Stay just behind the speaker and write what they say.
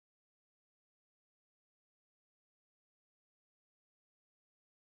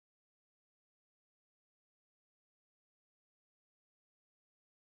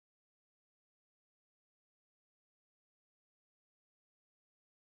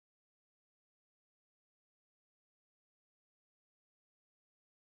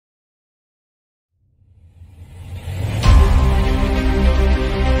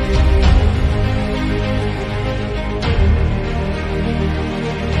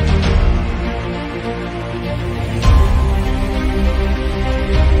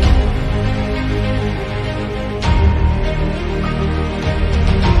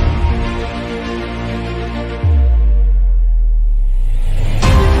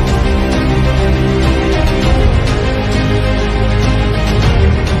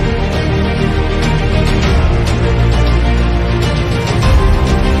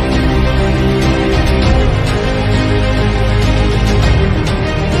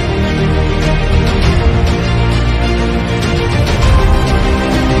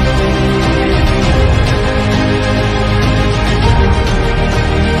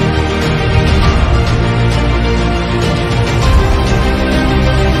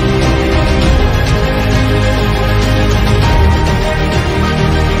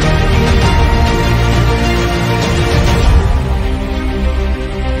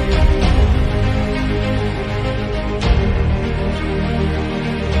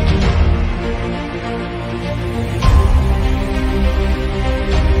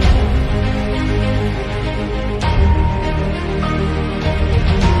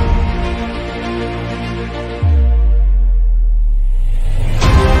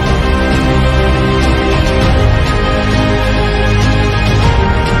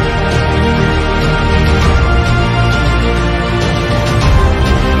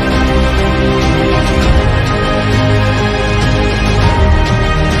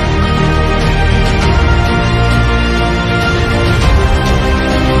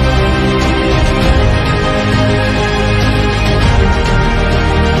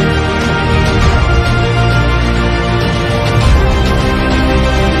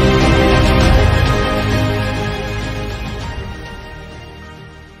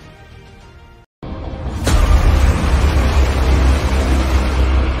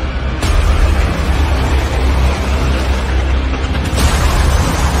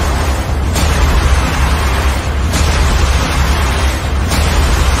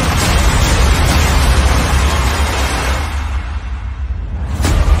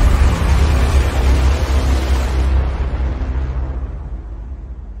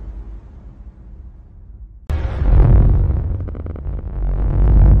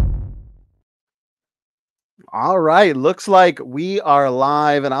All right, looks like we are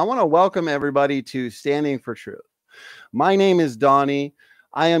live, and I want to welcome everybody to Standing for Truth. My name is Donny.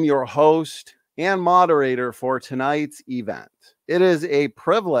 I am your host and moderator for tonight's event. It is a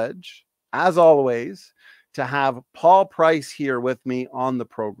privilege, as always, to have Paul Price here with me on the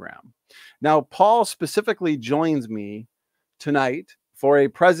program. Now, Paul specifically joins me tonight for a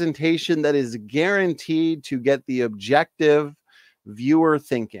presentation that is guaranteed to get the objective viewer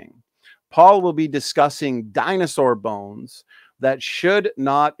thinking. Paul will be discussing dinosaur bones that should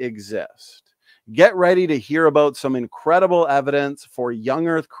not exist. Get ready to hear about some incredible evidence for young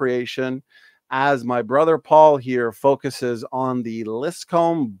Earth creation as my brother Paul here focuses on the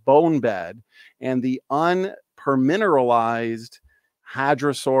liscomb bonebed and the unpermineralized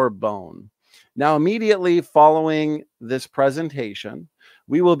hadrosaur bone. Now, immediately following this presentation,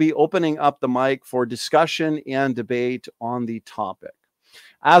 we will be opening up the mic for discussion and debate on the topic.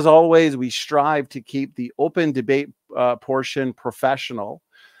 As always, we strive to keep the open debate portion professional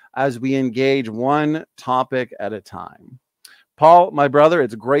as we engage one topic at a time. Paul, my brother,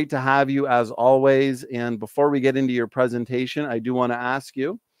 it's great to have you as always. And before we get into your presentation, I do want to ask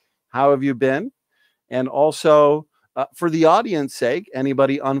you, how have you been? And also, for the audience sake,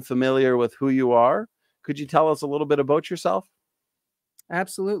 anybody unfamiliar with who you are, could you tell us a little bit about yourself?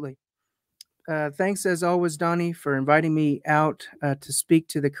 Absolutely. Thanks as always, Donny, for inviting me out to speak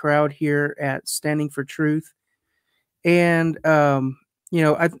to the crowd here at Standing for Truth. And, you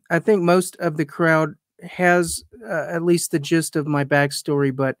know, I think most of the crowd has at least the gist of my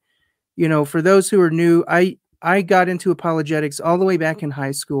backstory. But, you know, for those who are new, I got into apologetics all the way back in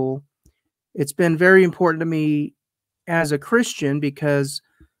high school. It's been very important to me as a Christian because,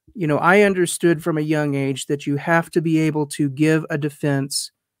 you know, I understood from a young age that you have to be able to give a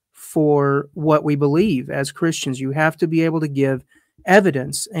defense for what we believe as Christians. You have to be able to give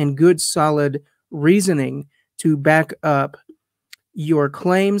evidence and good, solid reasoning to back up your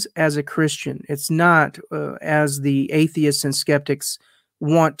claims as a Christian. It's not as the atheists and skeptics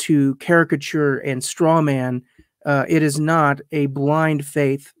want to caricature and strawman. It is not a blind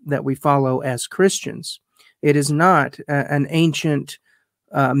faith that we follow as Christians. It is not an ancient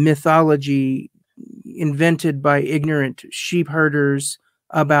mythology invented by ignorant sheep herders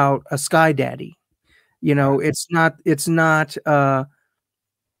about a sky daddy. You know, it's not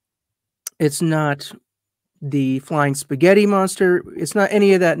the flying spaghetti monster. It's not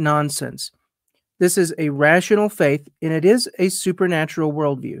any of that nonsense. This is a rational faith, and it is a supernatural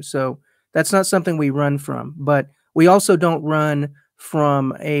worldview. So that's not something we run from, but we also don't run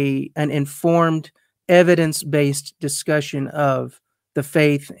from an informed, evidence-based discussion of the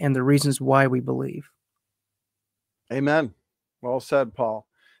faith and the reasons why we believe. Amen. Well said, Paul.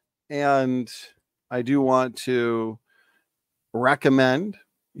 And I do want to recommend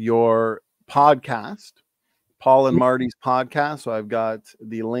your podcast, Paul and Marty's podcast. So I've got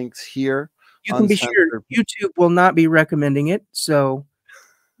the links here. You can be sure YouTube will not be recommending it. So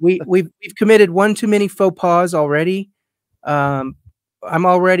we've committed one too many faux pas already. I'm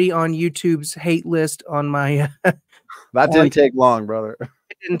already on YouTube's hate list on my. That didn't take long, brother.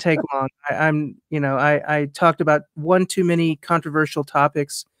 It didn't take long. I talked about one too many controversial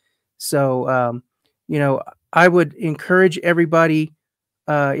topics. So, you know, I would encourage everybody,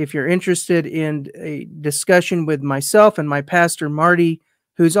 if you're interested in a discussion with myself and my pastor, Marty,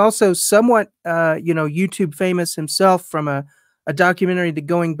 who's also somewhat, you know, YouTube famous himself from a documentary that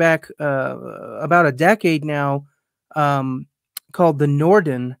going back about a decade now called The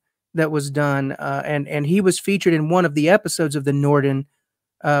Norden that was done. And he was featured in one of the episodes of The Norden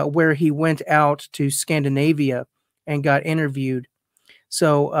where he went out to Scandinavia and got interviewed.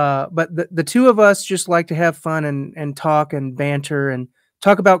 So, but the two of us just like to have fun and talk and banter and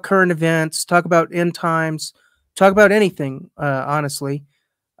talk about current events, talk about end times, talk about anything, honestly.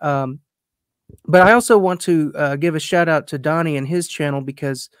 But I also want to give a shout out to Donny and his channel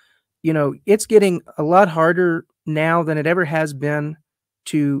because, you know, it's getting a lot harder now than it ever has been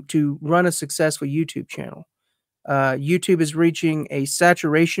to run a successful YouTube channel. YouTube is reaching a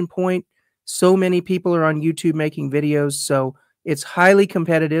saturation point. So many people are on YouTube making videos, so it's highly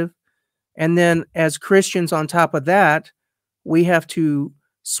competitive. And then as Christians on top of that, we have to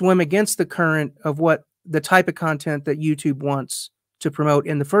swim against the current of what the type of content that YouTube wants to promote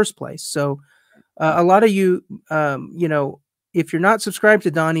in the first place. So a lot of you, you know, if you're not subscribed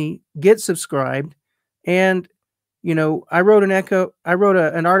to Donny, get subscribed. And, you know, I wrote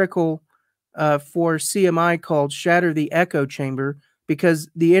an article for CMI called Shatter the Echo Chamber because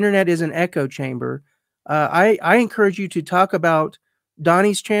the internet is an echo chamber. I encourage you to talk about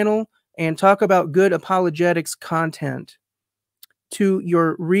Donny's channel and talk about good apologetics content to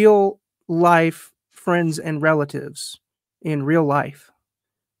your real life friends and relatives in real life.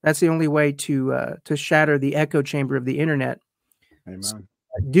 That's the only way to shatter the echo chamber of the internet. Amen. So,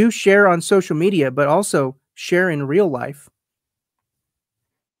 do share on social media, but also share in real life.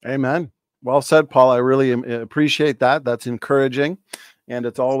 Amen. Well said, Paul. I really appreciate that. That's encouraging. And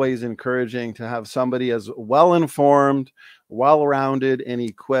it's always encouraging to have somebody as well-informed, well-rounded, and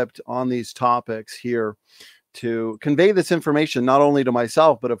equipped on these topics here to convey this information, not only to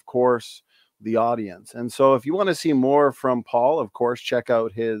myself, but of course, the audience. And so if you want to see more from Paul, of course, check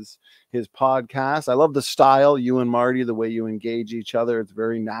out his podcast. I love the style, you and Marty, the way you engage each other. It's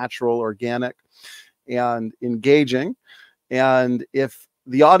very natural, organic, and engaging. And if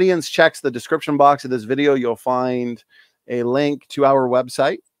the audience checks the description box of this video, you'll find a link to our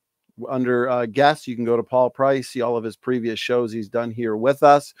website. Under guests, you can go to Paul Price, see all of his previous shows he's done here with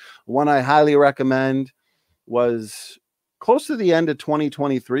us. One I highly recommend was close to the end of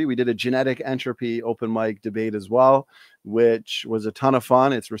 2023. We did a genetic entropy open mic debate as well, which was a ton of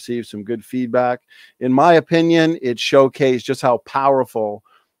fun. It's received some good feedback. In my opinion, it showcased just how powerful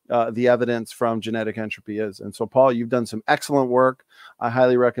the evidence from genetic entropy is. And so, Paul, you've done some excellent work. I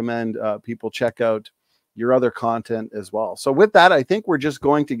highly recommend people check out your other content as well. So with that, I think we're just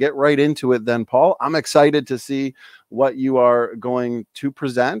going to get right into it then, Paul. I'm excited to see what you are going to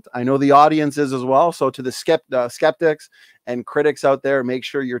present. I know the audience is as well. So to the skeptics and critics out there, make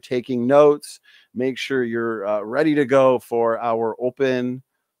sure you're taking notes. Make sure you're ready to go for our open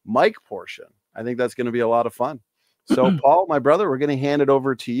mic portion. I think that's going to be a lot of fun. So Paul, my brother, we're going to hand it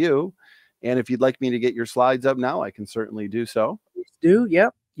over to you. And if you'd like me to get your slides up now, I can certainly do so. Please do.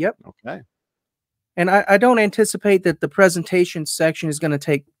 Yep. Okay. And I don't anticipate that the presentation section is going to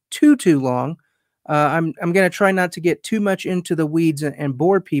take too long. I'm going to try not to get too much into the weeds and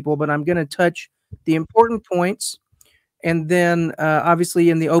bore people, but I'm going to touch the important points. And then obviously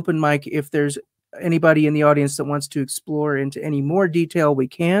in the open mic, if there's anybody in the audience that wants to explore into any more detail, we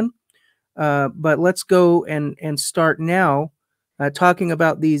can. But let's go and start now talking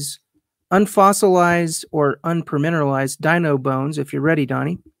about these unfossilized or unpermineralized dino bones. If you're ready,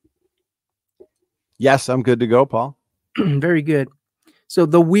 Donnie. Yes, I'm good to go, Paul. Very good. So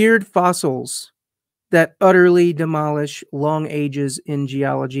the weird fossils that utterly demolish long ages in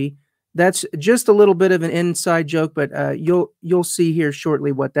geology. That's just a little bit of an inside joke, but you'll see here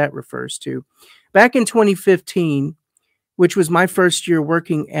shortly what that refers to. Back in 2015, which was my first year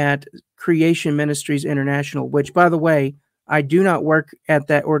working at Creation Ministries International, which, by the way, I do not work at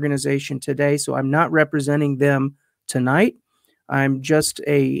that organization today, so I'm not representing them tonight. I'm just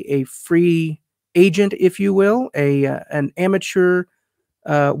a free agent, if you will, an amateur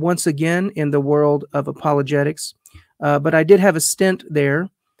once again in the world of apologetics. But I did have a stint there.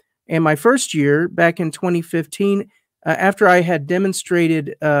 And my first year, back in 2015, after I had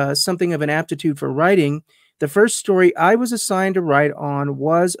demonstrated something of an aptitude for writing, the first story I was assigned to write on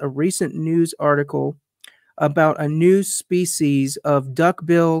was a recent news article about a new species of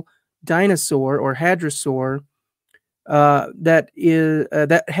duckbill dinosaur or hadrosaur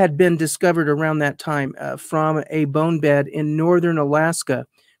that had been discovered around that time from a bonebed in northern Alaska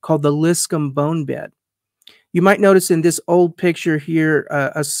called the liscomb bonebed. You might notice in this old picture here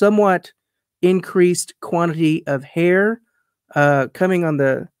a somewhat increased quantity of hair coming on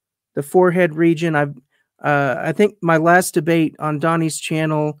the forehead region. I think my last debate on Donnie's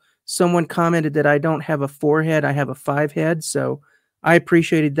channel, someone commented that I don't have a forehead, I have a 5 head. So I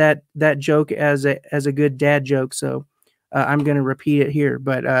appreciated that joke as a good dad joke. So I'm going to repeat it here.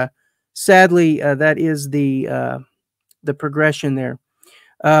 But sadly, that is the progression there.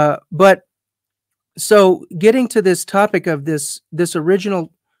 But so getting to this topic of this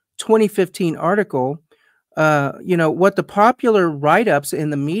original 2015 article, you know, what the popular write-ups in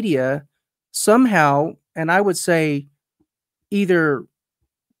the media somehow, and I would say either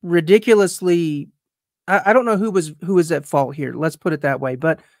ridiculously, I don't know who was at fault here. Let's put it that way.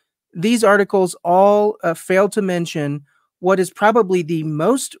 But these articles all failed to mention what is probably the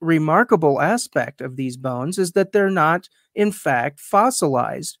most remarkable aspect of these bones is that they're not, in fact,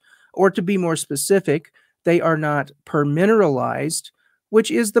 fossilized. Or to be more specific, they are not permineralized,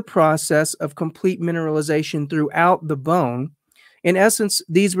 which is the process of complete mineralization throughout the bone. In essence,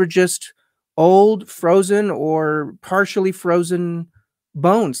 these were just old, frozen, or partially frozen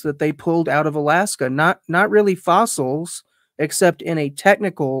bones that they pulled out of Alaska. Not really fossils, except in a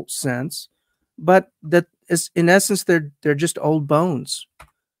technical sense, but that is, in essence, they're just old bones.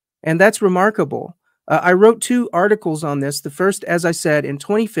 And that's remarkable. I wrote 2 articles on this. The first, as I said, in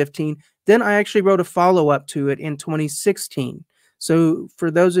 2015. Then I actually wrote a follow-up to it in 2016. So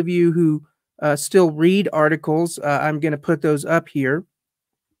for those of you who still read articles, I'm going to put those up here.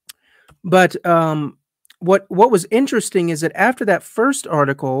 But what was interesting is that after that first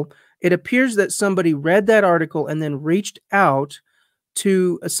article, it appears that somebody read that article and then reached out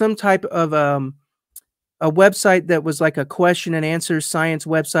to some type of a website that was like a question and answer science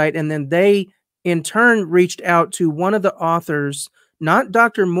website, and then they in turn reached out to one of the authors, not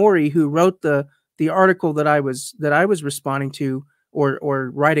Dr. Mori, who wrote the article that I was responding to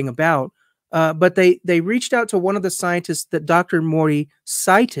or writing about, but they reached out to one of the scientists that Dr. Mori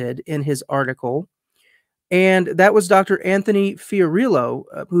cited in his article, and that was Dr. Anthony Fiorillo,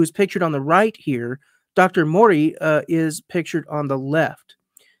 who is pictured on the right here. Dr. Mori is pictured on the left.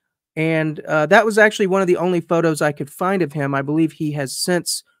 And that was actually one of the only photos I could find of him. I believe he has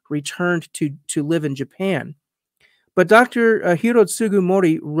since returned to live in Japan. But Dr. Hirotsugu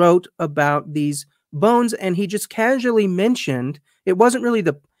Mori wrote about these bones, and he just casually mentioned, it wasn't really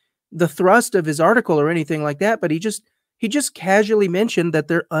the thrust of his article or anything like that, but he just casually mentioned that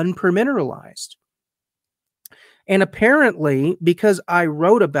they're unpermineralized. And apparently, because I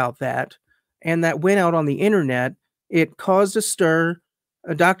wrote about that, and that went out on the internet, it caused a stir.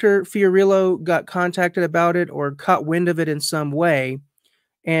 Dr. Fiorillo got contacted about it or caught wind of it in some way.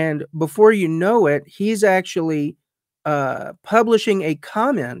 And before you know it, he's actually publishing a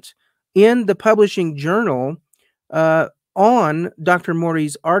comment in the publishing journal on Dr.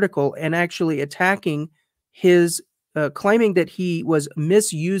 Mori's article, and actually attacking his, claiming that he was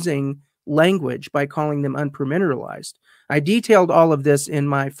misusing language by calling them unpermineralized. I detailed all of this in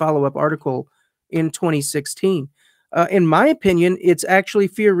my follow-up article in 2016. In my opinion, it's actually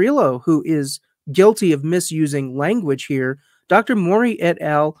Fiorillo who is guilty of misusing language here. Dr. Mori et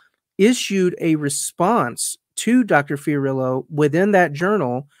al. Issued a response to Dr. Fiorillo within that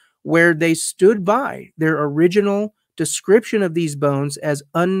journal, where they stood by their original description of these bones as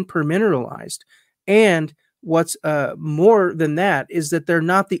unpermineralized. And what's more than that is that they're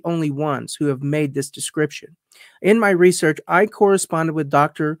not the only ones who have made this description. In my research, I corresponded with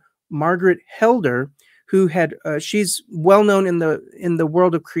Dr. Margaret Helder, who had she's well known in the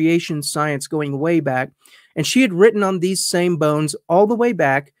world of creation science going way back, and she had written on these same bones all the way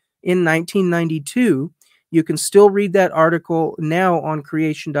back in 1992. You can still read that article now on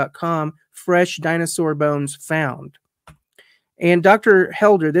creation.com, Fresh Dinosaur Bones Found. And Dr.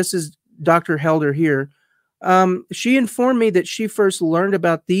 Helder, this is Dr. Helder here, she informed me that she first learned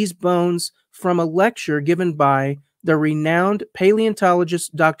about these bones from a lecture given by the renowned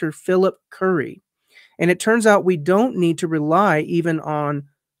paleontologist Dr. Philip Curry. And it turns out we don't need to rely even on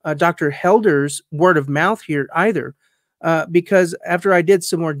Dr. Helder's word of mouth here either, because after I did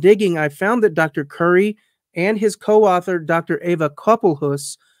some more digging, I found that Dr. Curry and his co-author, Dr. Eva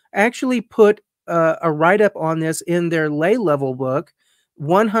Koppelhuis, actually put a write-up on this in their lay-level book,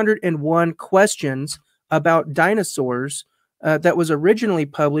 101 Questions About Dinosaurs, that was originally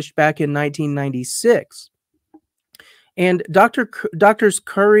published back in 1996. And Drs.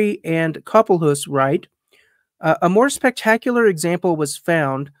 Curry and Koppelhuis write, a more spectacular example was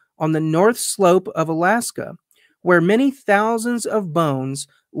found on the north slope of Alaska, where many thousands of bones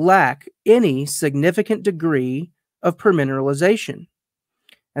lack any significant degree of permineralization.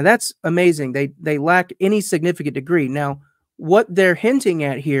 And that's amazing. They lack any significant degree. Now, what they're hinting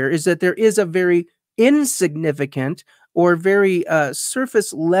at here is that there is a very insignificant or very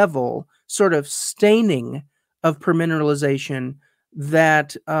surface level sort of staining of permineralization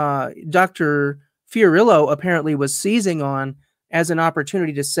that Dr. Fiorillo apparently was seizing on as an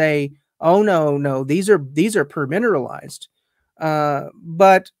opportunity to say, oh no, these are permineralized.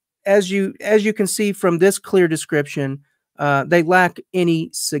 But as you can see from this clear description, they lack any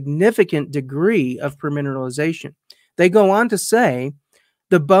significant degree of permineralization. They go on to say,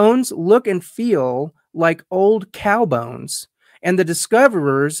 the bones look and feel like old cow bones, and the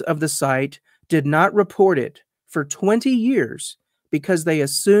discoverers of the site did not report it for 20 years because they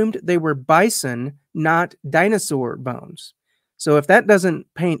assumed they were bison, not dinosaur bones. So if that doesn't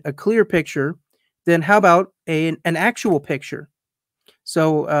paint a clear picture, then how about an actual picture?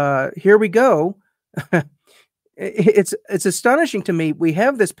 So here we go. It's astonishing to me. We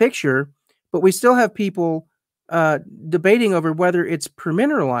have this picture, but we still have people debating over whether it's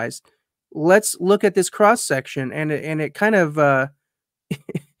permineralized. Let's look at this cross section, and it kind of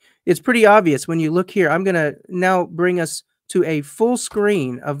it's pretty obvious when you look here. I'm going to now bring us to a full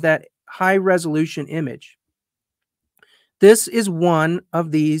screen of that high resolution image. This is one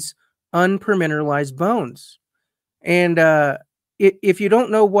of these unpermineralized bones. And if you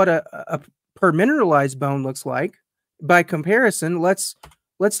don't know what a permineralized bone looks like, by comparison, let's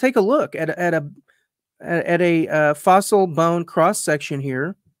take a look at a fossil bone cross section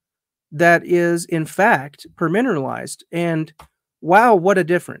here that is in fact permineralized. And wow, what a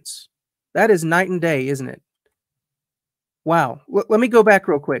difference! That is night and day, isn't it? Wow. Let me go back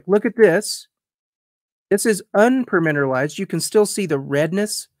real quick. Look at this. This is unpermineralized. You can still see the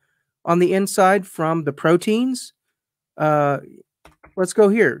redness on the inside from the proteins. Let's go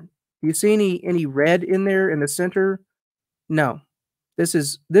here. Do you see any red in there in the center? No. This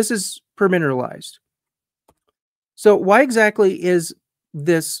is permineralized. So why exactly is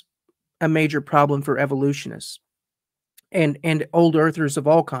this a major problem for evolutionists and old earthers of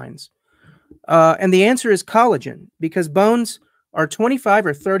all kinds? And the answer is collagen, because bones are 25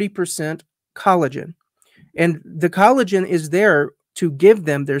 or 30% collagen. And the collagen is there to give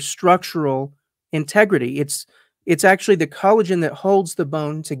them their structural integrity. It's actually the collagen that holds the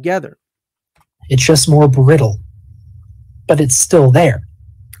bone together. It's just more brittle, but it's still there.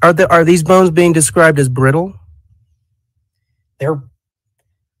 Are these bones being described as brittle? They're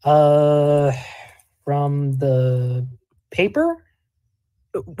from the paper.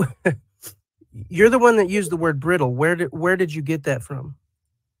 You're the one that used the word brittle. Where did you get that from?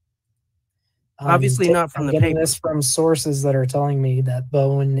 Obviously not from the paper. I'm getting this from sources that are telling me that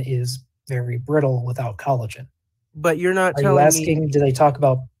bone is very brittle without collagen. But you're not telling me. Are Are you asking, do they talk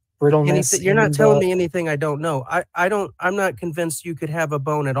about brittleness? You're not telling me anything I don't know. I'm not convinced you could have a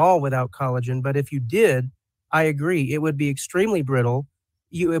bone at all without collagen, but if you did, I agree. It would be extremely brittle.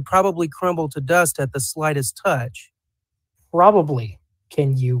 You would probably crumble to dust at the slightest touch. Probably.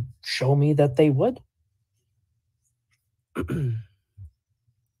 Can you show me that they would? Can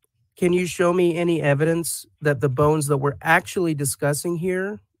you show me any evidence that the bones that we're actually discussing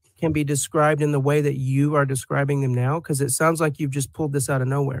here can be described in the way that you are describing them now? Because it sounds like you've just pulled this out of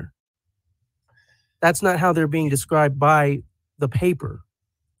nowhere. That's not how they're being described by the paper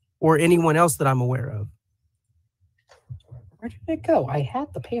or anyone else that I'm aware of. Where did it go? I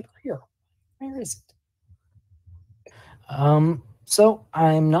had the paper here. Where is it? So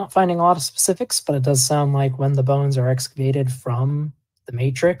I'm not finding a lot of specifics, but it does sound like when the bones are excavated from the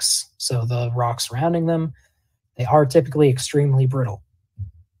matrix, so the rock surrounding them, they are typically extremely brittle.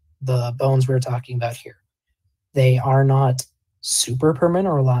 The bones we're talking about here. They are not super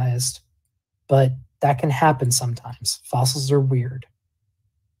permineralized, but that can happen sometimes. Fossils are weird.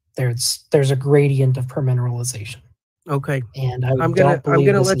 There's a gradient of permineralization. Okay. And I'm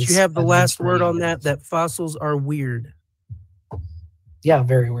gonna let you have the last word on that. That fossils are weird. Yeah,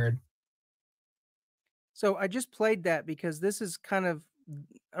 very weird. So I just played that because this is kind of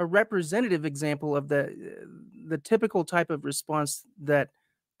a representative example of the typical type of response that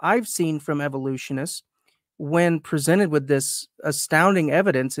I've seen from evolutionists when presented with this astounding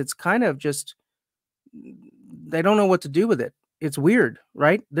evidence. It's kind of just, they don't know what to do with it. It's weird,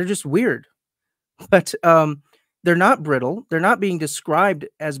 right? They're just weird. But they're not brittle. They're not being described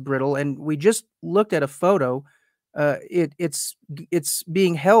as brittle. And we just looked at a photo. It's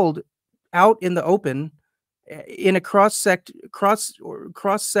being held out in the open in a cross-sected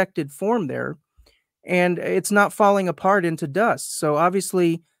form there, and it's not falling apart into dust. So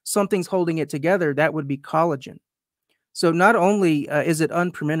obviously something's holding it together. That would be collagen. So not only is it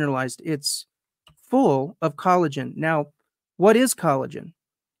unpermineralized, it's full of collagen. Now, what is collagen?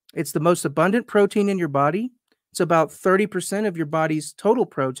 It's the most abundant protein in your body. It's about 30% of your body's total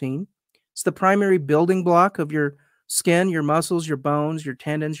protein. It's the primary building block of your skin, your muscles, your bones, your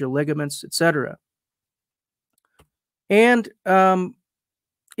tendons, your ligaments, etc. And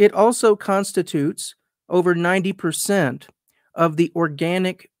it also constitutes over 90% of the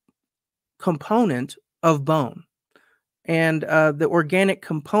organic component of bone. And the organic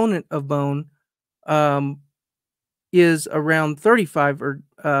component of bone is around 35, or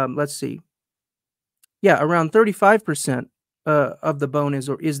let's see. Yeah, around 35% of the bone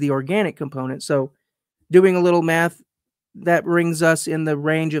is the organic component. So doing a little math, that brings us in the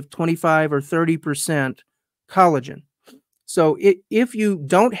range of 25 or 30% collagen. So if you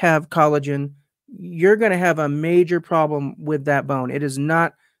don't have collagen, you're going to have a major problem with that bone. It is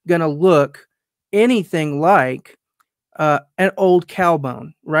not going to look anything like an old cow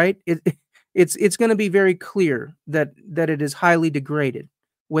bone, right? It's going to be very clear that it is highly degraded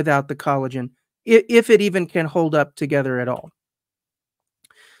without the collagen, if it even can hold up together at all.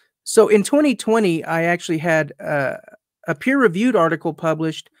 So in 2020, I actually had a peer-reviewed article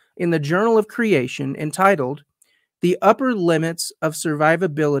published in the Journal of Creation entitled "The Upper Limits of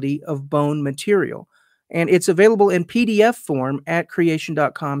Survivability of Bone Material." And it's available in PDF form at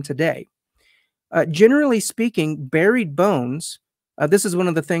creation.com today. Generally speaking, buried bones, this is one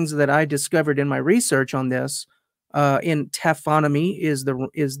of the things that I discovered in my research on this, in taphonomy is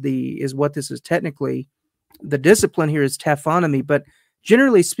what this is technically. The discipline here is taphonomy, but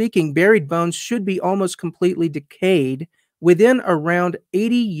generally speaking, buried bones should be almost completely decayed within around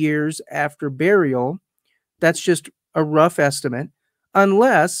 80 years after burial. That's just a rough estimate,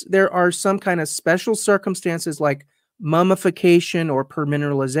 unless there are some kind of special circumstances like mummification or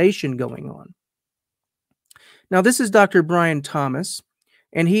permineralization going on. Now, this is Dr. Brian Thomas,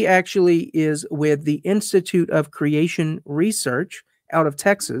 and he actually is with the Institute of Creation Research out of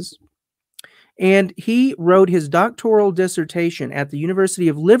Texas. And he wrote his doctoral dissertation at the University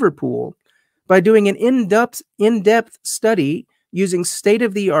of Liverpool by doing an in-depth study using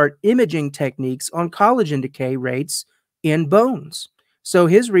state-of-the-art imaging techniques on collagen decay rates in bones. So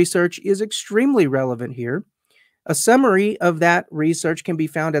his research is extremely relevant here. A summary of that research can be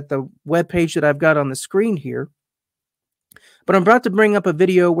found at the webpage that I've got on the screen here. But I'm about to bring up a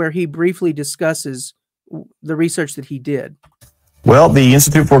video where he briefly discusses the research that he did. Well, the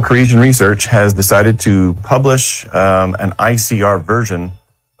Institute for Creation Research has decided to publish an ICR version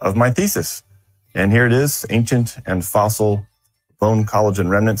of my thesis. And here it is, Ancient and Fossil Bone Collagen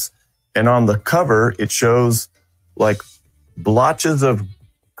Remnants. And on the cover, it shows like blotches of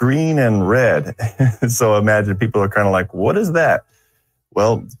green and red. So imagine people are kind of like, what is that?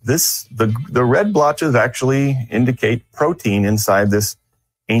 Well, the red blotches actually indicate protein inside this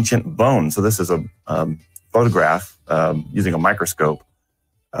ancient bone. So this is a photograph using a microscope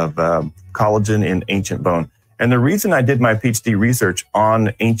of collagen in ancient bone. And the reason I did my PhD research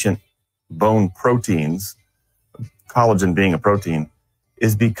on ancient bone proteins, collagen being a protein,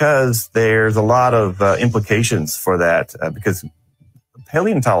 is because there's a lot of implications for that, because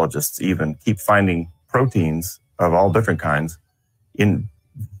paleontologists even keep finding proteins of all different kinds in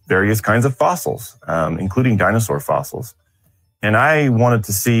various kinds of fossils, including dinosaur fossils. And I wanted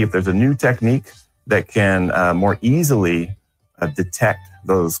to see if there's a new technique that can more easily detect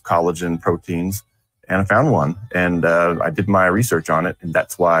those collagen proteins. And I found one, and I did my research on it, and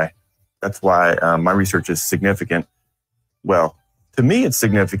that's why my research is significant. Well, to me, it's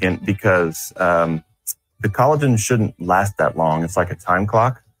significant because the collagen shouldn't last that long. It's like a time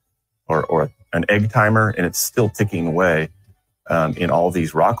clock or an egg timer, and it's still ticking away in all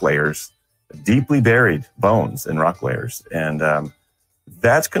these rock layers, deeply buried bones in rock layers. And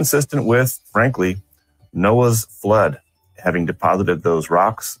that's consistent with, frankly, Noah's flood, having deposited those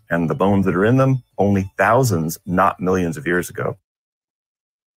rocks and the bones that are in them only thousands, not millions of years ago.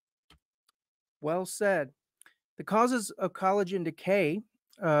 Well said. The causes of collagen decay,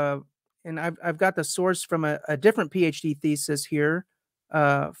 and I've got the source from a different PhD thesis here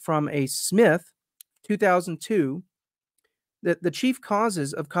from a Smith, 2002. The chief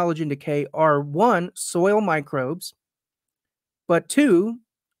causes of collagen decay are 1, soil microbes, but 2,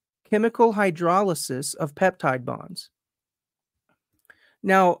 chemical hydrolysis of peptide bonds.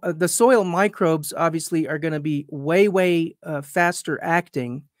 Now, the soil microbes obviously are going to be way faster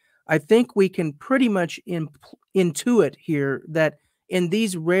acting. I think we can pretty much intuit here that in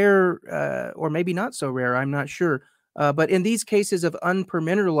these rare, or maybe not so rare, I'm not sure, but in these cases of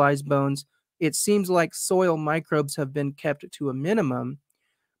unpermineralized bones, it seems like soil microbes have been kept to a minimum,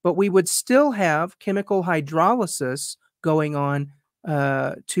 but we would still have chemical hydrolysis going on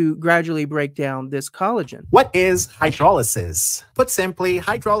to gradually break down this collagen. What is hydrolysis? Put simply,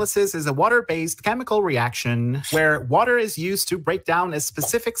 hydrolysis is a water-based chemical reaction where water is used to break down a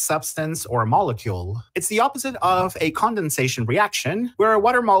specific substance or molecule. It's the opposite of a condensation reaction, where a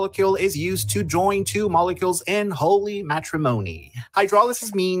water molecule is used to join two molecules in holy matrimony.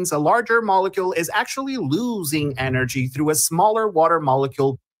 Hydrolysis means a larger molecule is actually losing energy through a smaller water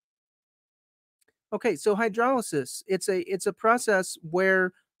molecule. Okay, so hydrolysis, it's a process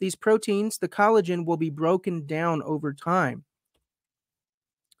where these proteins, the collagen, will be broken down over time.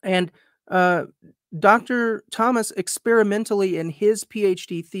 And Dr. Thomas experimentally in his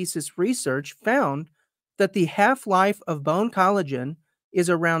PhD thesis research found that the half-life of bone collagen is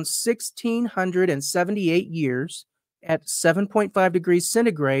around 1,678 years at 7.5 degrees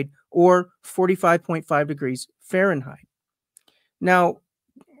centigrade or 45.5 degrees Fahrenheit. Now,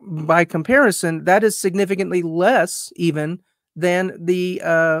 by comparison, that is significantly less even than the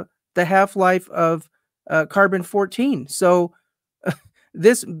half-life of carbon-14. So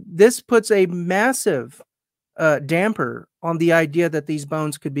this puts a massive damper on the idea that these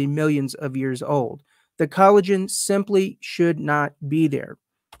bones could be millions of years old. The collagen simply should not be there.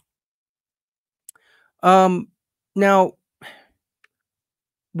 Now,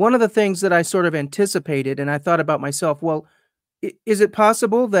 one of the things that I sort of anticipated, and I thought about myself, well, is it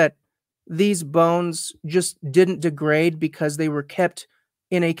possible that these bones just didn't degrade because they were kept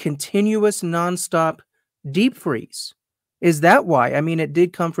in a continuous, nonstop deep freeze? Is that why? I mean, it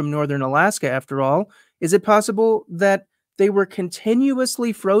did come from northern Alaska after all. Is it possible that they were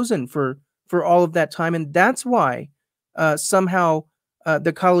continuously frozen for all of that time, and that's why somehow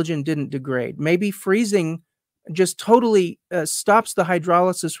the collagen didn't degrade. Maybe freezing just totally stops the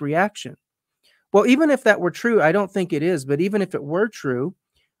hydrolysis reaction. Well, even if that were true, I don't think it is, but even if it were true,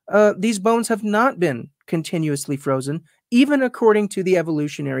 these bones have not been continuously frozen, even according to the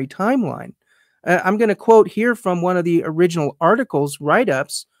evolutionary timeline. I'm going to quote here from one of the original articles,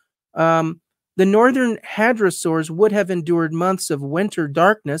 write-ups. The northern hadrosaurs would have endured months of winter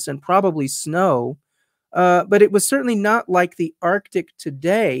darkness and probably snow, but it was certainly not like the Arctic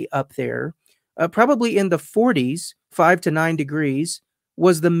today up there. Probably in the 40s, 5 to 9 degrees,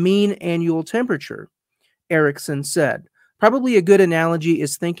 was the mean annual temperature, Erickson said. Probably a good analogy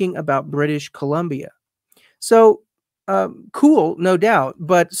is thinking about British Columbia. So cool, no doubt,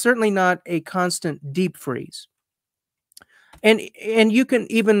 but certainly not a constant deep freeze. And you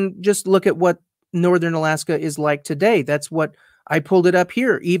can even just look at what northern Alaska is like today. That's what I pulled it up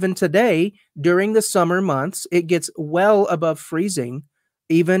here. Even today, during the summer months, it gets well above freezing,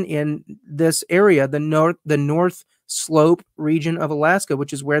 even in this area, the north slope region of Alaska,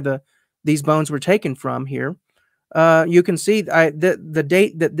 which is where these bones were taken from here. You can see the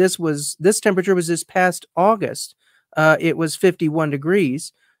date that this temperature was this past August. It was 51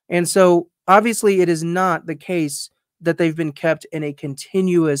 degrees. And so obviously it is not the case that they've been kept in a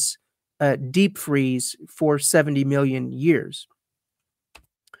continuous deep freeze for 70 million years.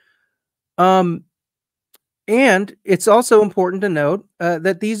 And it's also important to note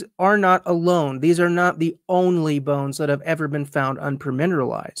that these are not alone. These are not the only bones that have ever been found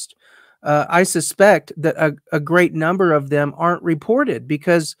unpermineralized. I suspect that a great number of them aren't reported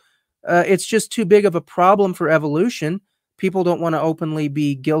because it's just too big of a problem for evolution. People don't want to openly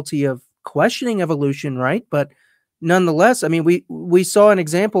be guilty of questioning evolution, right? But nonetheless, I mean, we saw an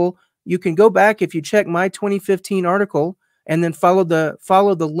example. You can go back if you check my 2015 article and then follow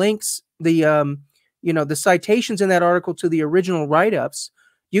the links, the citations in that article to the original write-ups.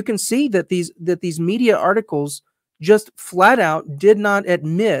 You can see that these media articles just flat out did not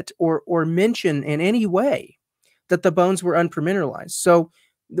admit or mention in any way that the bones were unpermineralized. So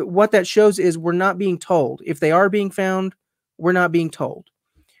what that shows is we're not being told. If they are being found, we're not being told.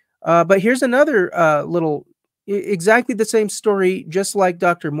 But here's another exactly the same story, just like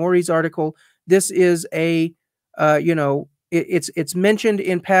Dr. Maury's article. This is it's mentioned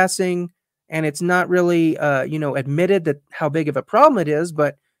in passing, and it's not really admitted that how big of a problem it is.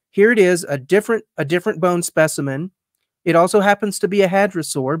 But here it is, a different bone specimen. It also happens to be a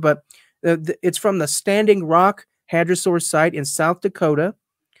hadrosaur, but it's from the Standing Rock hadrosaur site in South Dakota.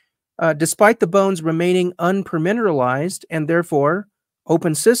 Despite the bones remaining unpermineralized and therefore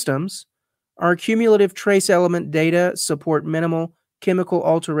open systems, our cumulative trace element data support minimal chemical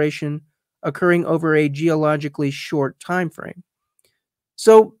alteration occurring over a geologically short time frame.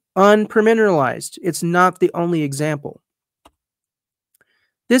 So unpermineralized, it's not the only example.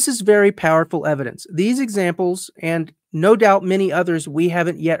 This is very powerful evidence. These examples, and no doubt many others we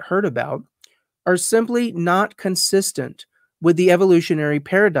haven't yet heard about, are simply not consistent with the evolutionary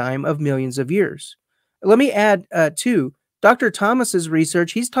paradigm of millions of years. Let me add too, Dr. Thomas's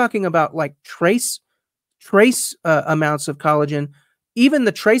research, he's talking about like trace amounts of collagen. Even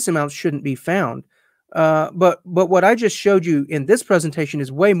the trace amounts shouldn't be found. But what I just showed you in this presentation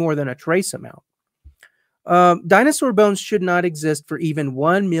is way more than a trace amount. Dinosaur bones should not exist for even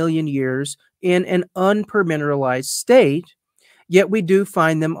 1 million years in an unpermineralized state, yet we do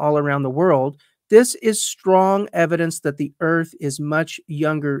find them all around the world. This is strong evidence that the Earth is much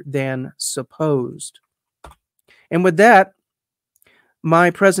younger than supposed. And with that, my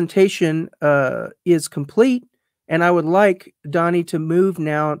presentation is complete, and I would like Donnie to move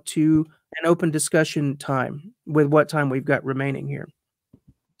now to an open discussion time with what time we've got remaining here.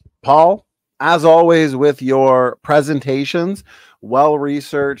 Paul, as always with your presentations,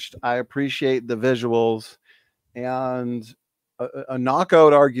 well-researched. I appreciate the visuals and a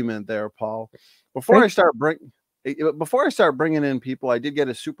knockout argument there, Paul. Before I start bringing in people, I did get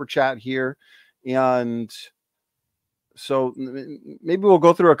a super chat here, and so maybe we'll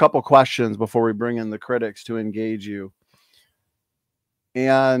go through a couple questions before we bring in the critics to engage you.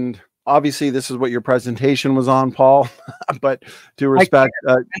 And obviously, this is what your presentation was on, Paul. But to respect,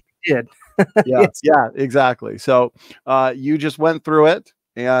 did. Yeah, yes. Yeah, exactly. So you just went through it,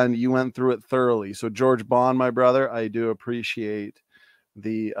 and you went through it thoroughly. So George Bond, my brother, I do appreciate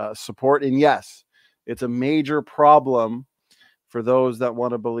the support. And yes, it's a major problem for those that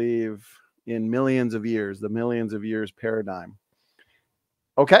want to believe in millions of years, the millions of years paradigm.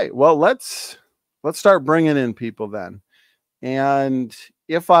 Okay, well, let's start bringing in people then. And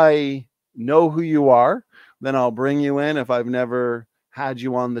if I know who you are, then I'll bring you in. If I've never had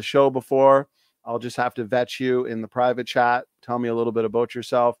you on the show before, I'll just have to vet you in the private chat. Tell me a little bit about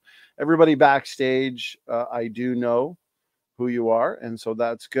yourself. Everybody backstage, I do know who you are, and so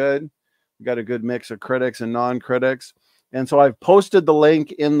that's good. We got a good mix of critics and non-critics. And so I've posted the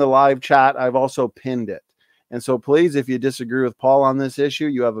link in the live chat. I've also pinned it. And so please, if you disagree with Paul on this issue,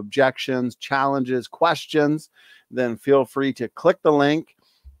 you have objections, challenges, questions, then feel free to click the link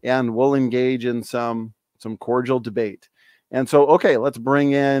and we'll engage in some cordial debate. And so, okay, let's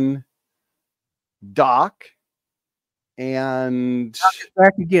bring in Doc. And Doc is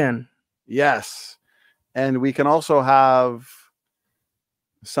back again. Yes. And we can also have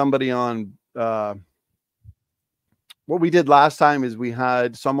somebody on. What we did last time is we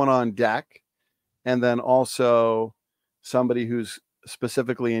had someone on deck and then also somebody who's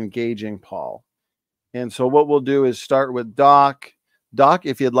specifically engaging Paul. And so what we'll do is start with Doc. Doc,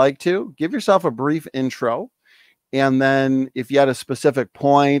 if you'd like to, give yourself a brief intro. And then if you had a specific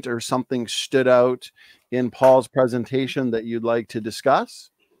point or something stood out in Paul's presentation that you'd like to discuss,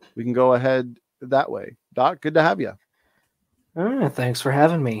 we can go ahead that way. Doc, good to have you. Thanks for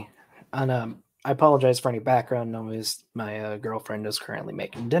having me. And I apologize for any background noise. My girlfriend is currently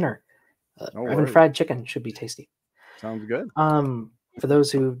making dinner. Having fried chicken should be tasty. Sounds good. For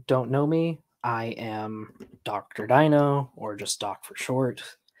those who don't know me, I am Dr. Dino, or just Doc for short.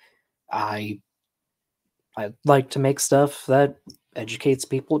 I like to make stuff that educates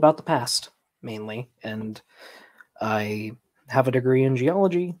people about the past, mainly, and I have a degree in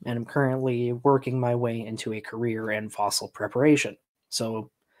geology, and I'm currently working my way into a career in fossil preparation.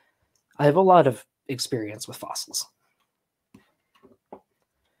 So I have a lot of experience with fossils.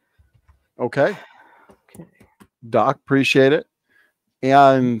 Okay. Doc, appreciate it.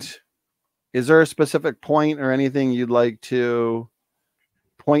 And is there a specific point or anything you'd like to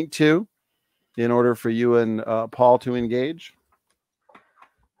point to in order for you and Paul to engage?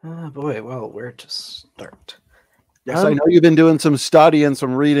 Oh boy, well, where to start? Yes, I know you've been doing some study and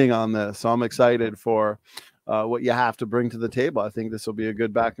some reading on this, so I'm excited for what you have to bring to the table. I think this will be a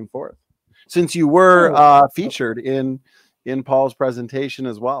good back and forth. Since you were featured in Paul's presentation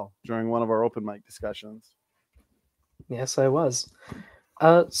as well during one of our open mic discussions. Yes, I was.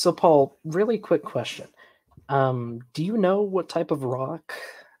 So Paul, really quick question. Do you know what type of rock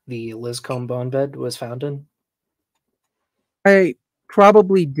the liscomb bonebed was found in? I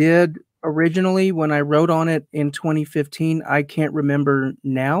probably did originally when I wrote on it in 2015. I can't remember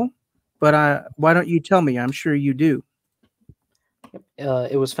now, but why don't you tell me? I'm sure you do.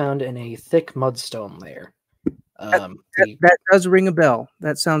 It was found in a thick mudstone layer. That does ring a bell.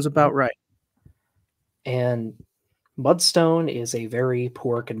 That sounds about right. And mudstone is a very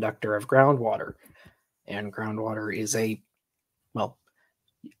poor conductor of groundwater. And groundwater is well,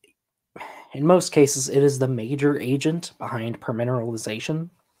 in most cases, it is the major agent behind permineralization.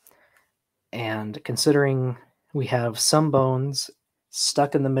 And considering we have some bones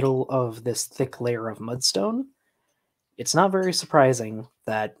stuck in the middle of this thick layer of mudstone, it's not very surprising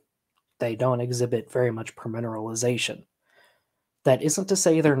that they don't exhibit very much permineralization. That isn't to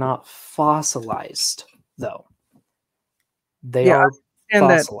say they're not fossilized, though. They are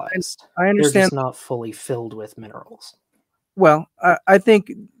fossilized. I understand. They're just not fully filled with minerals. Well, I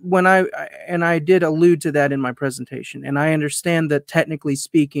think when I did allude to that in my presentation, and I understand that technically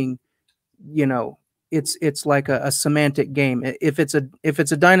speaking, you know, it's like a semantic game. If it's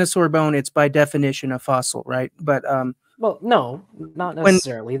a dinosaur bone, it's by definition a fossil, right? But well, no, not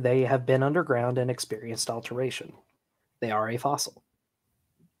necessarily. They have been underground and experienced alteration. They are a fossil.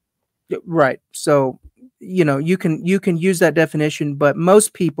 Right. So, you know, you can use that definition, but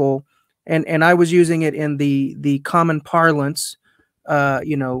most people, and I was using it in the common parlance,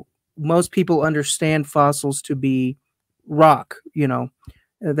 you know, most people understand fossils to be rock. You know,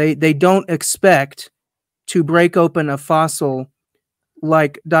 they don't expect to break open a fossil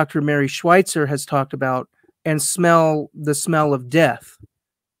like Dr. Mary Schweitzer has talked about and smell the smell of death.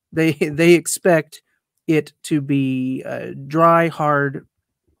 They expect it to be dry, hard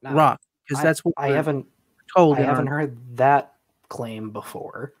rock, because that's what I haven't heard that claim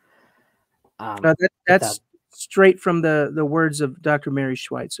before. That's straight from the words of Dr. Mary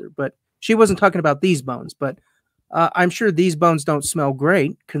Schweitzer, but she wasn't talking about these bones. But I'm sure these bones don't smell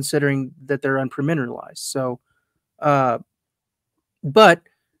great, considering that they're unpermineralized. So, but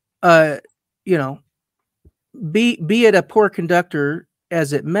you know, be it a poor conductor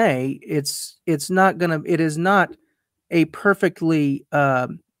as it may, it is not a perfectly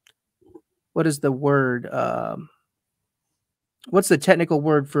what is the word? What's the technical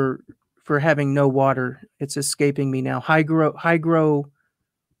word for having no water? It's escaping me now. Hygro.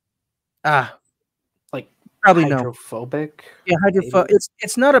 Like Probably no. hydrophobic. Yeah, hydrophobic.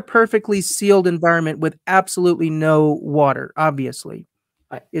 It's not a perfectly sealed environment with absolutely no water. Obviously,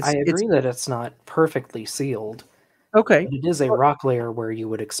 I agree that it's not perfectly sealed. Okay. But it is a rock layer where you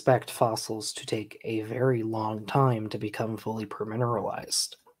would expect fossils to take a very long time to become fully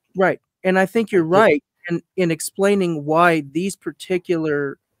permineralized. Right. And I think you're right in explaining why these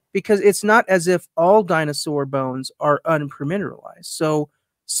particular, because it's not as if all dinosaur bones are unpermineralized. So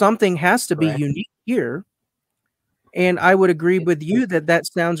something has to be unique here. And I would agree with you that that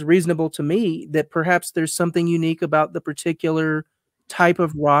sounds reasonable to me, that perhaps there's something unique about the particular type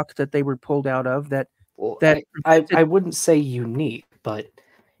of rock that they were pulled out of that. Well, I wouldn't say unique, but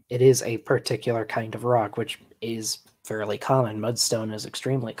it is a particular kind of rock, which is fairly common. Mudstone is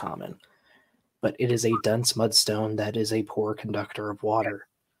extremely common, but it is a dense mudstone that is a poor conductor of water.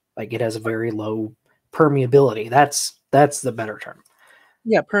 Like, it has a very low permeability. That's the better term.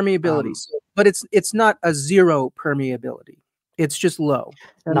 Yeah, permeability. But it's not a zero permeability. It's just low.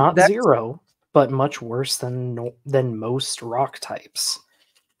 And not zero, but much worse than most rock types.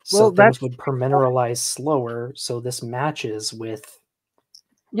 So things would permineralize slower. So this matches with.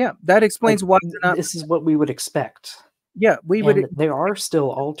 Yeah, that explains why this is what we would expect. Yeah, we would. They are still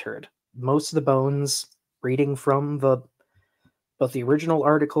altered. Most of the bones, reading from both the original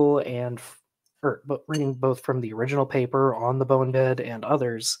article but reading both from the original paper on the bone bed and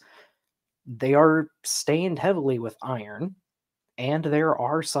others, they are stained heavily with iron, and there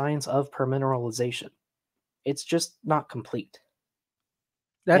are signs of permineralization. It's just not complete.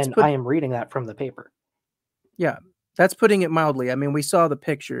 I am reading that from the paper. Yeah, that's putting it mildly. I mean, we saw the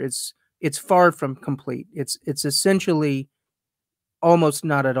picture. It's far from complete. It's essentially almost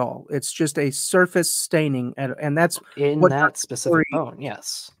not at all. It's just a surface staining, and that's in that specific bone.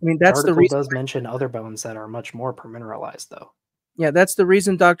 Yes, I mean that's the reason. Does mention other bones that are much more permineralized, though. Yeah, that's the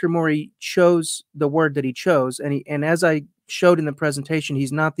reason Dr. Morey chose the word that he chose, and as I showed in the presentation,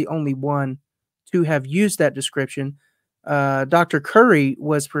 he's not the only one to have used that description. Dr. Curry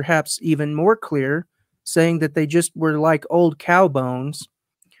was perhaps even more clear, saying that they just were like old cow bones.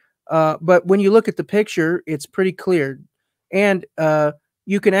 But when you look at the picture, it's pretty clear. And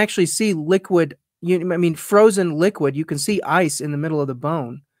you can actually see liquid, frozen liquid. You can see ice in the middle of the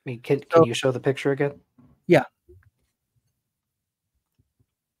bone. Can you show the picture again? Yeah.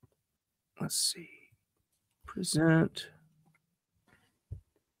 Let's see. Present.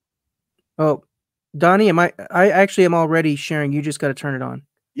 Oh, Donnie, I actually am already sharing. You just got to turn it on.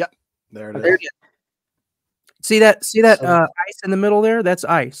 Yep. There it is. There it is. See that ice in the middle there? That's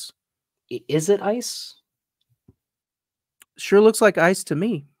ice. Is it ice? Sure looks like ice to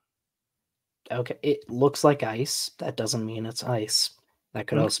me. Okay, it looks like ice. That doesn't mean it's ice. That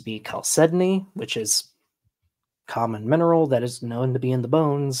could also be chalcedony, which is common mineral that is known to be in the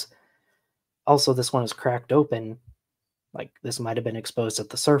bones. Also, this one is cracked open. Like, this might have been exposed at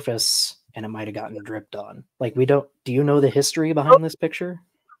the surface, and it might have gotten dripped on. Like, do you know the history behind this picture?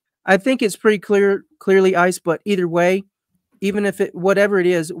 I think it's pretty clearly ice, but either way, even if whatever it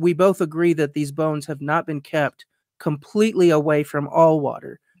is, we both agree that these bones have not been kept completely away from all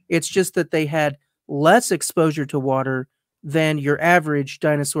water. It's just that they had less exposure to water than your average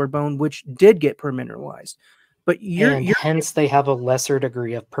dinosaur bone, which did get permineralized. But hence they have a lesser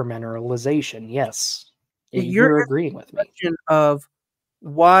degree of permineralization. Yes, you're agreeing with me. Of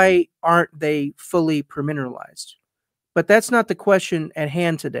why aren't they fully permineralized? But that's not the question at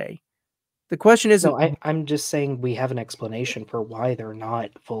hand today. The question isn't. No, I'm just saying we have an explanation for why they're not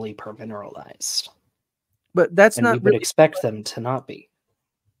fully permineralized. But that's and not. We would expect them to not be,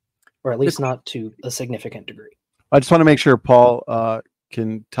 or at least not to a significant degree. I just want to make sure Paul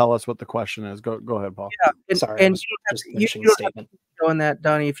can tell us what the question is. Go ahead, Paul. Yeah, sorry. And you don't have to go on that,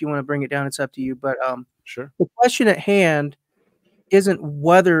 Donnie. If you want to bring it down, it's up to you. But sure. The question at hand isn't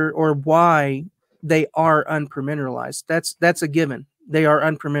whether or why they are unpermineralized. That's a given. They are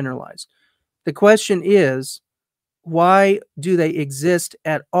unpermineralized. The question is, why do they exist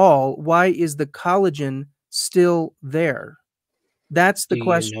at all? Why is the collagen still there? That's the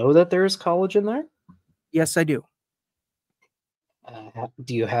question. Do you know that there's collagen there? Yes, I do.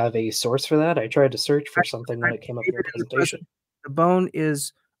 Do you have a source for that? I tried to search for something when it came up in your presentation. The bone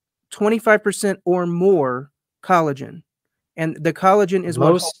is 25% or more collagen, and the collagen is what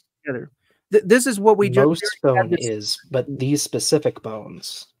holds together. This is what we most bone is, but these specific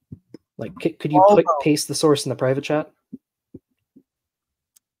bones. Like, could you paste the source in the private chat?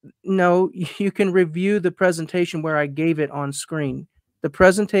 No, you can review the presentation where I gave it on screen. The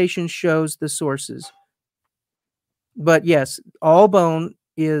presentation shows the sources. But yes, all bone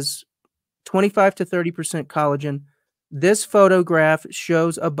is 25 to 30% collagen. This photograph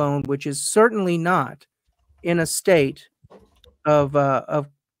shows a bone which is certainly not in a state of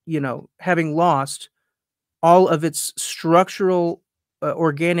having lost all of its structural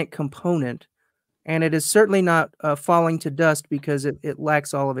organic component, and it is certainly not falling to dust because it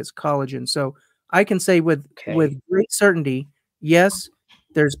lacks all of its collagen. So I can say with great certainty, yes,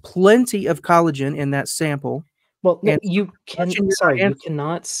 there's plenty of collagen in that sample. Well, no, And you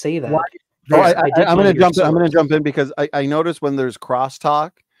cannot say that. I'm going to jump in because I noticed when there's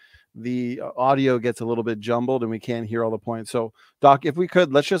crosstalk, the audio gets a little bit jumbled and we can't hear all the points. So, Doc, if we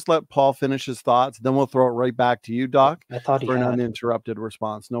could, let's just let Paul finish his thoughts. Then we'll throw it right back to you, Doc, for an uninterrupted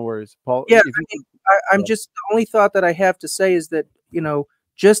response. No worries, Paul. Yeah, I'm just, the only thought that I have to say is that,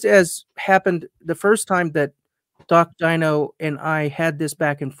 just as happened the first time that Doc Dino and I had this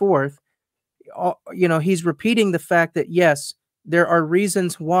back and forth, he's repeating the fact that, yes, there are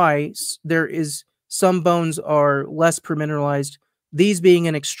reasons why some bones are less permineralized, these being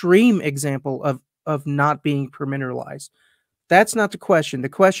an extreme example of not being permineralized. That's not the question. The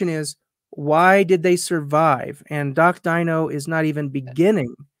question is, why did they survive? And Doc Dino is not even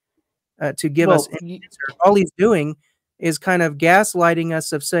beginning to give us an answer. All he's doing is kind of gaslighting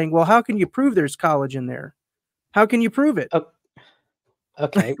us of saying, well, how can you prove there's collagen there? How can you prove it?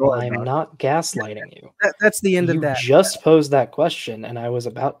 Okay, well, I'm not gaslighting you. That's the end of that. You just posed that question, and I was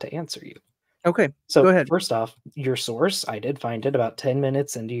about to answer you. Okay, so go ahead. First off, your source, I did find it about 10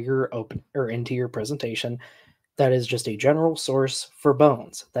 minutes into your presentation. That is just a general source for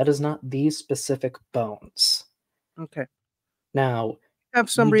bones. That is not these specific bones. Okay. Now, have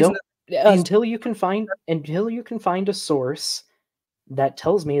some reason until you can find a source that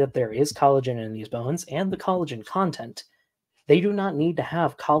tells me that there is collagen in these bones and the collagen content. They do not need to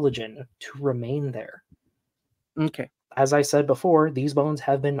have collagen to remain there. Okay. As I said before, these bones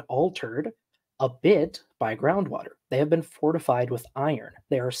have been altered a bit by groundwater. They have been fortified with iron.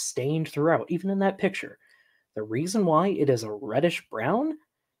 They are stained throughout, even in that picture. The reason why it is a reddish brown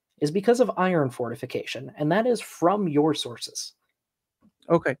is because of iron fortification, and that is from your sources.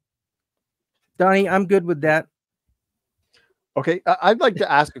 Okay. Donnie, I'm good with that. Okay, I'd like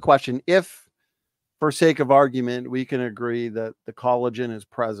to ask a question. If, for sake of argument, we can agree that the collagen is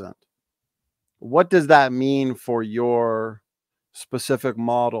present, what does that mean for your specific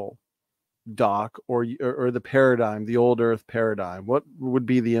model, Doc, or the paradigm, the old Earth paradigm? What would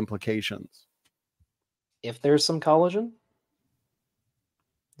be the implications? If there's some collagen,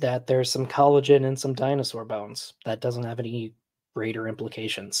 that there's some collagen in some dinosaur bones. That doesn't have any greater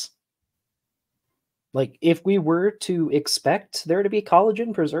implications. Like, if we were to expect there to be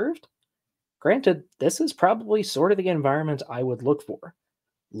collagen preserved, granted, this is probably sort of the environment I would look for.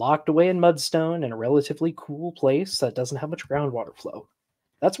 Locked away in mudstone in a relatively cool place that doesn't have much groundwater flow.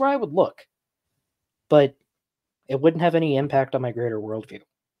 That's where I would look. But it wouldn't have any impact on my greater worldview.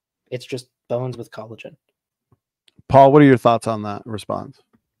 It's just bones with collagen. Paul, what are your thoughts on that response?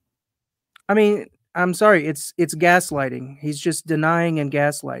 I mean, I'm sorry, it's gaslighting. He's just denying and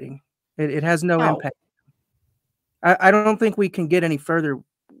gaslighting. It has no impact. I don't think we can get any further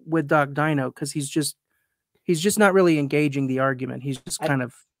with Doc Dino because he's just not really engaging the argument. He's just kind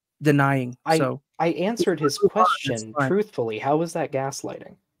of denying. I answered his question truthfully. How was that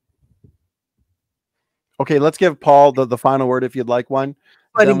gaslighting? Okay, let's give Paul the final word if you'd like one.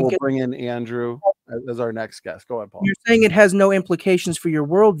 Then we'll bring in Andrew as our next guest. Go ahead, Paul. You're saying it has no implications for your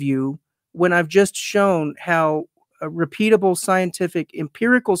worldview when I've just shown how a repeatable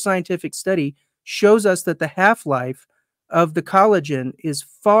empirical scientific study shows us that the half-life of the collagen is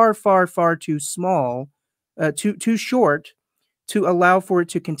far, far, far too small, too short to allow for it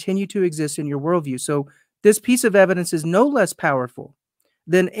to continue to exist in your worldview. So this piece of evidence is no less powerful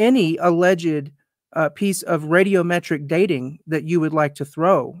than any alleged piece of radiometric dating that you would like to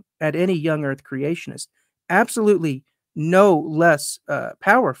throw at any young Earth creationist. Absolutely no less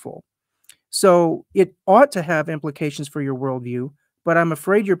powerful. So it ought to have implications for your worldview, but I'm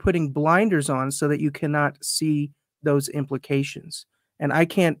afraid you're putting blinders on so that you cannot see those implications. And I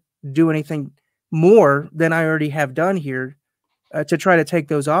can't do anything more than I already have done here to try to take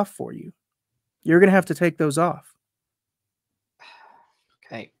those off for you. You're going to have to take those off.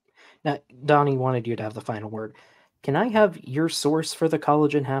 Okay. Now, Donnie wanted you to have the final word. Can I have your source for the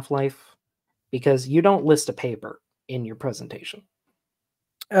collagen half-life? Because you don't list a paper in your presentation.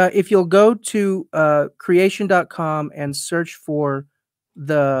 If you'll go to creation.com and search for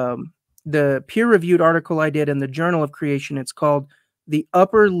the peer-reviewed article I did in the Journal of Creation, it's called "The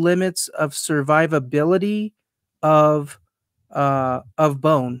Upper Limits of Survivability of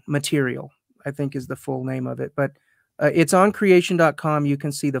Bone Material," I think is the full name of it. But it's on creation.com. You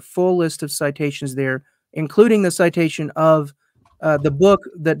can see the full list of citations there, including the citation of the book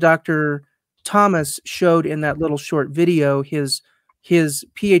that Dr. Thomas showed in that little short video, his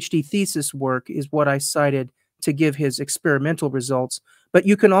PhD thesis work is what I cited to give his experimental results. But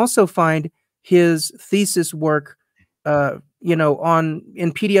you can also find his thesis work, you know,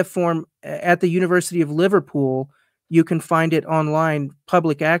 in PDF form at the University of Liverpool. You can find it online,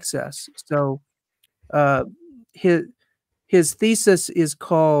 public access. So his thesis is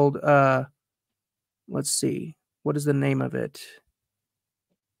called, let's see, what is the name of it?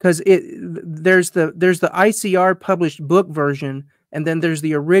 Because there's the ICR published book version, and then there's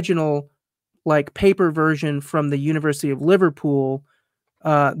the original like paper version from the University of Liverpool.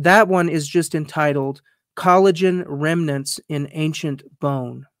 That one is just entitled "Collagen Remnants in Ancient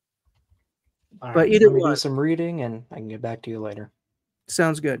Bone." All But right, either let me one do some reading, and I can get back to you later.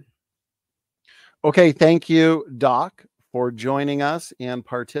 sounds good. Okay, thank you, Doc, for joining us and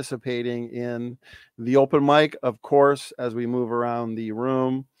participating in the open mic. Of course, as we move around the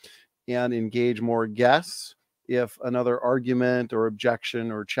room and engage more guests, if another argument or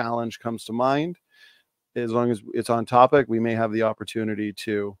objection or challenge comes to mind, as long as it's on topic, we may have the opportunity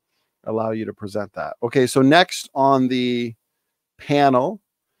to allow you to present that. Okay, so next on the panel,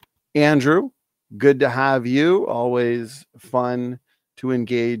 Andrew, good to have you. Always fun to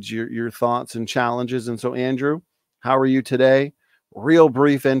engage your thoughts and challenges. And so, Andrew, how are you today? Real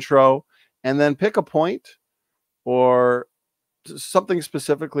brief intro, and then pick a point or something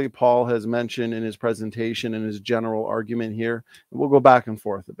specifically Paul has mentioned in his presentation and his general argument here. We'll go back and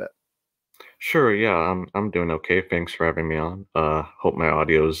forth a bit. Sure, yeah, I'm doing okay. Thanks for having me on. Hope my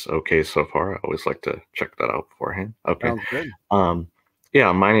audio's okay so far. I always like to check that out beforehand. Okay. Sounds good.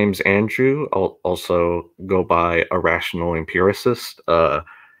 Yeah, my name's Andrew. I'll also go by a rational empiricist.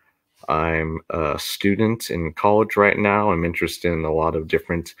 I'm a student in college right now. I'm interested in a lot of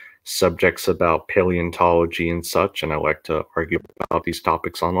different subjects about paleontology and such, and I like to argue about these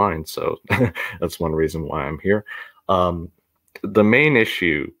topics online. So that's one reason why I'm here. The main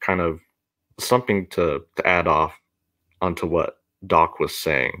issue, kind of something to add off onto what Doc was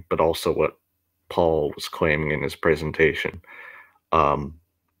saying, but also what Paul was claiming in his presentation.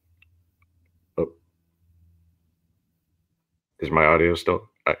 Is my audio still?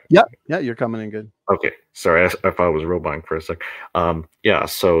 Yeah, you're coming in good. Okay, sorry, I thought I was roboting for a sec. Yeah,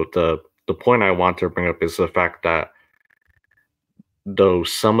 so the point I want to bring up is the fact that though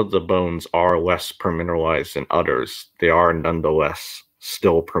some of the bones are less permineralized than others, they are nonetheless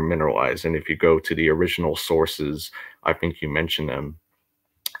still permineralized. And if you go to the original sources, I think you mentioned them.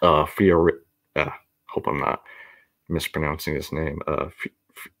 Hope I'm not mispronouncing his name.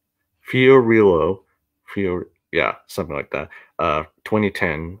 Fiorillo, yeah, something like that.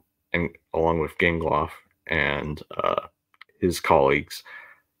 2010, and along with Gangloff and his colleagues,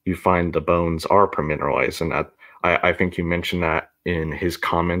 you find the bones are permineralized, and that I think you mentioned that in his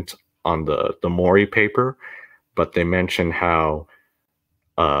comment on the Mori paper, but they mention how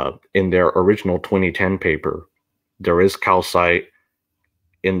in their original 2010 paper, there is calcite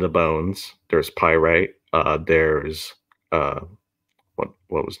in the bones, there's pyrite, there's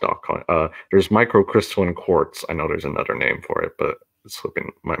what was Doc calling? There's microcrystalline quartz. I know there's another name for it, but it's slipping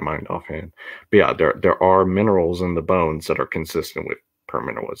my mind offhand. But yeah, there are minerals in the bones that are consistent with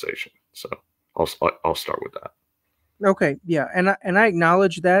permineralization. So I'll start with that. Okay, yeah, and I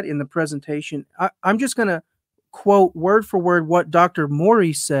acknowledge that in the presentation. I'm just going to quote word for word what Dr.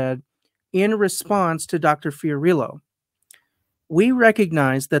 Mori said in response to Dr. Fiorillo. We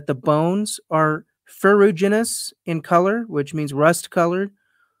recognize that the bones are ferruginous in color, which means rust-colored,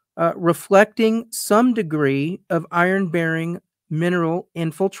 reflecting some degree of iron-bearing mineral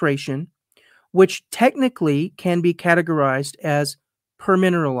infiltration, which technically can be categorized as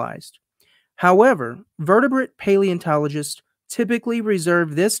permineralized. However, vertebrate paleontologists typically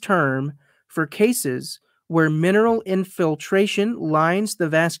reserve this term for cases where mineral infiltration lines the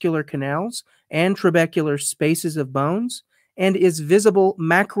vascular canals and trabecular spaces of bones and is visible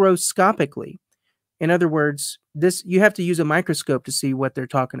macroscopically. In other words, you have to use a microscope to see what they're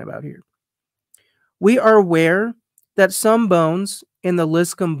talking about here. We are aware that some bones in the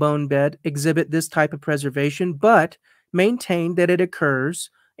liscomb bone bed exhibit this type of preservation, but maintain that it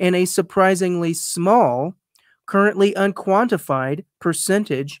occurs in a surprisingly small, currently unquantified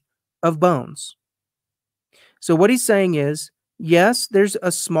percentage of bones. So what he's saying is, yes, there's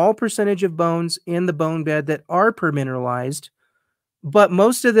a small percentage of bones in the bone bed that are permineralized, but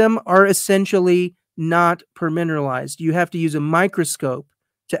most of them are essentially not permineralized. You have to use a microscope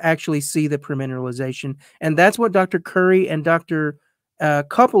to actually see the permineralization. And that's what Dr. Curry and Dr.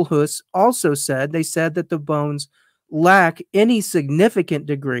 Koppelhuis also said. They said that the bones lack any significant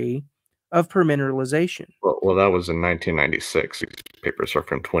degree of permineralization. Well, that was in 1996. These papers are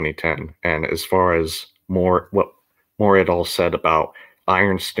from 2010. And as far as what Moore et al. Said about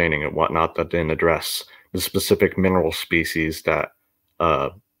iron staining and whatnot, that didn't address the specific mineral species that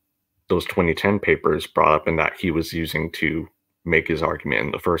those 2010 papers brought up and that he was using to make his argument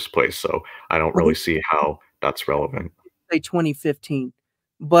in the first place. So I don't really see how that's relevant. Say 2015,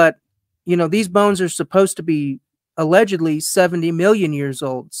 but you know, these bones are supposed to be allegedly 70 million years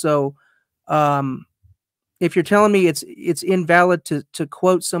old. So if you're telling me it's invalid to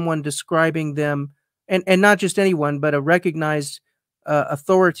quote someone describing them, and not just anyone, but a recognized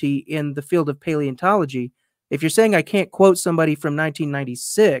authority in the field of paleontology, if you're saying I can't quote somebody from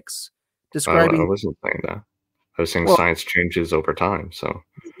 1996 describing... I wasn't saying that. I was saying science changes over time. So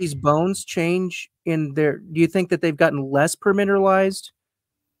these bones change in their... Do you think that they've gotten less permineralized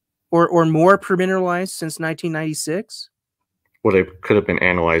or more permineralized since 1996? Well, they could have been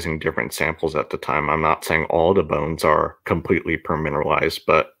analyzing different samples at the time. I'm not saying all the bones are completely permineralized,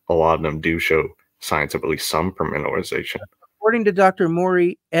 but a lot of them do show signs of at least some permineralization. According to Dr.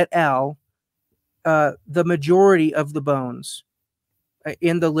 Mori et al., the majority of the bones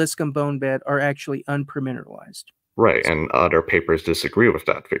in the liscomb bone bed are actually unpermineralized. Right, and other papers disagree with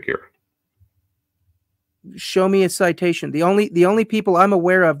that figure. Show me a citation. The only people I'm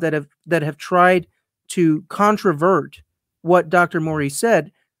aware of that have tried to controvert what Dr. Mori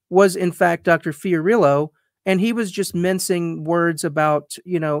said was in fact Dr. Fiorillo, and he was just mincing words about,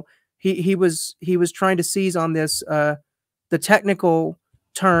 you know, he was trying to seize on this the technical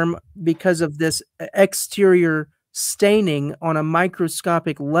term because of this exterior staining on a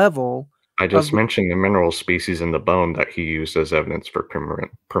microscopic level. I just mentioned the mineral species in the bone that he used as evidence for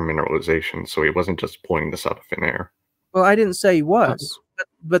permineralization, so he wasn't just pulling this out of thin air. Well, I didn't say he was,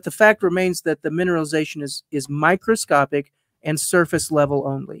 but the fact remains that the mineralization is microscopic and surface level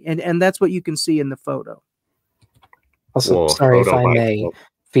only, and that's what you can see in the photo. Also, sorry if I may,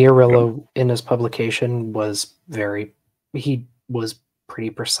 Fiorillo in his publication was he was pretty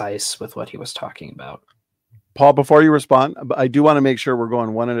precise with what he was talking about. Paul, before you respond, I do want to make sure we're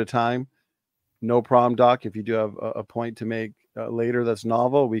going one at a time. No problem, Doc. If you do have a point to make later that's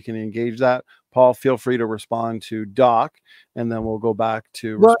novel, we can engage that. Paul, feel free to respond to Doc, and then we'll go back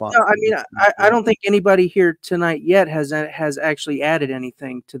to respond. No, I mean, I don't think anybody here tonight yet has actually added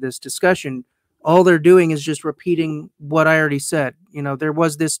anything to this discussion. All they're doing is just repeating what I already said. You know, there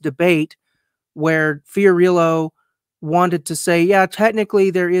was this debate where Fiorillo wanted to say, yeah, technically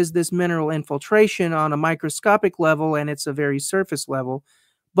there is this mineral infiltration on a microscopic level, and it's a very surface level.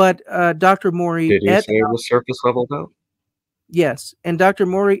 But Dr. Mori did he say it was surface level though? Yes, and Dr.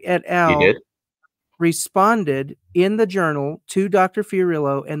 Mori et al. He did? Responded in the journal to Dr.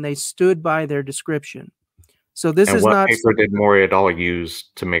 Fiorillo, and they stood by their description. So this is not... what paper did Mori et al. Use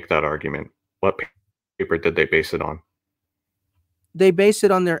to make that argument? What paper did they base it on? They base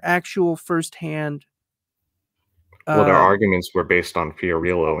it on their actual firsthand... well, their arguments were based on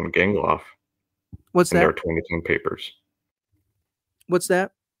Fiorillo and Gangloff. What's that? Their 2010 papers. What's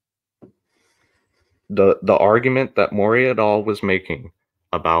that? The argument that Mori et al. Was making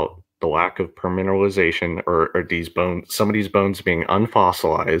about the lack of permineralization or these bones, some of these bones being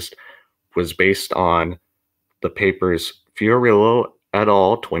unfossilized, was based on the papers Fiorillo et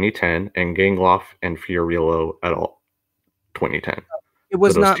al. 2010 and Gangloff and Fiorillo et al. 2010. It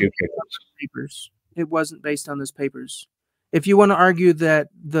was not two papers. It wasn't based on those papers. If you want to argue that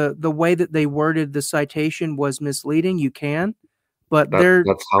the way that they worded the citation was misleading, you can. But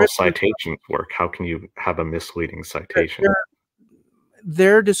that's how citations work. How can you have a misleading citation?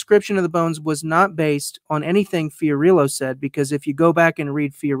 Their description of the bones was not based on anything Fiorillo said, because if you go back and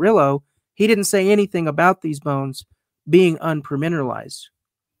read Fiorillo, he didn't say anything about these bones being unpermineralized.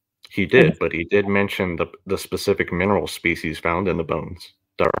 He did, but he did mention the specific mineral species found in the bones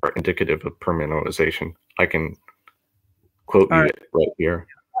that are indicative of permineralization. I can quote you it right here.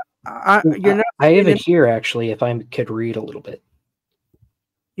 I have it here, actually, if I could read a little bit.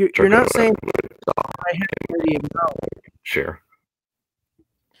 You're not saying I have already acknowledged. Sure.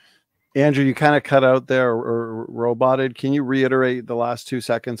 Andrew, you kind of cut out there or roboted. Can you reiterate the last 2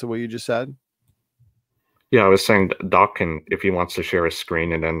 seconds of what you just said? Yeah, I was saying Doc can, if he wants to share his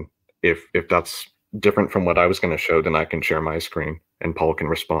screen, and then if that's different from what I was going to show, then I can share my screen and Paul can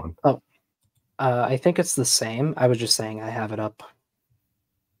respond. Oh, I think it's the same. I was just saying I have it up.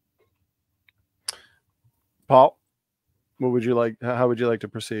 Paul, what would you like? How would you like to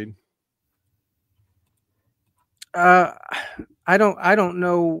proceed? I don't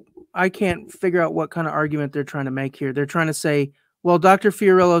know. I can't figure out what kind of argument they're trying to make here. They're trying to say, well, Dr.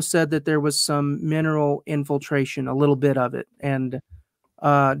 Fiorillo said that there was some mineral infiltration, a little bit of it, and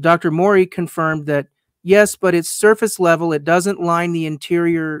Dr. Mori confirmed that, yes, but it's surface level. It doesn't line the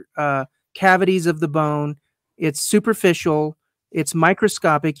interior cavities of the bone. It's superficial. It's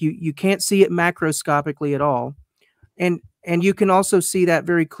microscopic. You can't see it macroscopically at all. And you can also see that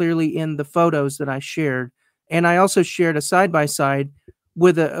very clearly in the photos that I shared. And I also shared a side-by-side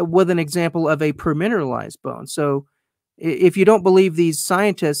with an example of a permineralized bone. So if you don't believe these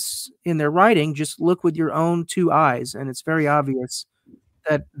scientists in their writing, just look with your own two eyes, and it's very obvious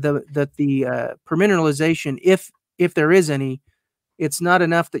that the permineralization, if there is any, it's not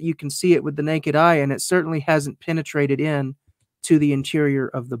enough that you can see it with the naked eye, and it certainly hasn't penetrated in to the interior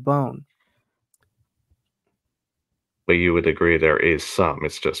of the bone. But you would agree there is some.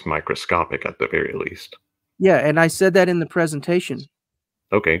 It's just microscopic at the very least. Yeah, and I said that in the presentation.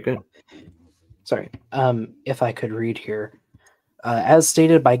 Okay, good. Sorry, if I could read here. As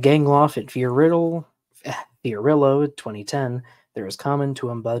stated by Gangloff at Fiorillo 2010, there is common to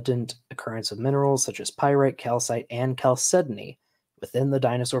abundant occurrence of minerals such as pyrite, calcite, and chalcedony within the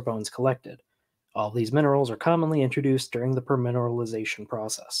dinosaur bones collected. All these minerals are commonly introduced during the permineralization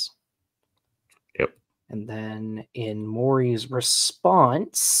process. Yep. And then in Maury's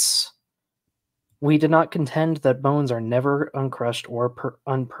response, we did not contend that bones are never uncrushed or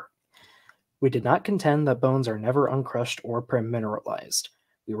We did not contend that bones are never uncrushed or permineralized.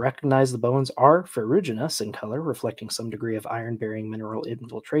 We recognize the bones are ferruginous in color, reflecting some degree of iron-bearing mineral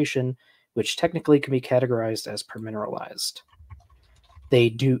infiltration, which technically can be categorized as permineralized.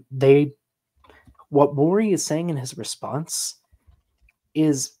 What Maury is saying in his response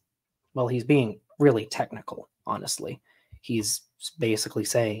is, well, he's being really technical, honestly. He's basically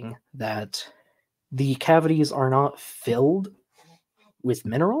saying that the cavities are not filled with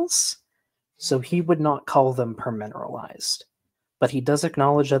minerals, so he would not call them permineralized. But he does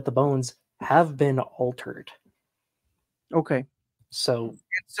acknowledge that the bones have been altered. Okay. So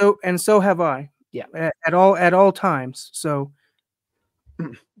have I. Yeah. At all times. So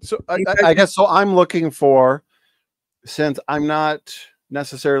I guess so. I'm looking for, since I'm not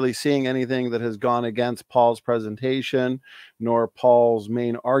necessarily seeing anything that has gone against Paul's presentation, nor Paul's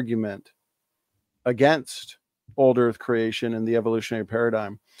main argument against old Earth creation and the evolutionary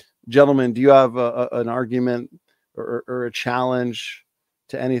paradigm. Gentlemen, do you have an argument or a challenge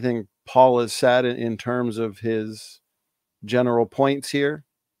to anything Paul has said in terms of his general points here?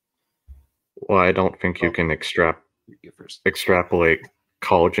 Well, I don't think you can extrapolate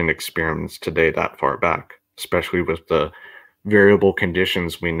collagen experiments today that far back, especially with the variable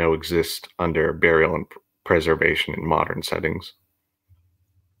conditions we know exist under burial and preservation in modern settings.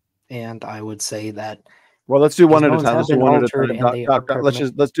 And I would say that, well, let's do one at a time. Let's do one at a time.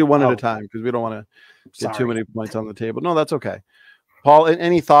 Let's do one at a time, because we don't want to get too many points on the table. No, that's okay. Paul,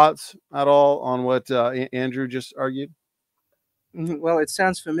 any thoughts at all on what Andrew just argued? Well, it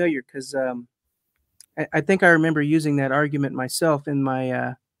sounds familiar, because I think I remember using that argument myself in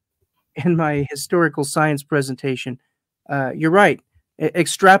my historical science presentation. You're right.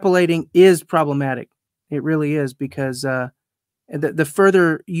 Extrapolating is problematic. It really is, because the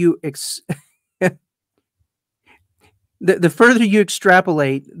further you the further you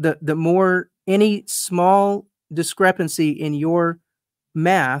extrapolate, the more any small discrepancy in your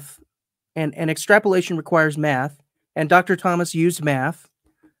math, and extrapolation requires math, and Dr. Thomas used math.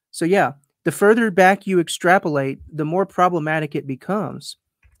 So yeah, the further back you extrapolate, the more problematic it becomes.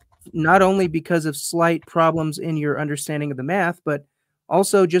 Not only because of slight problems in your understanding of the math, but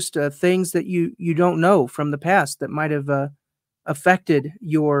also just things that you don't know from the past that might have affected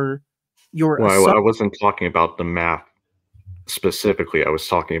your. Well, I wasn't talking about the math specifically. I was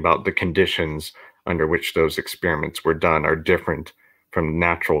talking about the conditions under which those experiments were done are different from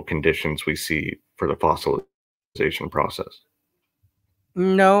natural conditions we see for the fossilization process.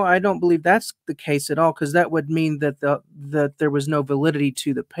 No, I don't believe that's the case at all, because that would mean that that there was no validity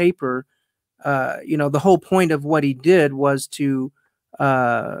to the paper. The whole point of what he did was to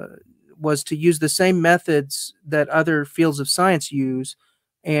use the same methods that other fields of science use,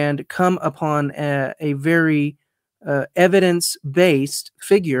 and come upon a very evidence-based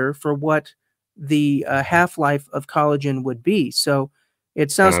figure for what the half-life of collagen would be. So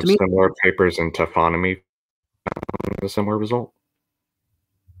it sounds to me similar papers in taphonomy, a similar result.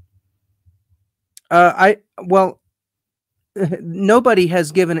 Nobody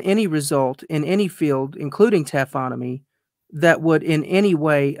has given any result in any field, including taphonomy, that would in any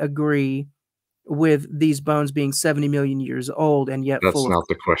way agree with these bones being 70 million years old and yet That's full not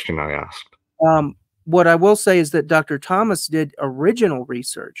the question I asked. What I will say is that Dr. Thomas did original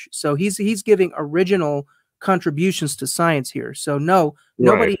research. So he's giving original contributions to science here. So no,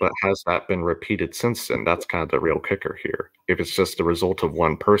 Right, nobody. but has that been repeated since then? That's kind of the real kicker here. If it's just the result of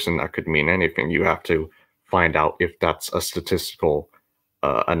one person, that could mean anything. You have to find out if that's a statistical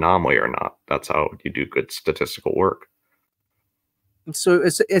anomaly or not. That's how you do good statistical work. So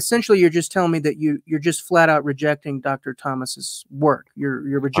essentially, you're just telling me that you're just flat out rejecting Dr. Thomas's work. You're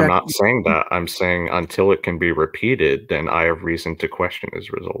rejecting. I'm not saying that. I'm saying until it can be repeated, then I have reason to question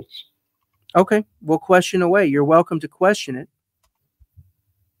his results. Okay, we'll question away. You're welcome to question it.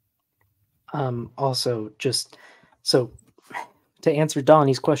 Also, just so to answer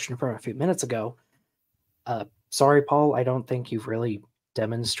Donnie's question from a few minutes ago, sorry, Paul, I don't think you've really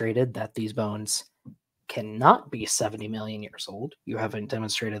demonstrated that these bones cannot be 70 million years old. You haven't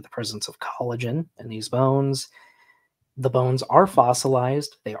demonstrated the presence of collagen in these bones. The bones are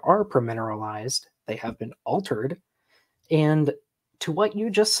fossilized. They are permineralized. They have been altered. And to what you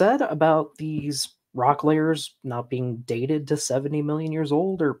just said about these rock layers not being dated to 70 million years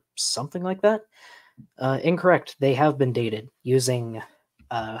old or something like that, incorrect. They have been dated using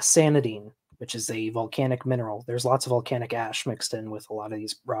sanidine, which is a volcanic mineral. There's lots of volcanic ash mixed in with a lot of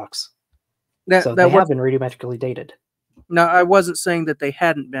these rocks. So they have been radiometrically dated. No, I wasn't saying that they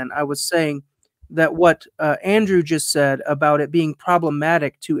hadn't been. I was saying that what Andrew just said about it being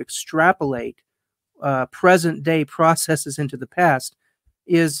problematic to extrapolate present-day processes into the past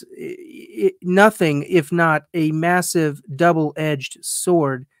is nothing if not a massive double-edged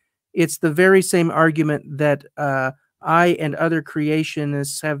sword. It's the very same argument that I and other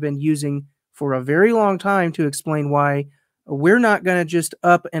creationists have been using for a very long time to explain why we're not going to just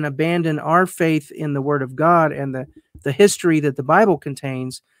up and abandon our faith in the Word of God and the history that the Bible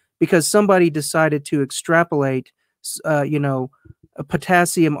contains because somebody decided to extrapolate, a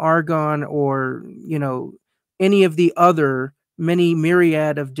potassium argon or, any of the other many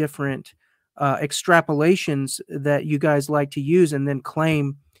myriad of different extrapolations that you guys like to use and then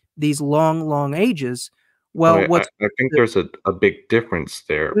claim these long ages. Well, I think there's a big difference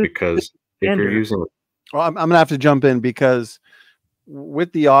there because if you're using... Well, I'm gonna have to jump in because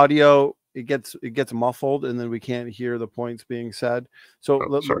with the audio, it gets muffled, and then we can't hear the points being said. So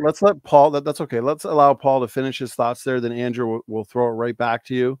let's let Paul. That's okay. Let's allow Paul to finish his thoughts there. Then Andrew will throw it right back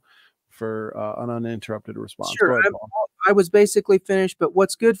to you for an uninterrupted response. Sure. Ahead, I was basically finished, but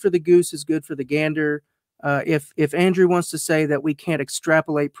what's good for the goose is good for the gander. If Andrew wants to say that we can't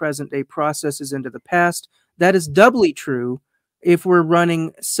extrapolate present-day processes into the past, that is doubly true if we're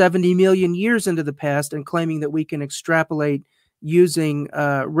running 70 million years into the past and claiming that we can extrapolate using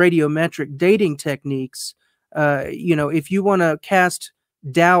radiometric dating techniques. If you want to cast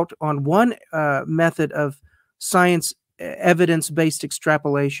doubt on one method of science evidence-based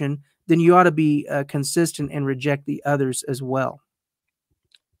extrapolation, then you ought to be consistent and reject the others as well.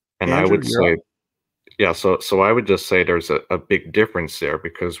 And Andrew, I would say, yeah, so I would just say there's a big difference there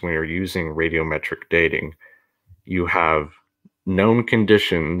because when you're using radiometric dating, you have known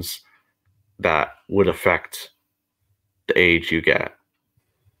conditions that would affect the age you get.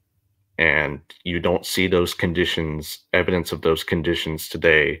 And you don't see those conditions, evidence of those conditions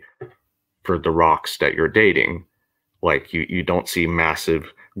today for the rocks that you're dating. Like you don't see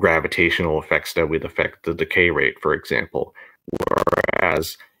massive gravitational effects that would affect the decay rate, for example.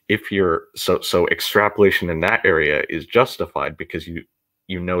 Whereas if you're so extrapolation in that area is justified because you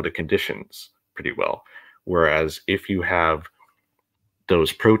know the conditions pretty well. Whereas if you have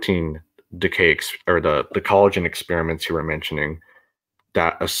those protein decay or the collagen experiments you were mentioning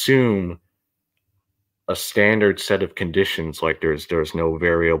that assume a standard set of conditions, like there's no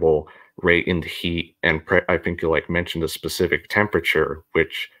variable rate in the heat, and I think you mentioned a specific temperature,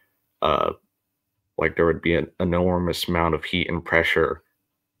 which there would be an enormous amount of heat and pressure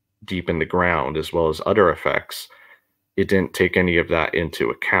deep in the ground, as well as other effects. It didn't take any of that into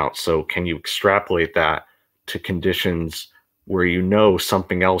account. So can you extrapolate that to conditions where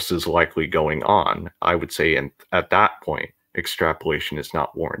something else is likely going on? I would say at that point, extrapolation is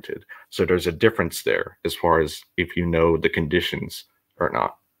not warranted. So there's a difference there as far as if you know the conditions or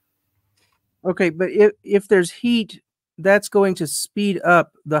not. Okay, but if there's heat, that's going to speed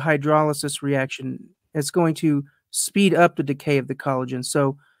up the hydrolysis reaction. It's going to speed up the decay of the collagen.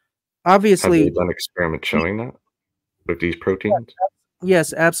 So obviously, have you done experiments showing that with these proteins?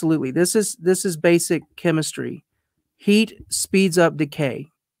 Yes, absolutely. This is basic chemistry. Heat speeds up decay.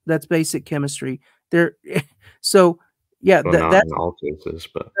 That's basic chemistry. So yeah, not in all cases,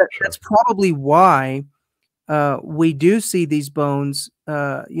 but sure. That's probably why we do see these bones.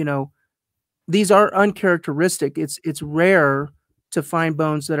 These are uncharacteristic. It's rare to find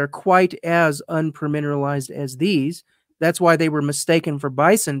bones that are quite as unpermineralized as these. That's why they were mistaken for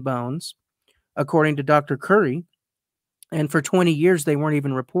bison bones. according to Dr. Curry. And for 20 years, they weren't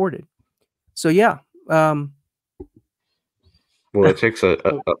even reported. So, yeah. Well, it takes a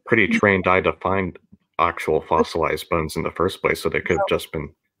pretty trained eye to find actual fossilized bones in the first place, so they could have just been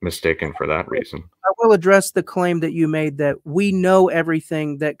mistaken for that reason. I will address the claim that you made that we know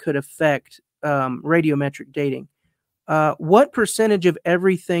everything that could affect radiometric dating. What percentage of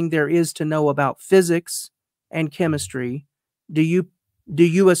everything there is to know about physics and chemistry do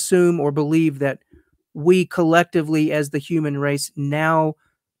you assume or believe that we collectively as the human race now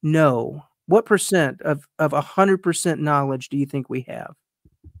know? What percent of 100% knowledge do you think we have?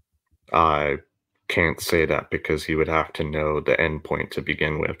 I can't say that because you would have to know the endpoint to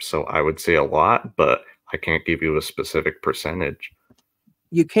begin with. So I would say a lot, but I can't give you a specific percentage.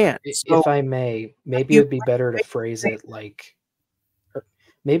 You can't. So If I may, maybe it would be better to phrase it like,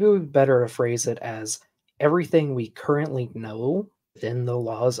 maybe it would be better to phrase it as everything we currently know within the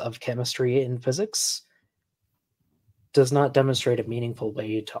laws of chemistry and physics does not demonstrate a meaningful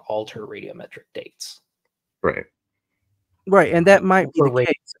way to alter radiometric dates. Right. Right, and that might be For the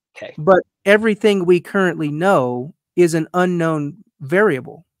case. Okay. But everything we currently know is an unknown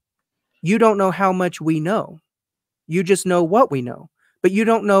variable. You don't know how much we know. You just know what we know. But you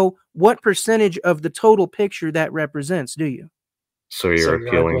don't know what percentage of the total picture that represents, do you? So you're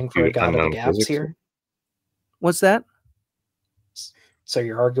appealing arguing for a to god of the unknown gaps physics here? What's that? So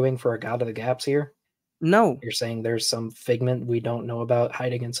you're arguing for a god of the gaps here? No. You're saying there's some figment we don't know about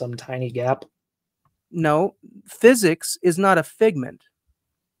hiding in some tiny gap? No. Physics is not a figment.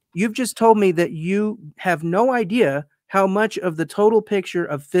 You've just told me that you have no idea how much of the total picture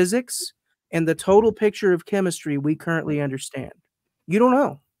of physics and the total picture of chemistry we currently understand. You don't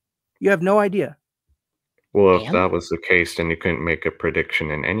know. You have no idea. Well, if And? that was the case, then you couldn't make a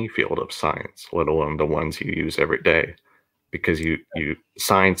prediction in any field of science, let alone the ones you use every day. Because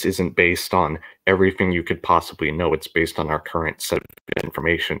science isn't based on everything you could possibly know. It's based on our current set of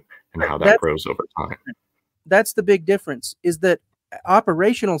information and how that grows over time. That's the big difference, is that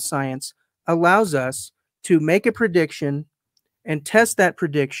operational science allows us to make a prediction and test that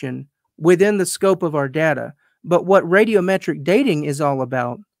prediction within the scope of our data. But what radiometric dating is all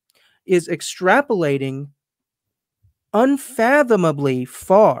about is extrapolating unfathomably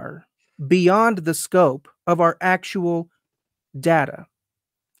far beyond the scope of our actual data.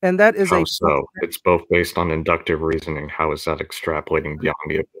 And that is How so? It's both based on inductive reasoning. How is that extrapolating beyond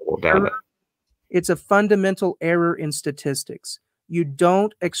the available data? It's a fundamental error in statistics. You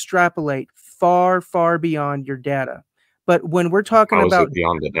don't extrapolate far, far beyond your data. But when we're talking How is about it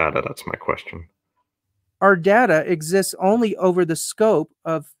beyond the data? That's my question. Our data exists only over the scope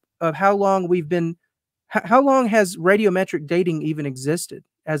of how long we've been. How long has radiometric dating even existed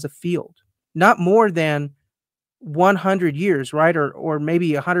as a field? Not more than 100 years, right? Or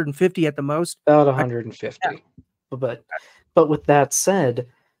maybe 150 at the most. About 150. Yeah. But with that said,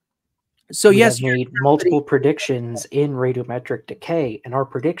 so we yes, have made multiple predictions in radiometric decay, and our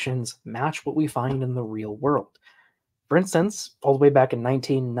predictions match what we find in the real world. For instance, all the way back in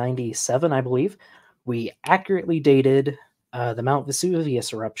 1997, I believe, we accurately dated the Mount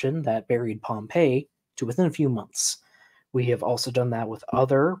Vesuvius eruption that buried Pompeii to within a few months. We have also done that with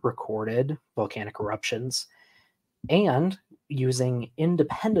other recorded volcanic eruptions, and using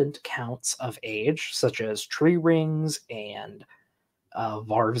independent counts of age, such as tree rings and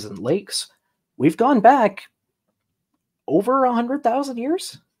varves and lakes, we've gone back over 100,000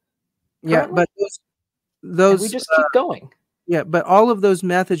 years. Yeah, but those and we just keep going. Yeah, but all of those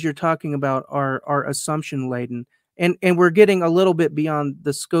methods you're talking about are assumption laden, and we're getting a little bit beyond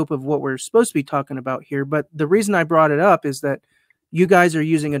the scope of what we're supposed to be talking about here. But the reason I brought it up is that you guys are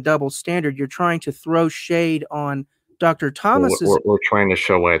using a double standard. You're trying to throw shade on Dr. Thomas's. We're trying to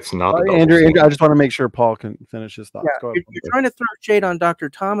show why it's not. Andrew, I just want to make sure Paul can finish his thoughts. Yeah, Go ahead. you're trying to throw shade on Dr.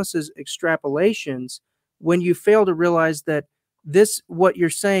 Thomas's extrapolations when you fail to realize that what you're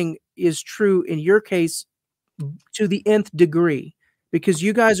saying is true in your case to the nth degree, because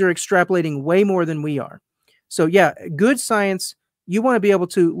you guys are extrapolating way more than we are. So yeah, good science, you want to be able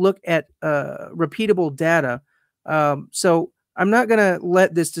to look at repeatable data. So I'm not going to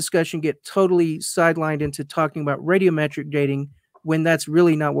let this discussion get totally sidelined into talking about radiometric dating when that's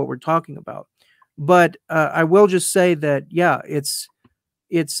really not what we're talking about. But I will just say that, yeah, it's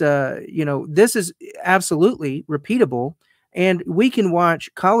this is absolutely repeatable, and we can watch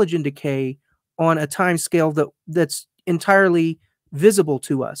collagen decay on a time scale that's entirely visible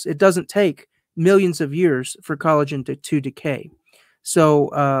to us. It doesn't take millions of years for collagen to decay.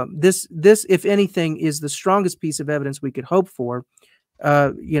 So this, if anything, is the strongest piece of evidence we could hope for.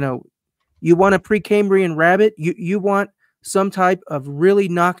 You want a Precambrian rabbit. You want some type of really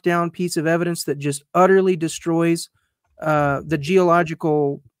knockdown piece of evidence that just utterly destroys the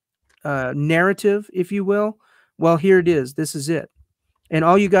geological narrative, if you will, well, here it is. This is it. And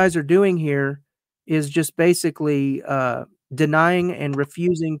all you guys are doing here is just basically denying and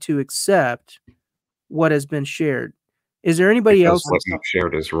refusing to accept what has been shared. Is there anybody else what you've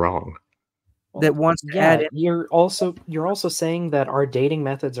shared is wrong that wants to add in? You're also saying that our dating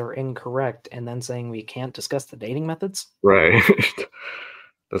methods are incorrect, and then saying we can't discuss the dating methods? right?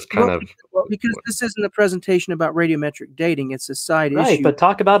 That's kind of because this isn't a presentation about radiometric dating. It's a side right, issue. but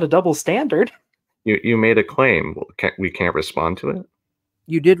talk about a double standard. you made a claim. We can't respond to it.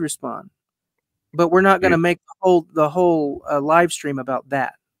 You did respond, but we're not going to make the whole live stream about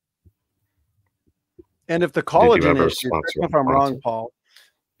that. And if the collagen issue, correct me if I'm wrong, Paul,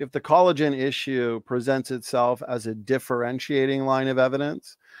 if the collagen issue presents itself as a differentiating line of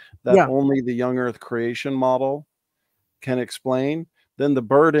evidence that only the young Earth creation model can explain, then the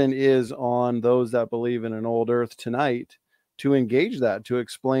burden is on those that believe in an old Earth tonight to engage that, to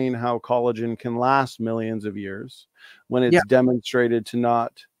explain how collagen can last millions of years when it's demonstrated to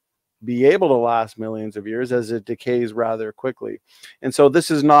not be able to last millions of years, as it decays rather quickly. And so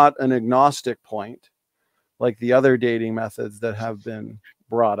this is not an agnostic point like the other dating methods that have been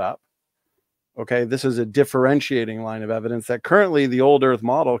brought up. Okay, this is a differentiating line of evidence that currently the old Earth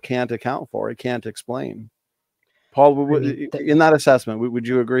model can't account for. It can't explain. Paul, in that assessment, would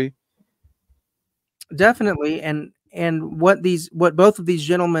you agree? Definitely. And what both of these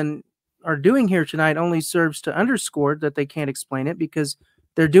gentlemen are doing here tonight only serves to underscore that they can't explain it, because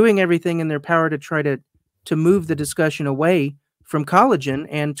they're doing everything in their power to try to move the discussion away from collagen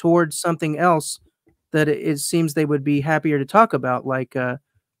and towards something else that it seems they would be happier to talk about, like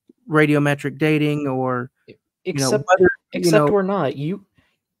radiometric dating or except or not.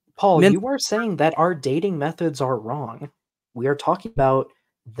 Paul, you are saying that our dating methods are wrong. We are talking about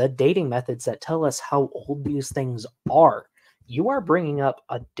the dating methods that tell us how old these things are. You are bringing up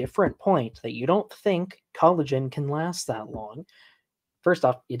a different point, that you don't think collagen can last that long. First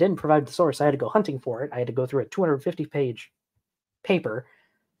off, you didn't provide the source. I had to go hunting for it. I had to go through a 250-page paper.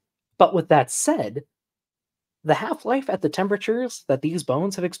 But with that said, the half-life at the temperatures that these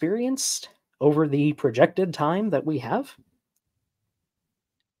bones have experienced over the projected time that we have,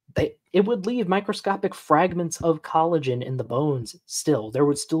 it would leave microscopic fragments of collagen in the bones still. There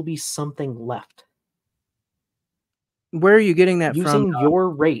would still be something left. Where are you getting that from? Using your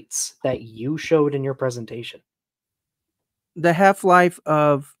rates that you showed in your presentation. The half-life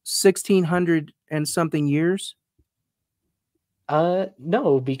of 1,600 and something years?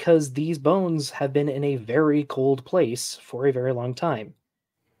 No, because these bones have been in a very cold place for a very long time.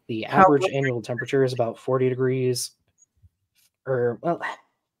 The average annual temperature is about 40 degrees, or, well,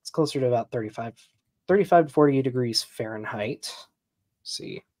 it's closer to about 35 to 40 degrees Fahrenheit.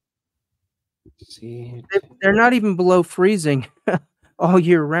 See. They're not even below freezing all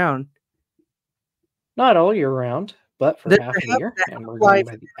year round. Not all year round, but for half the year, and we're going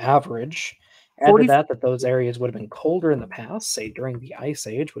by the average. Add to that those areas would have been colder in the past, say during the Ice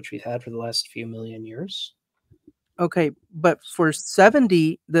Age, which we've had for the last few million years. Okay, but for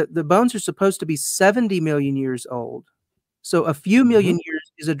 70, the bones are supposed to be 70 million years old. So a few million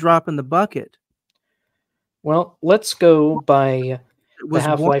years is a drop in the bucket. Well, let's go by the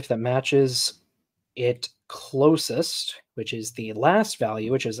half-life that matches it closest, which is the last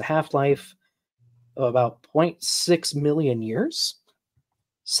value, which is a half-life of about 0.6 million years.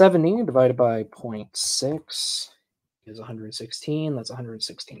 70 divided by 0.6 is 116. That's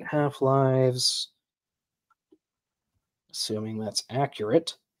 116 half-lives. Assuming that's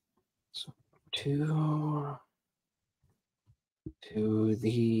accurate. So to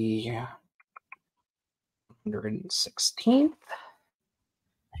the 116th.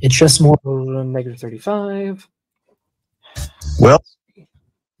 It's just more negative 35. Well,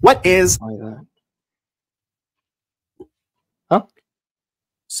 what is that?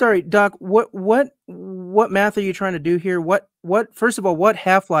 Sorry, Doc. What math are you trying to do here? What? First of all, what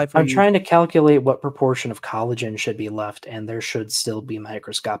half-life? I'm trying to calculate what proportion of collagen should be left, and there should still be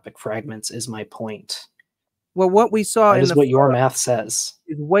microscopic fragments. Is my point. Well, what we saw is what your math says.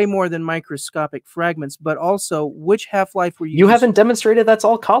 Is way more than microscopic fragments, but also which half-life were you? You haven't demonstrated that's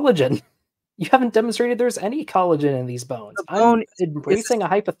all collagen. You haven't demonstrated there's any collagen in these bones. I'm embracing a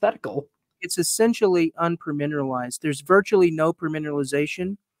hypothetical. It's essentially unpermineralized. There's virtually no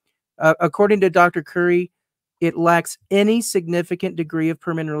permineralization. According to Dr. Curry, it lacks any significant degree of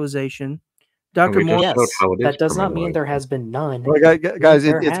permineralization. Dr. Moore, yes, that does not mean there has been none. Well, guys,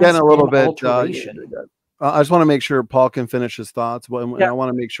 it's getting a little bit. I just want to make sure Paul can finish his thoughts, and I want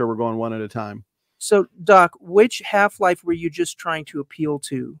to make sure we're going one at a time. So, Doc, which half-life were you just trying to appeal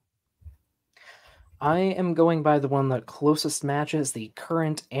to? I am going by the one that closest matches the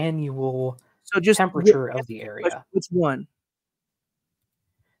current annual So just temperature of the area. Which one?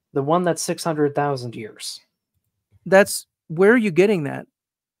 The one that's 600,000 years. That's where are you getting that?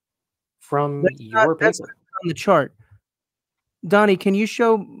 From That's your that's paper. on the chart. Donnie, can you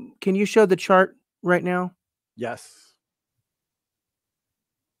show the chart right now? Yes.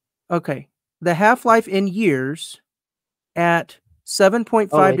 Okay. The half-life in years at 7.5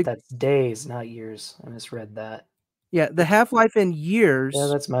 Oh, wait, that's days, not years. I misread that. Yeah, the half-life in years Yeah,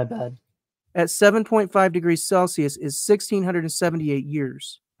 that's my bad. at 7.5 degrees Celsius is 1,678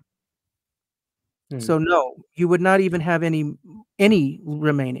 years. So no, you would not even have any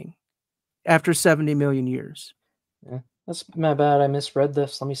remaining after 70 million years. Yeah, that's my bad. I misread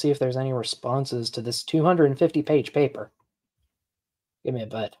this. Let me see if there's any responses to this 250-page paper. Give me a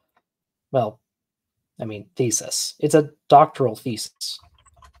bud. Well, I mean, thesis. It's a doctoral thesis.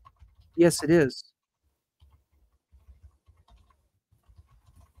 Yes, it is.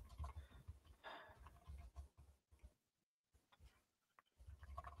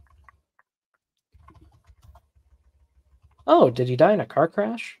 Oh, did he die in a car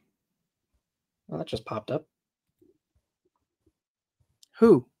crash? Well, that just popped up.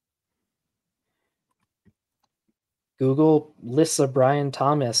 Who? Google lists a Brian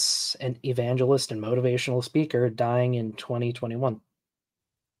Thomas, an evangelist and motivational speaker, dying in 2021.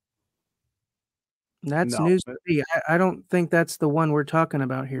 That's No, news to me. I don't think that's the one we're talking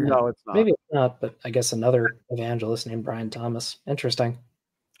about here. No, it's not. Maybe it's not, but I guess another evangelist named Brian Thomas. Interesting.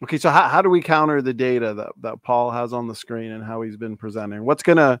 Okay, so how do we counter the data that Paul has on the screen and how he's been presenting? What's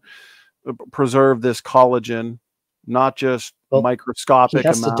going to preserve this collagen, not just microscopic He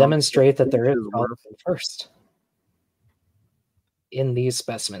has to amounts, demonstrate that there is inches worth? collagen first. In these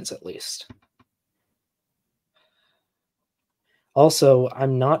specimens, at least. Also,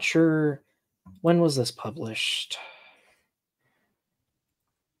 I'm not sure, when was this published?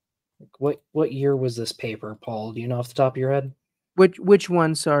 What year was this paper, Paul? Do you know off the top of your head? Which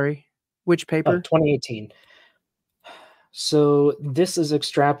one, sorry? Which paper? 2018. So this is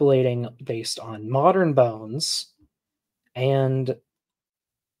extrapolating based on modern bones, and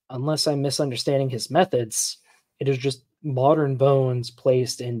unless I'm misunderstanding his methods, it is just modern bones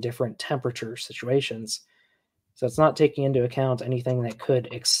placed in different temperature situations. So it's not taking into account anything that could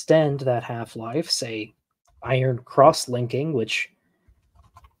extend that half-life, say iron cross-linking, which,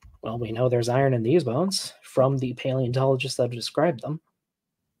 well, we know there's iron in these bones from the paleontologists that have described them.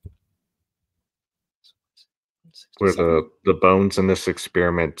 Were the bones in this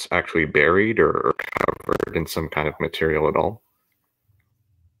experiment actually buried or covered in some kind of material at all?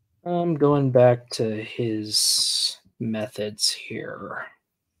 I'm going back to his methods here.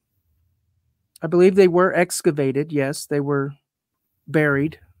 I believe they were excavated. Yes, they were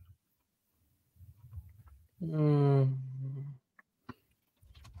buried. Linear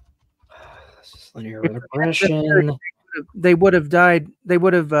regression. They would have died. They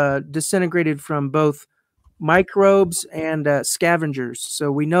would have disintegrated from both microbes and scavengers.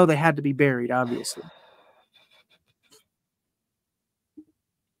 So we know they had to be buried, obviously.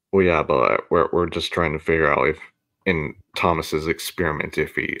 Well, yeah, but we're just trying to figure out if in Thomas's experiment,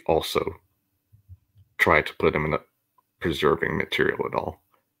 if he also tried to put him in a preserving material at all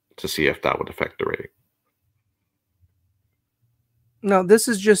to see if that would affect the rate. No, this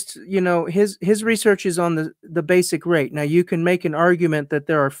is just, his research is on the basic rate. Now, you can make an argument that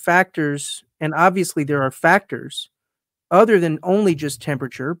there are factors, and obviously there are factors other than only just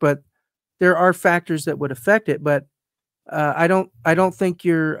temperature, but there are factors that would affect it. But I don't think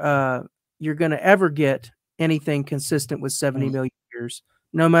you're going to ever get anything consistent with 70 million years,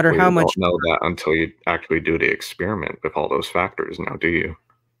 no matter how much. You don't know that until you actually do the experiment with all those factors. Now, do you?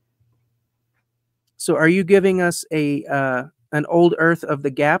 So, are you giving us an old Earth of the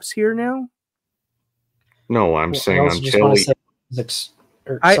gaps here now? No, I'm saying I until want to say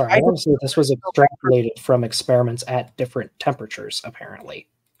this was extrapolated from experiments at different temperatures, apparently.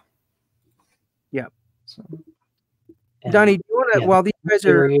 Yeah. So, Donnie, do you want to, while these guys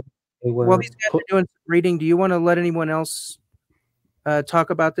are doing some reading, do you want to let anyone else talk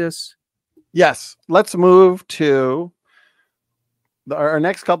about this? Yes. Let's move to our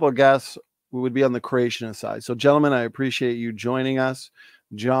next couple of guests. We would be on the creationist side. So, gentlemen, I appreciate you joining us,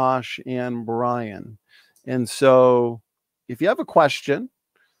 Josh and Brian. And so, if you have a question,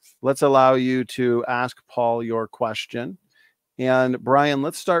 let's allow you to ask Paul your question. And Brian,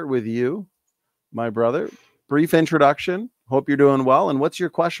 let's start with you, my brother. Brief introduction. Hope you're doing well. And what's your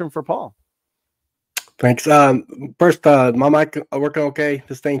question for Paul? Thanks. First, my mic working okay?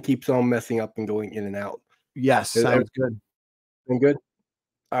 This thing keeps on messing up and going in and out. Yes, sounds good. Good.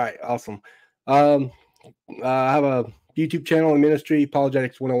 All right, awesome. I have a YouTube channel in ministry,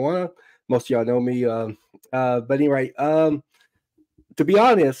 Apologetics 101. Most of y'all know me. But anyway, to be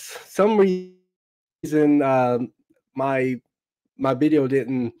honest, some reason my video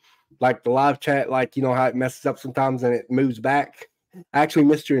didn't, like the live chat, like you know how it messes up sometimes and it moves back. I actually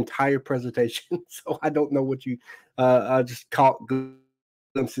missed your entire presentation, so I don't know what you. I just caught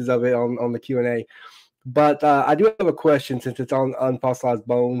glimpses of it on the Q&A. But I do have a question since it's on unfossilized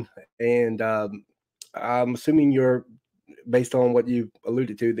bone, and I'm assuming you're, based on what you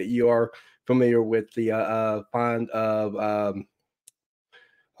alluded to, that you are familiar with the find of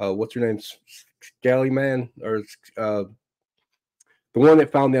what's your name, Scaly Man, or the one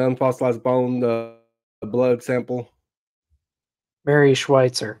that found the unfossilized bone, the blood sample. Mary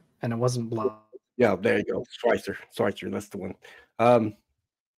Schweitzer, and it wasn't blood. Yeah, there you go, Schweitzer, that's the one.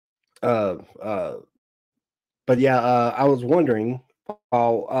 But yeah, I was wondering,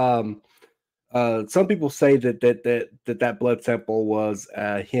 Paul. Some people say that blood sample was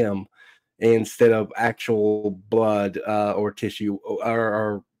him instead of actual blood or tissue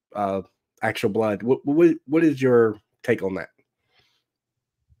or actual blood. What is your take on that?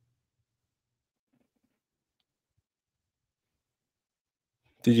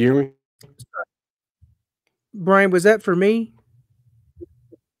 Did you hear me? Brian, was that for me?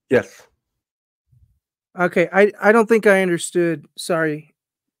 Yes. Okay, I don't think I understood. Sorry.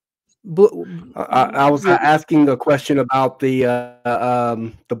 I was asking the question about the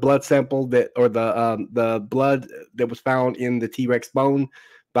blood sample that, or the blood that was found in the T-Rex bone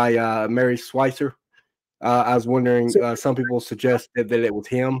by Mary Schweitzer. I was wondering, some people suggested that it was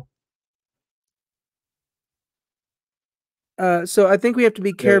him. So I think we have to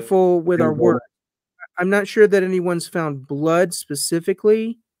be careful with our words. I'm not sure that anyone's found blood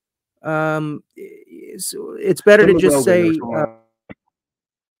specifically. It's better to just say,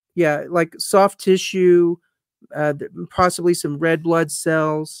 yeah, like soft tissue, possibly some red blood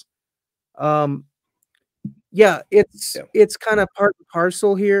cells. Yeah, it's kind of part and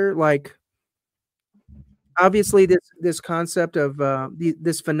parcel here. Like, obviously, this concept of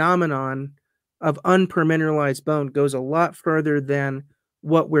this phenomenon of unpermineralized bone goes a lot further than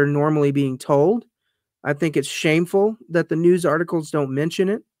what we're normally being told. I think it's shameful that the news articles don't mention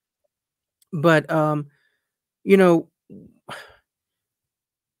it. But you know,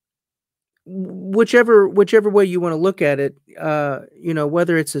 whichever way you want to look at it, you know,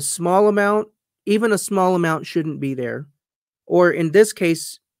 whether it's a small amount, even a small amount shouldn't be there, or in this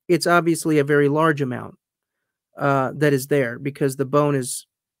case, it's obviously a very large amount that is there, because the bone is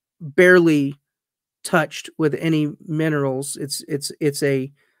barely touched with any minerals. It's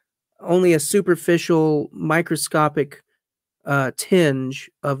only a superficial microscopic tinge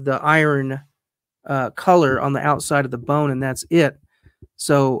of the iron color on the outside of the bone, and that's it.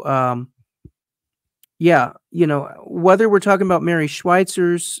 So yeah, you know, whether we're talking about Mary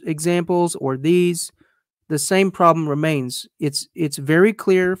Schweitzer's examples or these, the same problem remains. It's very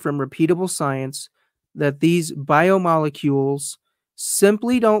clear from repeatable science that these biomolecules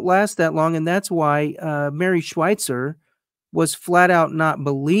simply don't last that long, and that's why Mary Schweitzer was flat out not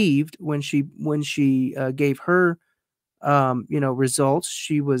believed when she gave her you know, results.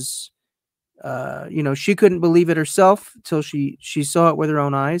 She was you know, she couldn't believe it herself till she saw it with her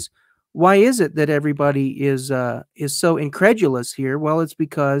own eyes. Why is it that everybody is so incredulous here? Well, it's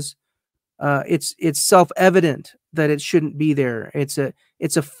because it's self-evident that it shouldn't be there. It's a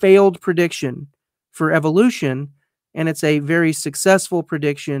failed prediction for evolution, and it's a very successful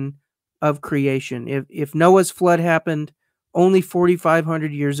prediction of creation. If Noah's flood happened only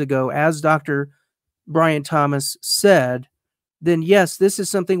 4,500 years ago, as Dr. Brian Thomas said, then yes, this is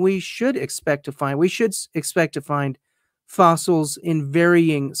something we should expect to find. We should expect to find fossils in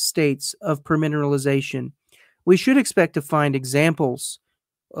varying states of permineralization. We should expect to find examples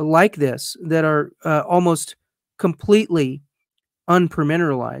like this that are almost completely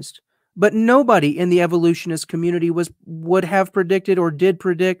unpermineralized. But nobody in the evolutionist community would have predicted or did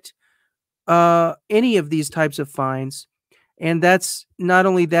predict any of these types of finds. And that's not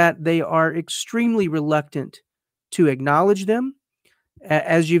only that, they are extremely reluctant to acknowledge them,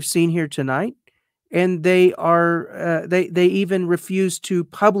 as you've seen here tonight. And they are they even refuse to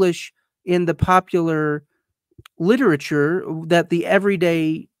publish in the popular literature that the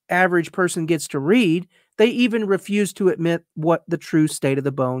everyday average person gets to read. They even refuse to admit what the true state of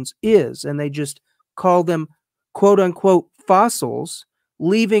the bones is, and they just call them quote unquote fossils,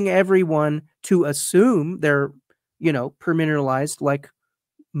 leaving everyone to assume they're, you know, permineralized, like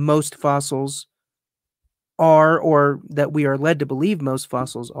most fossils are, or that we are led to believe most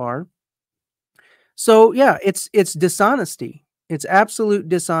fossils are. So yeah, it's dishonesty. It's absolute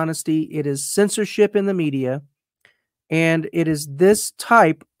dishonesty. It is censorship in the media. And it is this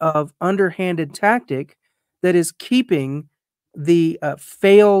type of underhanded tactic that is keeping the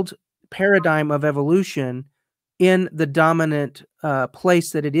failed paradigm of evolution in the dominant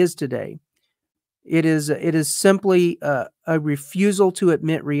place that it is today. It is simply a refusal to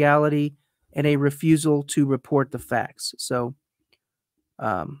admit reality and a refusal to report the facts. So,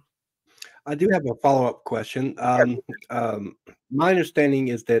 I do have a follow-up question. My understanding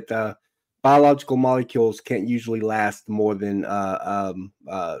is that biological molecules can't usually last more than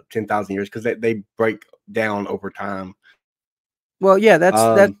 10,000 years because they break down over time. well, yeah, that's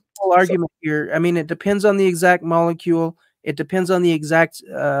the whole argument here. I mean, it depends on the exact molecule. It depends on the exact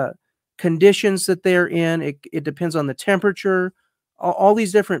conditions that they're in. It depends on the temperature, all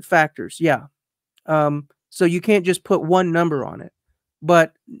these different factors. Yeah. So you can't just put one number on it.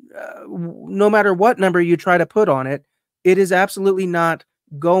 But no matter what number you try to put on it, it is absolutely not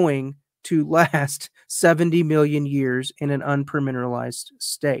going to last 70 million years in an unpermineralized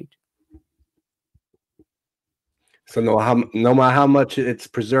state. So no matter how much it's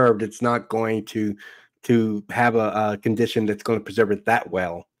preserved, it's not going to have a condition that's going to preserve it that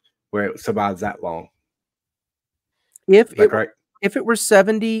well, where it survives that long. If it were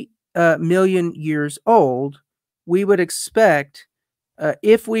 70 million years old, we would expect,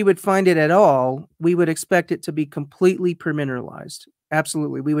 if we would find it at all, we would expect it to be completely permineralized.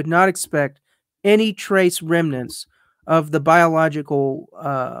 Absolutely. We would not expect any trace remnants of the biological,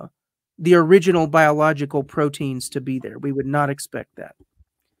 the original biological proteins to be there. We would not expect that.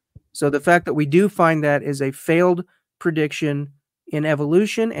 So the fact that we do find that is a failed prediction in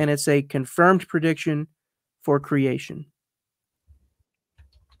evolution, and it's a confirmed prediction for creation.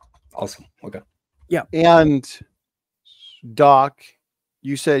 Awesome. Okay. Yeah. And Doc,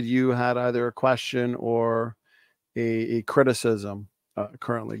 you said you had either a question or a criticism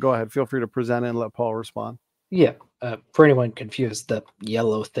currently. Go ahead. Feel free to present it and let Paul respond. Yeah. For anyone confused, the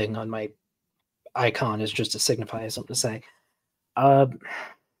yellow thing on my icon is just to signify something to say.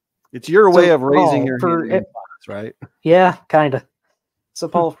 It's your way of raising your hand in class, right? Yeah, kind of. So,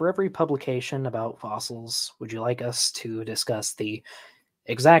 Paul, for every publication about fossils, would you like us to discuss the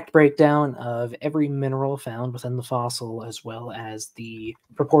exact breakdown of every mineral found within the fossil, as well as the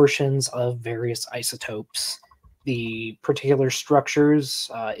proportions of various isotopes, the particular structures,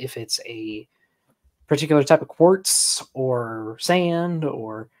 if it's a particular type of quartz or sand,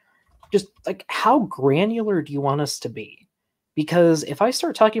 or just like how granular do you want us to be? Because if I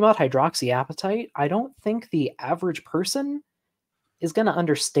start talking about hydroxyapatite, I don't think the average person is going to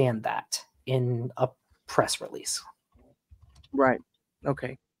understand that in a press release. Right.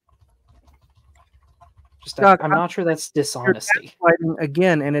 Okay. Just Doc, I'm not sure that's dishonesty.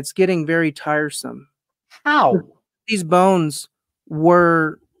 Again, and it's getting very tiresome. How? These bones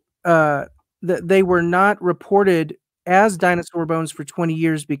were they were not reported as dinosaur bones for 20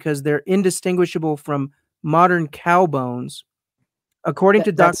 years because they're indistinguishable from modern cow bones. According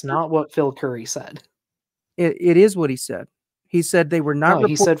to that's not what Phil Curry said. It is what he said. He said they were not. No,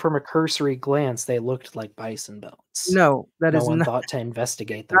 he said from a cursory glance they looked like bison bones. No, that is no one not, thought to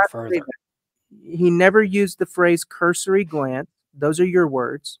investigate them further. He never used the phrase cursory glance. Those are your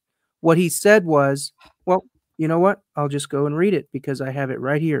words. What he said was, well, you know what? I'll just go and read it because I have it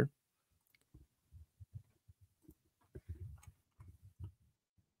right here.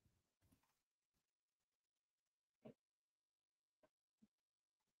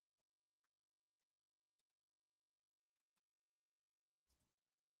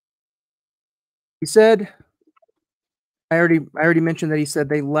 He said, I already mentioned that he said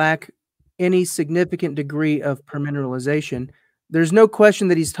they lack any significant degree of permineralization. There's no question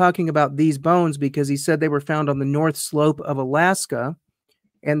that he's talking about these bones because he said they were found on the north slope of Alaska,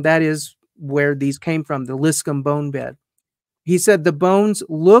 and that is where these came from, the liscomb bone bed. He said the bones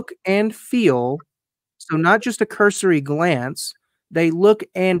look and feel, so not just a cursory glance, they look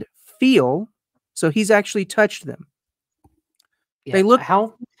and feel, so he's actually touched them. Yeah, they look.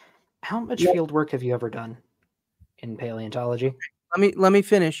 How much field work have you ever done in paleontology? Let me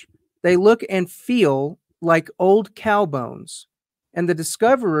finish. They look and feel like old cow bones, and the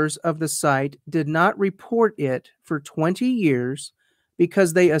discoverers of the site did not report it for 20 years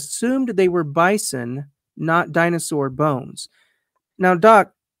because they assumed they were bison, not dinosaur bones. Now,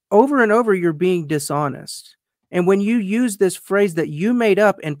 Doc, over and over you're being dishonest. And when you use this phrase that you made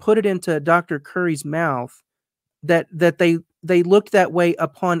up and put it into Dr. Curry's mouth, that they looked that way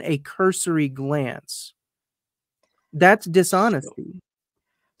upon a cursory glance. That's dishonesty.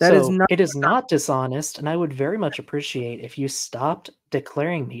 That is So not. it is not dishonest, and I would very much appreciate if you stopped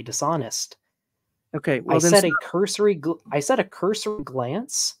declaring me dishonest. Okay. I Well, then said a cursory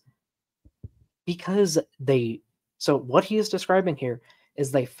glance because so what he is describing here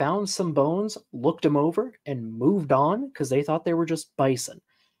is they found some bones, looked them over, and moved on because they thought they were just bison.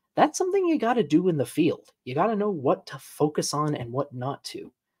 That's something you got to do in the field. You got to know what to focus on and what not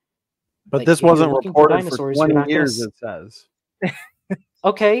to. But Like, this if you're wasn't looking for reported for dinosaurs, you're 20 not gonna years, it says.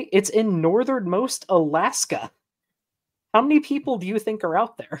 Okay, it's in northernmost Alaska. How many people do you think are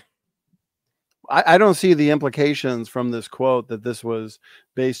out there? I don't see the implications from this quote that this was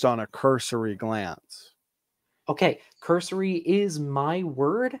based on a cursory glance. Okay, cursory is my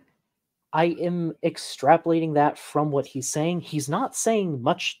word. I am extrapolating that from what he's saying. He's not saying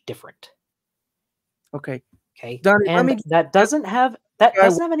much different. Okay. Okay. Donnie, And that doesn't have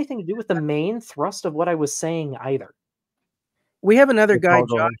anything to do with the main thrust of what I was saying either. We have another guy, Paul,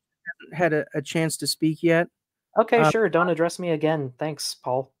 go John, ahead. who hasn't had a chance to speak yet. Okay, sure. Don't address me again. Thanks,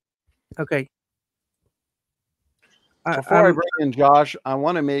 Paul. Okay. Before I bring in Josh, I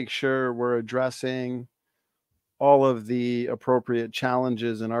want to make sure we're addressing all of the appropriate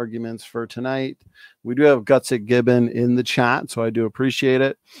challenges and arguments for tonight. We do have Gutsick Gibbon in the chat, so I do appreciate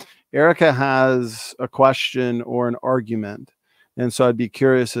it. Erica has a question or an argument, and so I'd be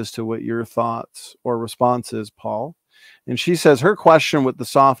curious as to what your thoughts or response is, Paul. And she says her question with the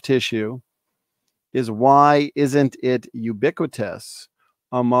soft tissue is, why isn't it ubiquitous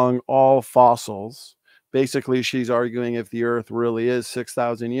among all fossils? Basically, she's arguing if the Earth really is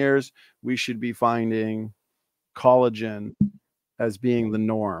 6,000 years, we should be finding collagen as being the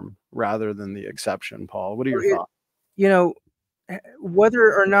norm rather than the exception. Paul, what are your thoughts? You know,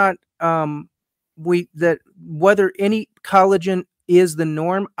 whether or not whether any collagen is the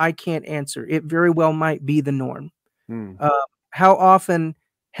norm, I can't answer. It very well might be the norm. How often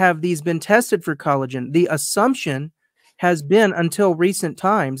have these been tested for collagen? The assumption has been, until recent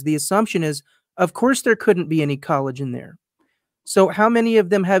times, the assumption is, of course, there couldn't be any collagen there. So how many of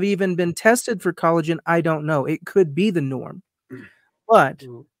them have even been tested for collagen? I don't know. It could be the norm. But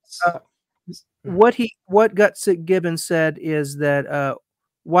what Gutsick Gibbon said is that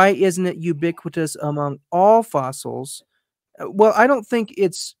why isn't it ubiquitous among all fossils? Well, I don't think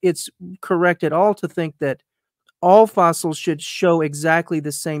it's correct at all to think that all fossils should show exactly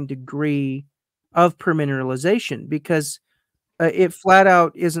the same degree of permineralization, because it flat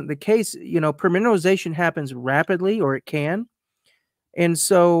out isn't the case. You know, permineralization happens rapidly, or it can. And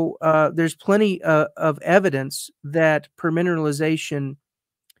so there's plenty of evidence that permineralization,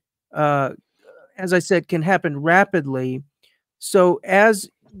 as I said, can happen rapidly. So as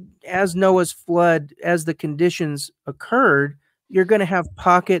Noah's flood, as the conditions occurred, you're going to have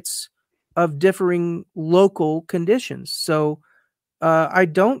pockets of differing local conditions. So I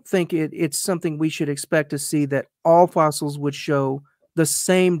don't think it's something we should expect to see, that all fossils would show the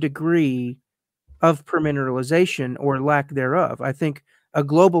same degree of permineralization or lack thereof. I think a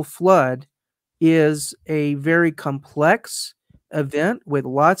global flood is a very complex event with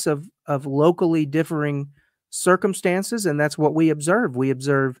lots of locally differing circumstances, and that's what we observe. We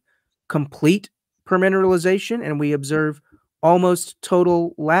observe complete permineralization, and we observe almost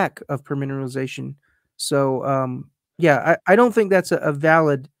total lack of permineralization. So yeah, I don't think that's a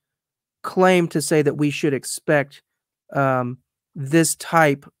valid claim to say that we should expect this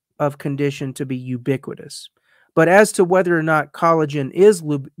type of condition to be ubiquitous. But as to whether or not collagen is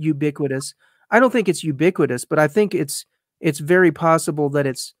ubiquitous, I don't think it's ubiquitous, but I think it's very possible that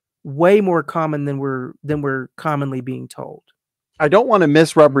it's way more common than we're commonly being told. I don't want to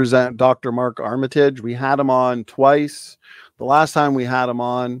misrepresent Dr. Mark Armitage. We had him on twice. The last time we had him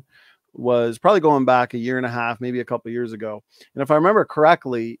on was probably going back a year and a half, maybe a couple of years ago. And if I remember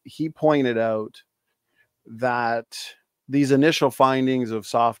correctly, he pointed out that these initial findings of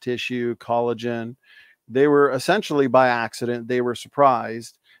soft tissue, collagen, they were essentially by accident. They were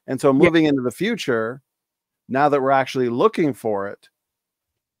surprised. And so moving into the future, now that we're actually looking for it,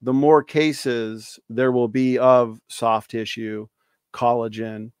 the more cases there will be of soft tissue,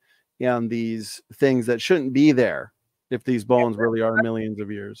 collagen, and these things that shouldn't be there if these bones really are millions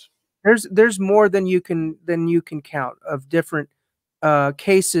of years. There's more than you can count of different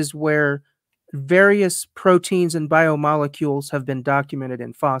cases where various proteins and biomolecules have been documented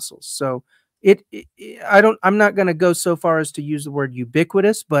in fossils. So I'm not going to go so far as to use the word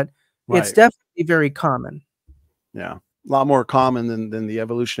ubiquitous, but it's definitely very common. Yeah, a lot more common than the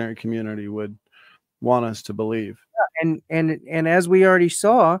evolutionary community would want us to believe. Yeah, and as we already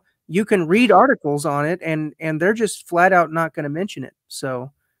saw, you can read articles on it, and they're just flat out not going to mention it.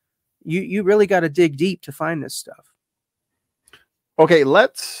 So you really got to dig deep to find this stuff. Okay,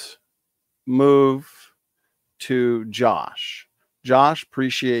 let's move to Josh. Josh,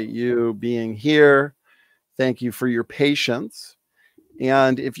 appreciate you being here. Thank you for your patience.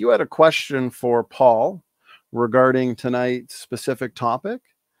 And if you had a question for Paul regarding tonight's specific topic,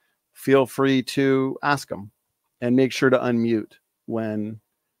 feel free to ask him, and make sure to unmute when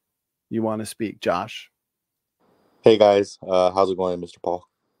you want to speak. Josh. Hey guys, how's it going, Mr. Paul?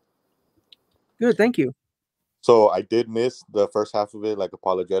 Good, thank you. So I did miss the first half of it, like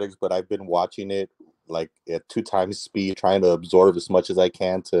apologetics, but I've been watching it like at 2 times speed, trying to absorb as much as I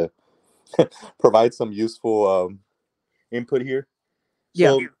can to provide some useful input here. Yeah.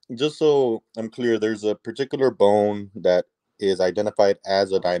 So just so I'm clear, there's a particular bone that is identified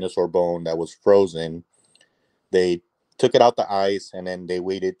as a dinosaur bone that was frozen. They took it out the ice, and then they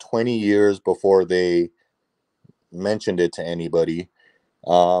waited 20 years before they mentioned it to anybody.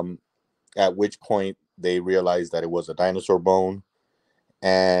 At which point they realized that it was a dinosaur bone.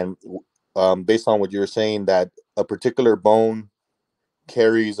 And based on what you're saying, that a particular bone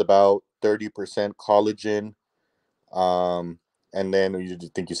carries about 30% collagen. And then you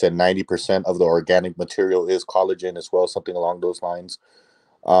think you said 90% of the organic material is collagen as well, something along those lines.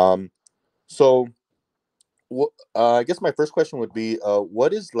 So I guess my first question would be,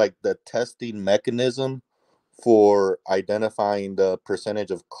 what is like the testing mechanism for identifying the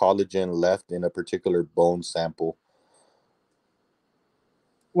percentage of collagen left in a particular bone sample?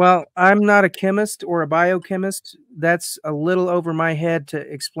 Well, I'm not a chemist or a biochemist. That's a little over my head to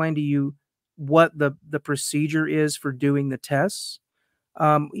explain to you what the procedure is for doing the tests.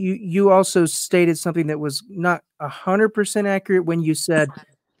 You also stated something that was not 100% accurate when you said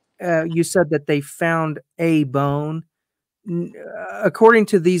that they found a bone. According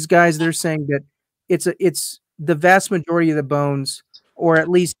to these guys, they're saying that it's the vast majority of the bones, or at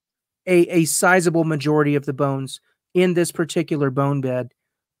least a sizable majority of the bones in this particular bone bed,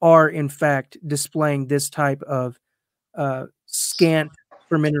 are in fact displaying this type of scant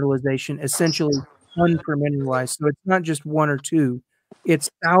for mineralization, essentially unpermineralized. So it's not just one or two; it's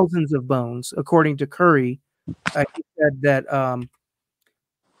thousands of bones. According to Curry, he said that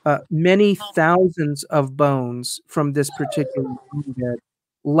many thousands of bones from this particular bone bed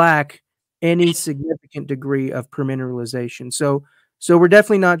lack any significant degree of permineralization. So we're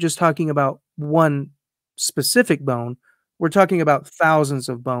definitely not just talking about one specific bone. We're talking about thousands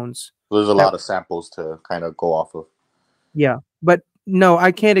of bones. There's a lot of samples to kind of go off of. Yeah, but no,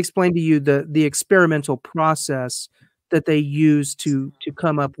 I can't explain to you the experimental process that they use to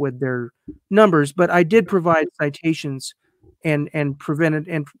come up with their numbers. But I did provide citations and prevented,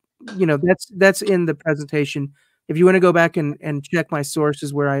 and you know, that's in the presentation. If you want to go back and check my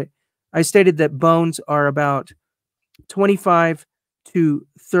sources, where I stated that bones are about 25 to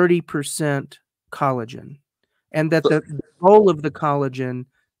 30% collagen, and that the goal of the collagen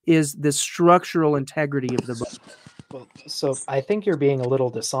is the structural integrity of the bone. Well, so I think you're being a little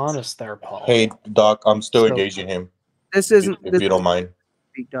dishonest there, Paul. Hey, Doc, I'm still engaging him. This isn't. If you don't mind.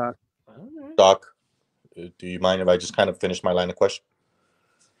 Doc. Doc, do you mind if I just kind of finish my line of question?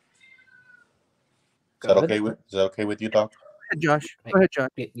 Is that okay with you, Doc? Go ahead, Josh. Go ahead, Josh.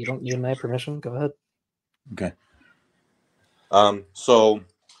 You don't need my permission. Go ahead. Okay. So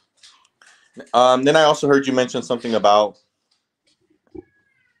then I also heard you mention something about,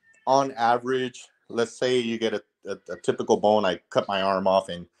 on average, let's say you get a typical bone. I cut my arm off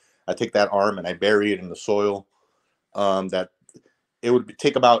and I take that arm and I bury it in the soil. That it would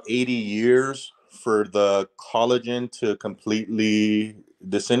take about 80 years for the collagen to completely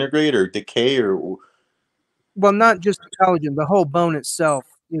disintegrate or decay, or well, not just the collagen, the whole bone itself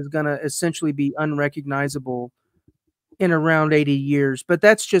is going to essentially be unrecognizable in around 80 years. But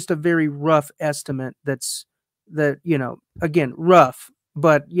that's just a very rough estimate. You know, again, rough,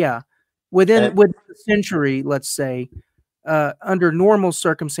 but yeah, within a century, let's say, under normal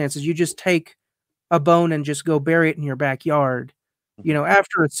circumstances, you just take a bone and just go bury it in your backyard. You know,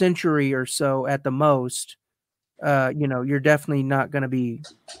 after a century or so at the most, you know, you're definitely not going to be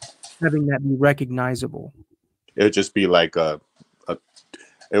having that be recognizable. it would just be like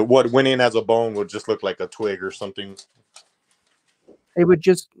what went in as a bone would just look like a twig or something. It would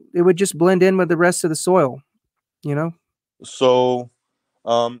just blend in with the rest of the soil, you know. So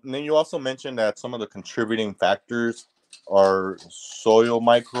and then you also mentioned that some of the contributing factors are soil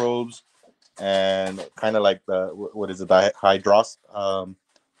microbes and kind of like the hydrolysis.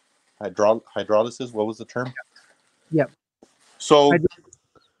 What was the term? Yep. So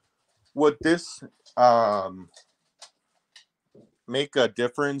would this make a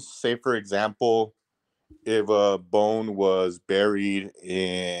difference? Say, for example, if a bone was buried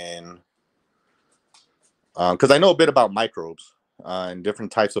in, because I know a bit about microbes, and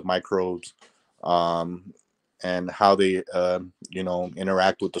different types of microbes, and how they,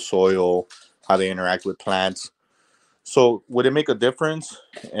 interact with the soil, how they interact with plants. So would it make a difference?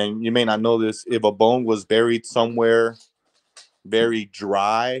 And you may not know this, if a bone was buried somewhere very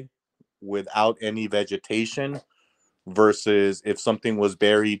dry without any vegetation versus if something was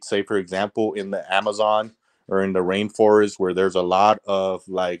buried, say, for example, in the Amazon or in the rainforest where there's a lot of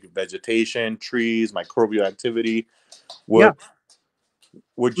like vegetation, trees, microbial activity, would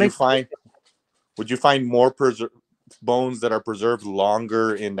you Makes find more bones that are preserved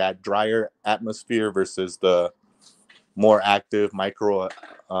longer in that drier atmosphere versus the more active micro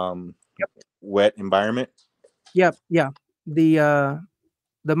wet environment? Yep. Yeah. The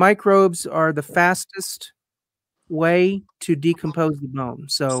microbes are the fastest way to decompose the bone.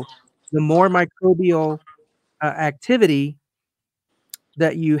 So the more microbial activity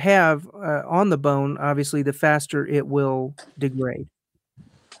that you have on the bone, obviously, the faster it will degrade.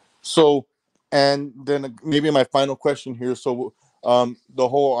 So, and then maybe my final question here. So, the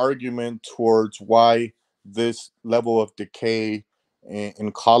whole argument towards why this level of decay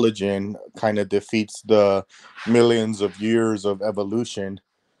in collagen kind of defeats the millions of years of evolution.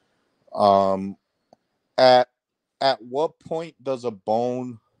 At what point does a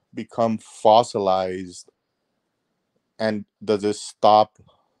bone become fossilized, and does it stop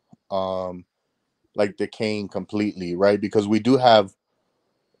like decaying completely? Right, because we do have,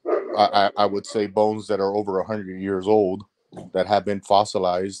 I would say, bones that are over 100 years old that have been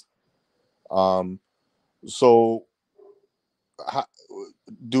fossilized. So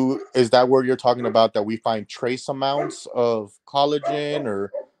is that where you're talking about that we find trace amounts of collagen,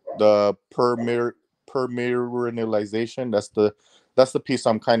 or the permineralization? That's the piece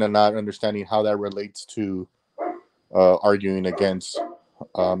I'm kind of not understanding how that relates to arguing against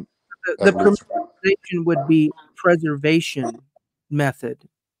The evolution. permineralization would be preservation method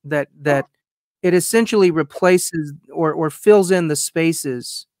that it essentially replaces or fills in the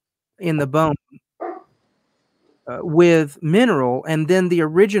spaces in the bone with mineral, and then the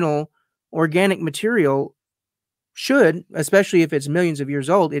original organic material should, especially if it's millions of years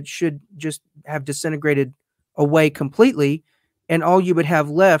old, it should just have disintegrated away completely, and all you would have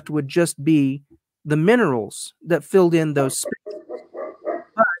left would just be the minerals that filled in those spaces.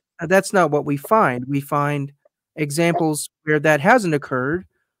 But that's not what we find. We find examples where that hasn't occurred,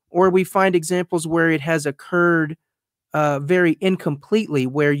 or we find examples where it has occurred very incompletely,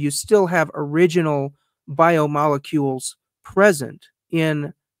 where you still have original biomolecules present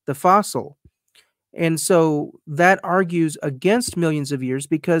in the fossil. And so that argues against millions of years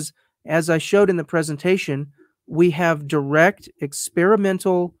because, as I showed in the presentation, we have direct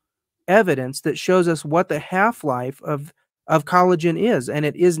experimental evidence that shows us what the half-life of collagen is, and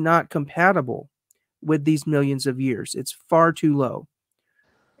it is not compatible with these millions of years. It's far too low.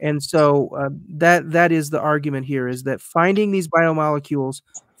 And so that is the argument here, is that finding these biomolecules,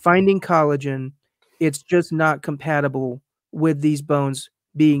 finding collagen, it's just not compatible with these bones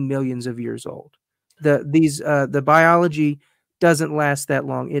being millions of years old. The biology doesn't last that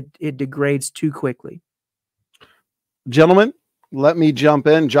long. It degrades too quickly. Gentlemen, let me jump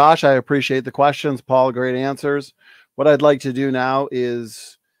in. Josh, I appreciate the questions. Paul, great answers. What I'd like to do now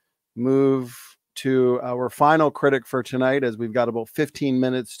is move to our final critic for tonight, as we've got about 15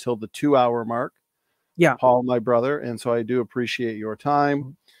 minutes till the 2-hour mark. Yeah. Paul, my brother. And so I do appreciate your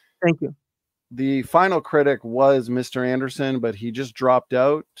time. Thank you. The final critic was Mr. Anderson, but he just dropped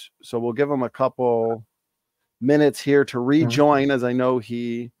out. So we'll give him a couple minutes here to rejoin, as I know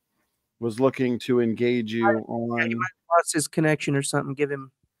he was looking to engage you on. Yeah, he might have lost his connection or something. Give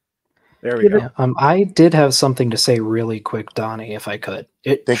him. There we go. Yeah, I did have something to say really quick, Donnie, if I could.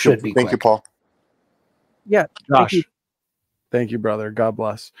 It should be quick. Thank you, Paul. Yeah. Josh. Thank you, brother. God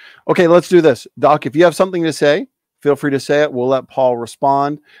bless. Okay, let's do this. Doc, if you have something to say, feel free to say it. We'll let Paul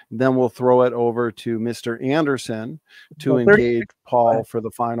respond. Then we'll throw it over to Mr. Anderson to engage Paul for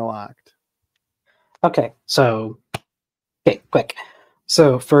the final act. Okay, quick.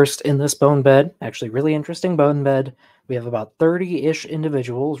 So first, in this bone bed, actually really interesting bone bed, we have about 30-ish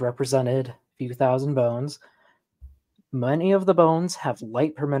individuals represented, a few thousand bones. Many of the bones have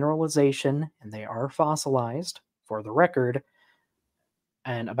light permineralization, and they are fossilized, for the record.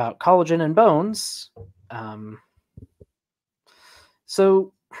 And about collagen in bones,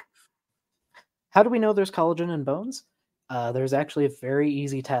 so how do we know there's collagen in bones? There's actually a very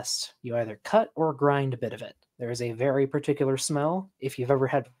easy test. You either cut or grind a bit of it. There is a very particular smell. If you've ever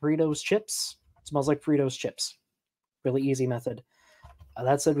had Fritos chips, it smells like Fritos chips. Really easy method.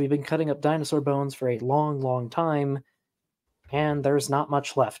 That said, we've been cutting up dinosaur bones for a long, long time, and there's not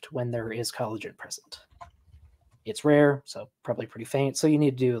much left when there is collagen present. It's rare, so probably pretty faint. So you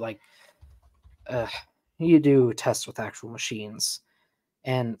need to do like you do tests with actual machines.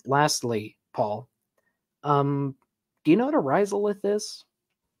 And lastly, Paul, do you know what a rhizolith is?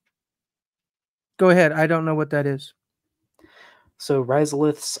 Go ahead. I don't know what that is. So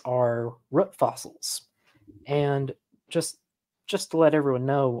rhizoliths are root fossils, and just to let everyone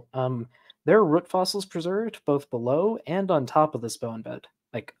know, there are root fossils preserved both below and on top of this bone bed,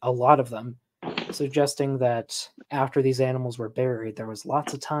 like a lot of them, suggesting that after these animals were buried, there was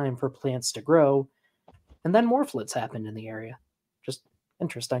lots of time for plants to grow, and then more floods happened in the area. Just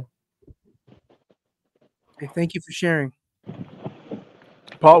interesting. Okay, thank you for sharing.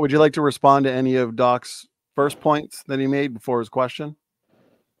 Paul, would you like to respond to any of Doc's first points that he made before his question?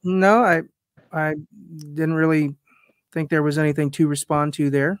 No, I didn't really think there was anything to respond to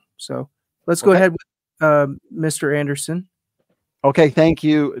there. So let's go ahead with Mr. Anderson. Okay, thank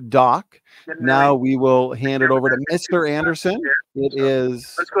you, Doc. Now we will hand it over to Mr. Anderson. It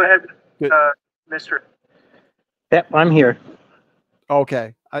is. Let's go ahead, Mr. Yep, I'm here.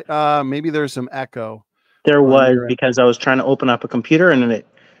 Okay, maybe there's some echo. There was, because I was trying to open up a computer, and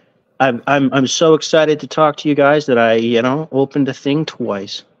I'm so excited to talk to you guys that I opened a thing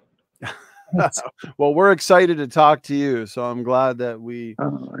twice. Well, we're excited to talk to you, so I'm glad that we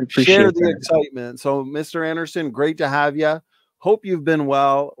share the excitement. So, Mr. Anderson, great to have you. Hope you've been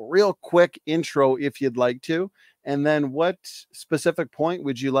well. Real quick intro, if you'd like to, and then what specific point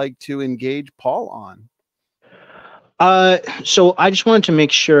would you like to engage Paul on? So I just wanted to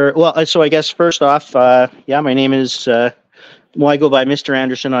make sure. Well, so I guess first off, my name is. I go by Mr.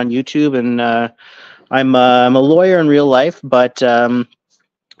 Anderson on YouTube, and I'm a lawyer in real life, but I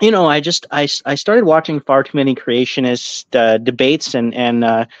started watching far too many creationist debates, and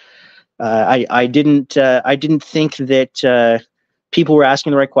I didn't think that people were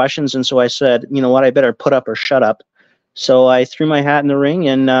asking the right questions, and so I said, you know what, I better put up or shut up. So I threw my hat in the ring,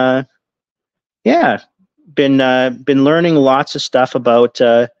 and been learning lots of stuff about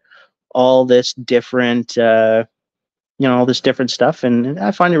all this different all this different stuff, and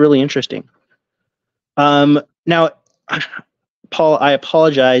I find it really interesting. Now, Paul, I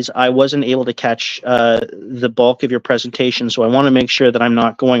apologize, I wasn't able to catch the bulk of your presentation, so I want to make sure that I'm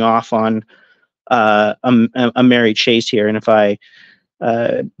not going off on a merry chase here. And if I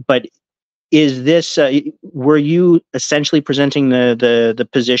but is this were you essentially presenting the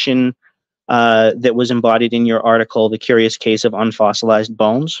position that was embodied in your article, The Curious Case of Unfossilized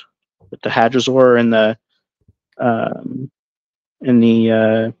Bones, with the hadrosaur and the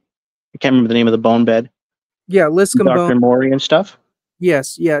I can't remember the name of the bone bed. Yeah, liscomb Dr. bone. Maury and stuff?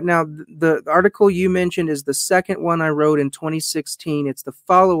 Yes, yeah. Now, the article you mentioned is the second one I wrote in 2016. It's the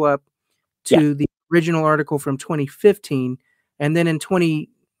follow-up to the original article from 2015. And then in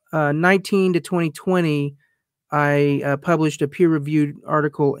 2019 to 2020, I published a peer-reviewed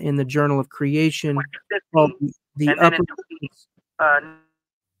article in the Journal of Creation called The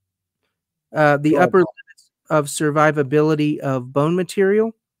Upper Limits of Survivability of Bone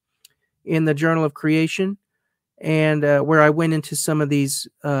Material in the Journal of Creation, and where I went into some of these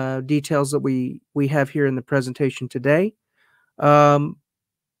details that we have here in the presentation today. So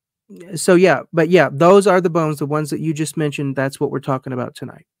yeah, but yeah, those are the bones, the ones that you just mentioned. That's what we're talking about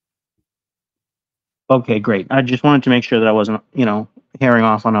tonight. Okay, great. I just wanted to make sure that I wasn't, herring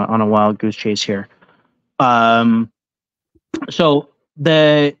off on a wild goose chase here. So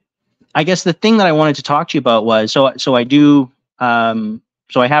I guess the thing that I wanted to talk to you about was, so I do,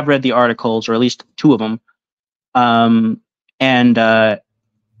 so I have read the articles, or at least two of them, and I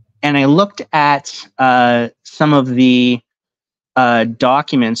looked at some of the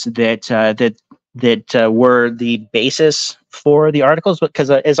documents that were the basis for the articles, because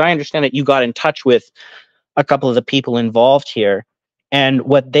as I understand it, you got in touch with a couple of the people involved here, and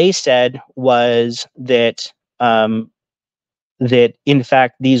what they said was that that in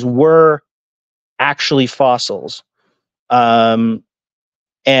fact these were actually fossils, and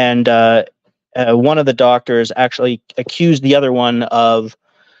one of the doctors actually accused the other one of,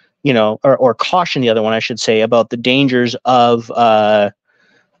 or cautioned the other one, I should say, about the dangers of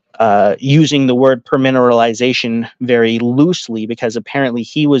using the word permineralization very loosely, because apparently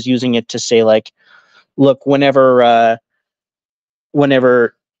he was using it to say, like, look, whenever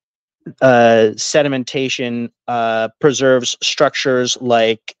sedimentation preserves structures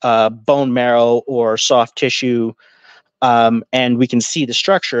like bone marrow or soft tissue, and we can see the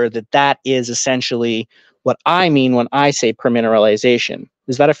structure, that is essentially what I mean when I say permineralization.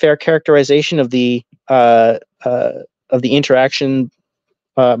 Is that a fair characterization of the interaction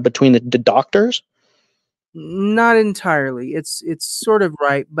between the doctors? Not entirely. It's sort of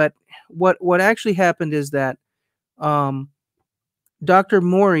right, but what actually happened is that Dr.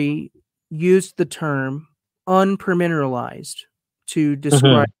 Mori used the term unpermineralized to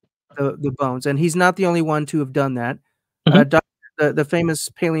describe the bones, and he's not the only one to have done that. The famous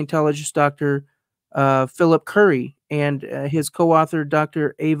paleontologist Dr. Philip Curry and his co-author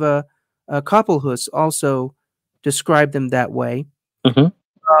Dr. Ava Koppelhuis also described them that way.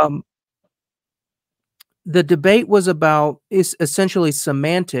 The debate was about essentially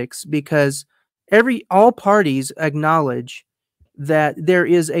semantics, because all parties acknowledge that there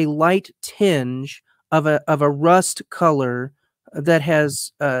is a light tinge of a rust color that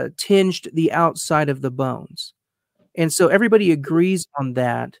has tinged the outside of the bones, and so everybody agrees on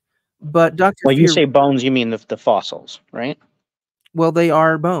that. But Dr. Well, you say bones, you mean the fossils, right? Well, they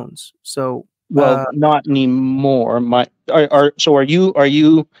are bones. So well, not anymore. So are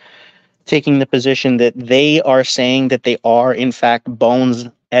you taking the position that they are saying that they are in fact bones,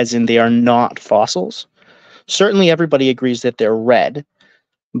 as in they are not fossils? Certainly everybody agrees that they're red,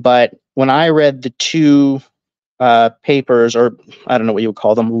 but when I read the two papers, or I don't know what you would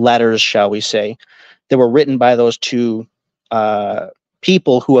call them, letters, shall we say, that were written by those two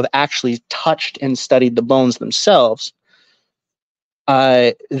people who have actually touched and studied the bones themselves,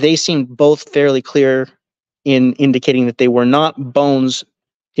 they seemed both fairly clear in indicating that they were not bones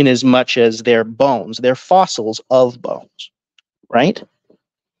in as much as they're bones. They're fossils of bones, right?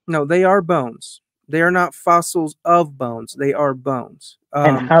 No, they are bones. They are not fossils of bones. They are bones.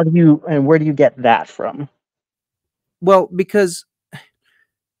 And where do you get that from? Well, because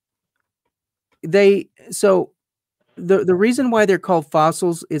the reason why they're called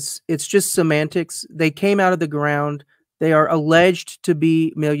fossils is it's just semantics. They came out of the ground. They are alleged to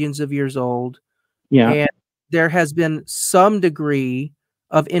be millions of years old. Yeah. And there has been some degree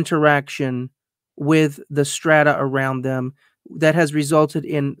of interaction with the strata around them that has resulted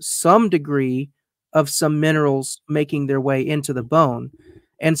in some degree of some minerals making their way into the bone.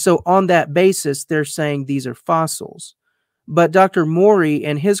 And so on that basis, they're saying these are fossils. But Dr. Mori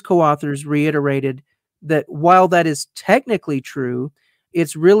and his co-authors reiterated that while that is technically true,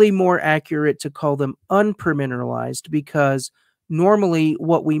 it's really more accurate to call them unpermineralized, because normally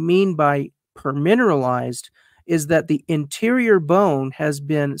what we mean by permineralized is that the interior bone has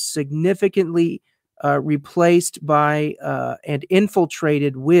been significantly replaced by and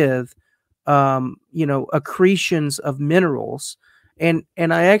infiltrated with accretions of minerals. And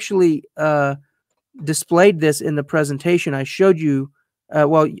I actually displayed this in the presentation. I showed you,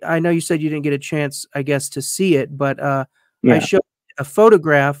 well, I know you said you didn't get a chance, I guess, to see it, but I showed a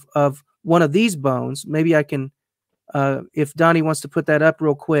photograph of one of these bones. Maybe I can, if Donnie wants to put that up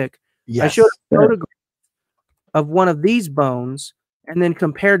real quick. Yes. I showed a photograph of one of these bones and then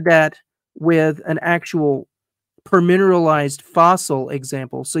compared that with an actual permineralized fossil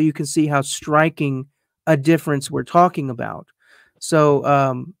example, so you can see how striking a difference we're talking about. So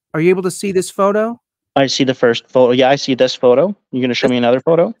are you able to see this photo? I see the first photo. Yeah, I see this photo. You're going to show me another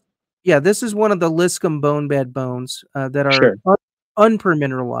photo? Yeah, this is one of the liscomb bonebed bones that are Sure.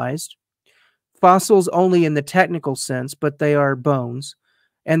 unpermineralized. Fossils only in the technical sense, but they are bones.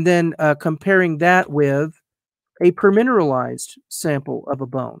 And then comparing that with a permineralized sample of a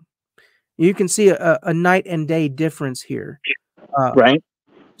bone. You can see a night and day difference here. Right.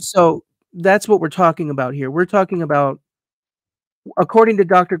 So that's what we're talking about here. We're talking about, according to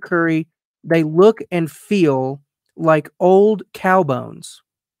Dr. Curry, they look and feel like old cow bones.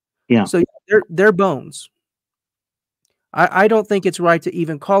 Yeah. So they're bones. I don't think it's right to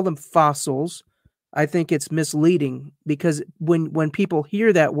even call them fossils. I think it's misleading, because when people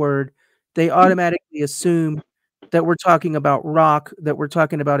hear that word, they automatically assume that we're talking about rock, that we're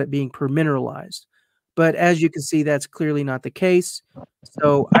talking about it being permineralized. But as you can see, that's clearly not the case.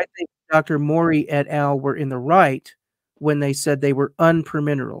 So I think Dr. Mori et al. Were in the right when they said they were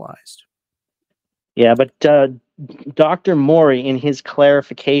unpermineralized. Yeah, but Dr. Mori, in his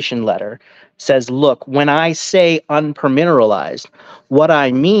clarification letter, says, look, when I say unpermineralized, what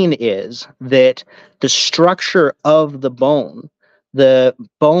I mean is that the structure of the bone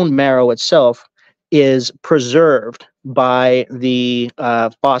marrow itself, is preserved by the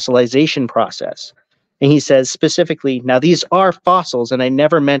fossilization process. And he says specifically, now these are fossils, and I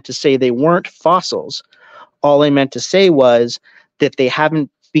never meant to say they weren't fossils. All I meant to say was that they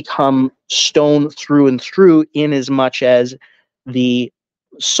haven't become stone through and through, in as much as the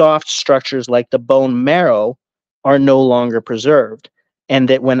soft structures like the bone marrow are no longer preserved. And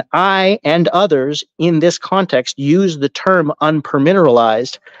that when I and others in this context use the term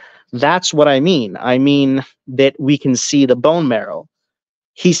unpermineralized, that's what I mean. I mean that we can see the bone marrow.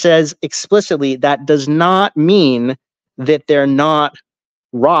 He says explicitly that does not mean that they're not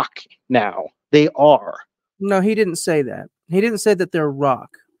rock now. They are. No, he didn't say that. He didn't say that they're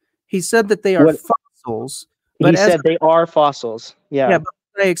rock. He said that they are What- fossils. He said they are fossils. Yeah, but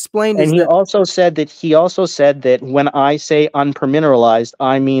what I explained And is he that also said that when I say unpermineralized,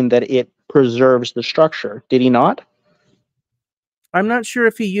 I mean that it preserves the structure. Did he not? I'm not sure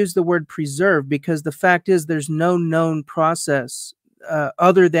if he used the word preserve, because the fact is there's no known process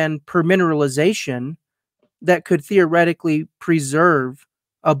other than permineralization that could theoretically preserve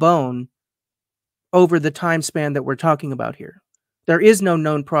a bone over the time span that we're talking about here. There is no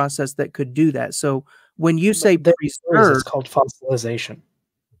known process that could do that. So when you say preserved, it's called fossilization.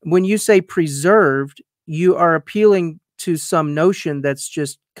 when you say preserved, you are appealing to some notion that's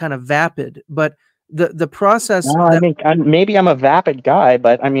just kind of vapid. But the process. No, I mean, maybe I'm a vapid guy,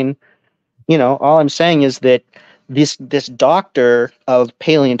 but I mean, you know, all I'm saying is that this doctor of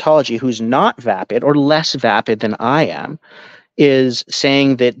paleontology, who's not vapid or less vapid than I am, is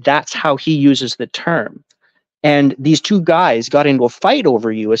saying that that's how he uses the term. And these two guys got into a fight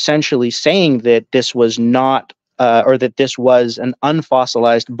over you, essentially saying that this was not, or that this was an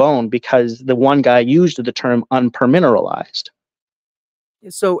unfossilized bone, because the one guy used the term unpermineralized.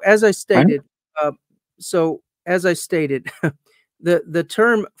 So as I stated, the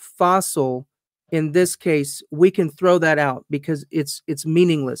term fossil in this case, we can throw that out because it's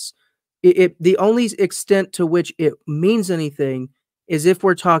meaningless. The only extent to which it means anything is if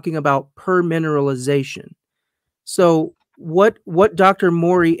we're talking about permineralization. So what Dr.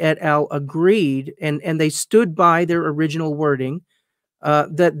 Mori et al. Agreed, and they stood by their original wording,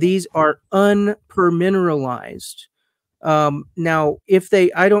 that these are unpermineralized. Now,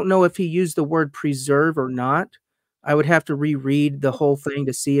 I don't know if he used the word preserve or not. I would have to reread the whole thing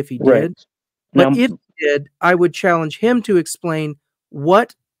to see if he did. Right. But if he did, I would challenge him to explain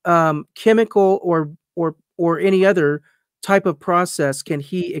what chemical or any other type of process can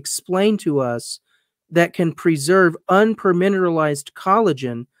he explain to us that can preserve unpermineralized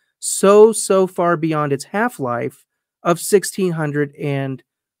collagen so far beyond its half-life of 1,600 and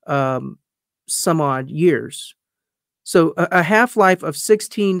some odd years. So a half-life of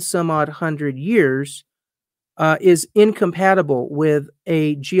 16 some odd hundred years is incompatible with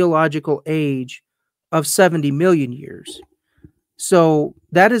a geological age of 70 million years. So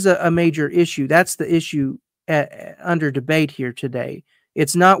that is a major issue. That's the issue under debate here today.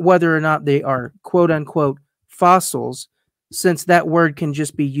 It's not whether or not they are quote-unquote fossils, since that word can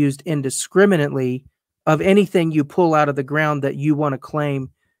just be used indiscriminately of anything you pull out of the ground that you want to claim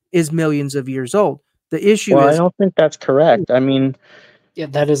is millions of years old. The issue is... I don't think that's correct. I mean... Yeah,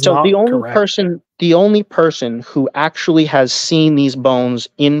 that is so not the only correct. the only person who actually has seen these bones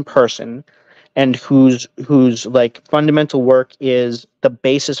in person and whose like fundamental work is the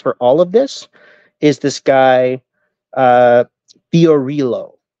basis for all of this is this guy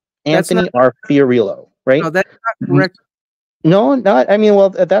Fiorillo. Anthony R. Fiorillo, right? No, that's not correct. No, not. I mean, well,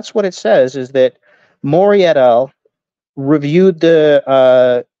 that's what it says, is that Mori et al. Reviewed the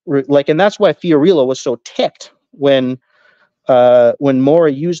and that's why Fiorillo was so ticked when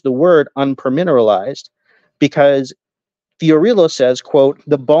Mori used the word unpermineralized, because Fiorillo says, quote,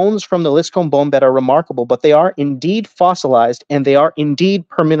 "The bones from the liscomb bone bed are remarkable, but they are indeed fossilized and they are indeed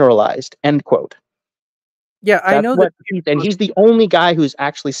permineralized," end quote. Yeah, I know that. And he's the only guy who's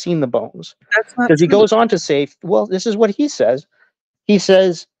actually seen the bones. That's not because he goes on to say, well, this is what he says. He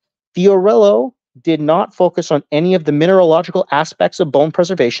says, Fiorillo did not focus on any of the mineralogical aspects of bone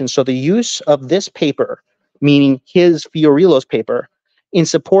preservation, so the use of this paper, meaning Fiorillo's paper, in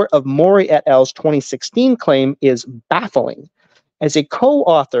support of Mori et al.'s 2016 claim is baffling. As a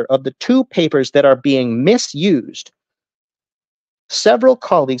co-author of the two papers that are being misused, several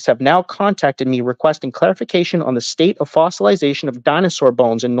colleagues have now contacted me requesting clarification on the state of fossilization of dinosaur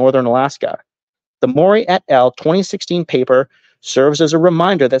bones in northern Alaska. The Mori et al. 2016 paper serves as a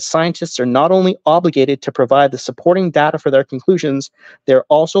reminder that scientists are not only obligated to provide the supporting data for their conclusions, they're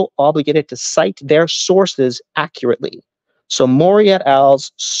also obligated to cite their sources accurately. So Mori et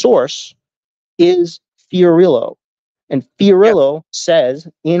al.'s source is Fiorillo. And Fiorillo says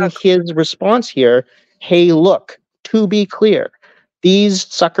in his response here, hey, look, to be clear,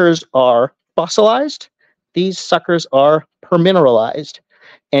 these suckers are fossilized, these suckers are permineralized.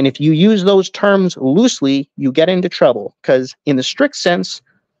 And if you use those terms loosely, you get into trouble, because in the strict sense,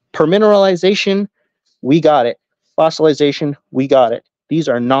 permineralization, we got it. Fossilization, we got it. These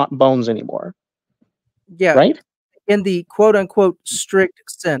are not bones anymore. Yeah. Right? In the quote unquote strict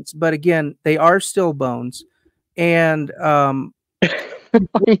sense. But again, they are still bones. And I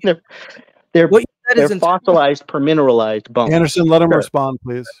mean, they're fossilized, permineralized bones. Anderson, let him respond,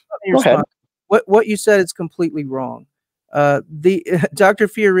 please. What you said is completely wrong. Dr.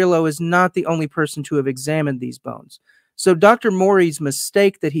 Fiorillo is not the only person to have examined these bones. So Dr. Maury's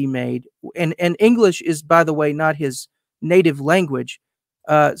mistake that he made, and English is, by the way, not his native language.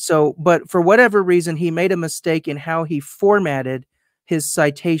 But for whatever reason, he made a mistake in how he formatted his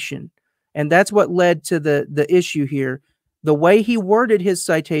citation. And that's what led to the issue here. The way he worded his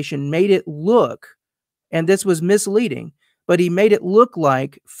citation made it look, and this was misleading, but he made it look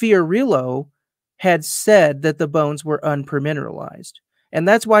like Fiorillo had said that the bones were unpermineralized. And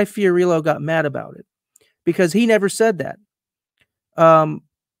that's why Fiorillo got mad about it, because he never said that.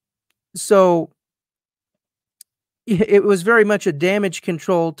 So it was very much a damage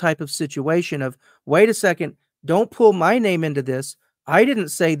control type of situation of, wait a second, don't pull my name into this. I didn't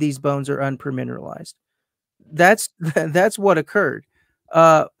say these bones are unpermineralized. That's what occurred.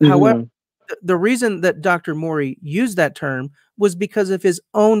 However, the reason that Dr. Maury used that term was because of his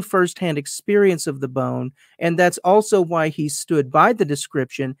own firsthand experience of the bone, and that's also why he stood by the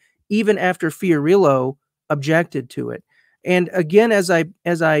description even after Fiorillo objected to it. And again, as I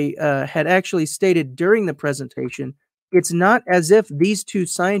had actually stated during the presentation, it's not as if these two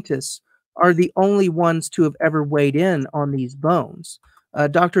scientists are the only ones to have ever weighed in on these bones.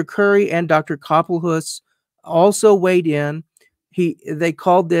 Dr. Curry and Dr. Koppelhuis also weighed in. They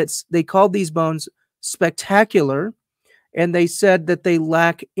called these bones spectacular, and they said that they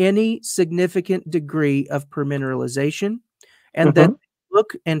lack any significant degree of permineralization, and that they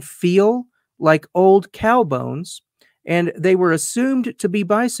look and feel like old cow bones, and they were assumed to be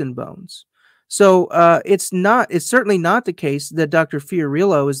bison bones. So it's certainly not the case that Dr.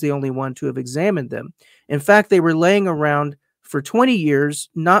 Fiorillo is the only one to have examined them. In fact, they were laying around for 20 years,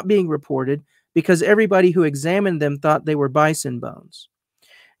 not being reported, because everybody who examined them thought they were bison bones.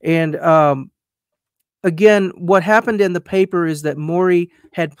 And again, what happened in the paper is that Maury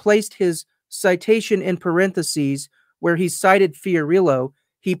had placed his citation in parentheses where he cited Fiorillo.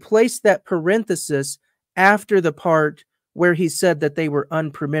 He placed that parenthesis after the part where he said that they were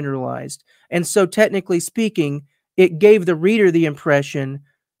unpermineralized. And so technically speaking, it gave the reader the impression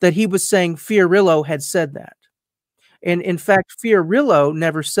that he was saying Fiorillo had said that. And in fact, Fiorillo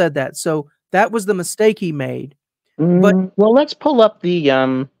never said that. So that was the mistake he made. But well, let's pull up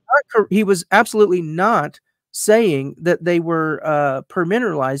the he was absolutely not saying that they were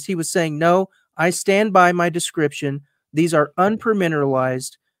permineralized. He was saying, no, I stand by my description. These are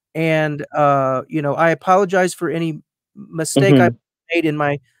unpermineralized. And, I apologize for any mistake I made in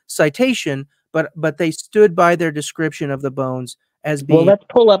my citation, but they stood by their description of the bones as being. Well,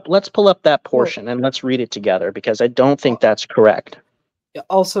 let's pull up that portion and let's read it together, because I don't think that's correct.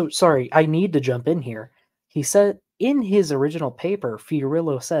 Also, sorry, I need to jump in here. He said in his original paper,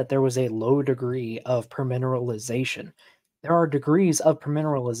 Fiorillo said there was a low degree of permineralization. There are degrees of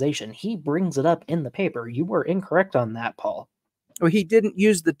permineralization. He brings it up in the paper. You were incorrect on that, Paul. Well, he didn't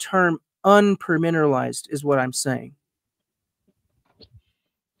use the term unpermineralized, is what I'm saying.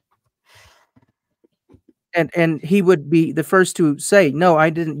 And he would be the first to say, no, I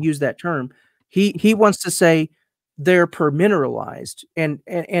didn't use that term. He wants to say they're permineralized, and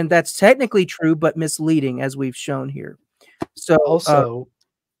that's technically true, but misleading, as we've shown here. So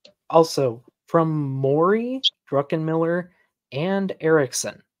also from Maury, Druckenmiller, and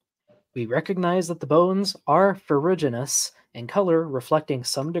Erickson, we recognize that the bones are ferruginous in color, reflecting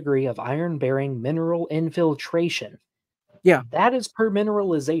some degree of iron-bearing mineral infiltration. Yeah, that is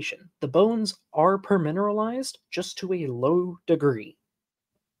permineralization. The bones are permineralized, just to a low degree.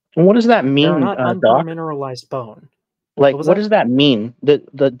 And what does that mean, They're not Doc? unpermineralized bone. Like, what does that mean?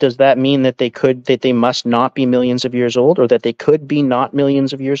 Does that mean that they must not be millions of years old, or that they could be not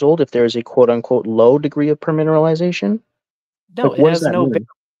millions of years old if there is a quote-unquote low degree of permineralization? No, like, it has no. mean?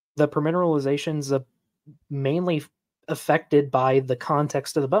 The permineralization's mainly affected by the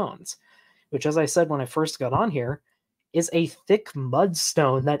context of the bones, which, as I said when I first got on here, is a thick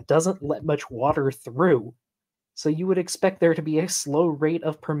mudstone that doesn't let much water through. So you would expect there to be a slow rate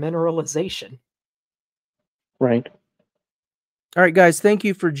of permineralization. Right. All right, guys, thank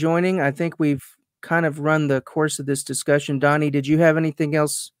you for joining. I think we've kind of run the course of this discussion. Donnie, did you have anything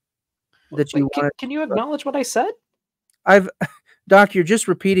else that you wanted? Can you acknowledge what I said? Doc, you're just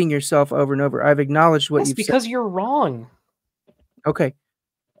repeating yourself over and over. I've acknowledged what you've said. Because you're wrong. Okay.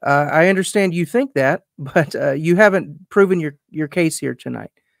 I understand you think that, but you haven't proven your case here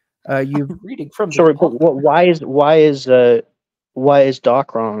tonight. I'm reading from. Sorry, but why is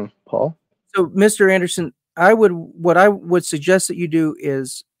Doc wrong, Paul? So, Mr. Anderson, what I would suggest that you do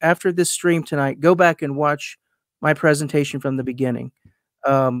is, after this stream tonight, go back and watch my presentation from the beginning.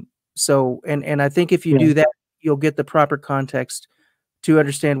 And I think if you do that, you'll get the proper context to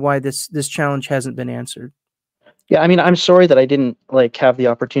understand why this challenge hasn't been answered. Yeah, I mean, I'm sorry that I didn't like have the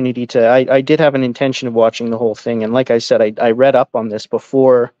opportunity to. I did have an intention of watching the whole thing, and like I said, I read up on this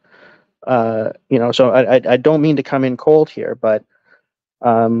before. You know, so I don't mean to come in cold here, but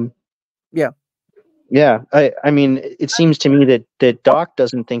Yeah. yeah, I mean, it seems to me that Doc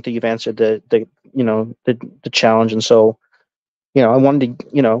doesn't think that you've answered the you know the challenge, and so you know, I wanted to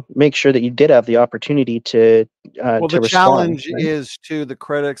you know make sure that you did have the opportunity to Well, the respond. challenge Right? is to the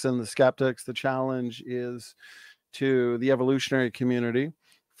critics and the skeptics. The challenge is to the evolutionary community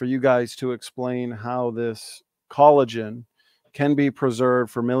for you guys to explain how this collagen can be preserved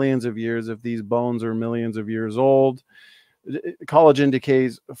for millions of years if these bones are millions of years old. Collagen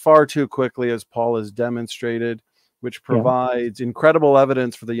decays far too quickly, as Paul has demonstrated, which provides incredible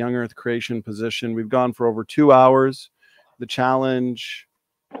evidence for the young earth creation position. We've gone for over 2 hours. The challenge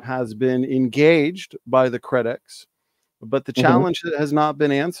has been engaged by the critics, but the challenge has not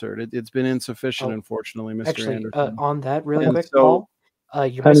been answered. It's been insufficient, unfortunately, Mr. Actually, Anderson. on that really And quick, so, Paul,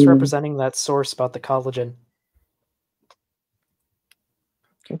 you're misrepresenting that source about the collagen.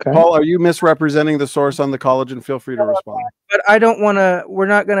 Okay. Paul, are you misrepresenting the source on the collagen? Feel free to respond. But I don't want to. We're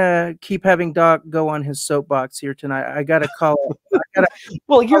not going to keep having Doc go on his soapbox here tonight. I got to call.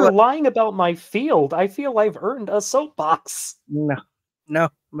 Well, you're lying about my field. I feel I've earned a soapbox. No, I'm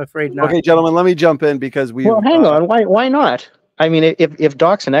afraid not. Okay, gentlemen, let me jump in because we. Well, hang on. Why not? I mean, if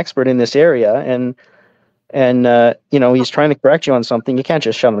Doc's an expert in this area and you know he's trying to correct you on something, you can't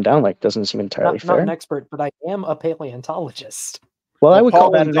just shut him down. Like, doesn't seem entirely fair. Not an expert, but I am a paleontologist. Well, I would call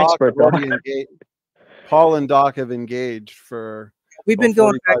that an expert. Paul and Doc have engaged for we've been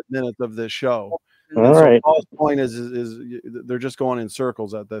going 45 minutes of this show. All right. Paul's point is they're just going in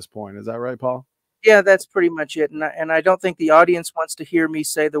circles at this point. Is that right, Paul? Yeah, that's pretty much it. And I don't think the audience wants to hear me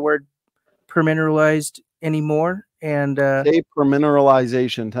say the word permineralized anymore. And say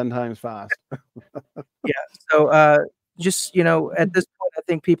permineralization 10 times fast. Yeah. So just you know, at this point, I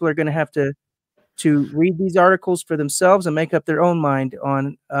think people are going to have to read these articles for themselves and make up their own mind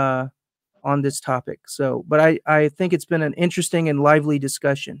on this topic. So, but I think it's been an interesting and lively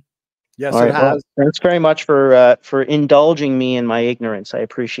discussion. Yes, it has. Well, thanks very much for indulging me in my ignorance. I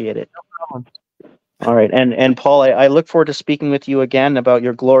appreciate it. No problem. All right, and Paul, I look forward to speaking with you again about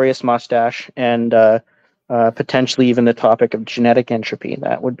your glorious mustache and potentially even the topic of genetic entropy.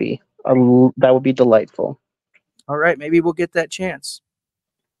 That would be delightful. All right, maybe we'll get that chance.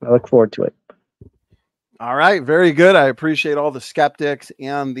 I look forward to it. All right, very good. I appreciate all the skeptics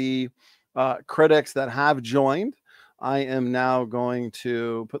and the critics that have joined. I am now going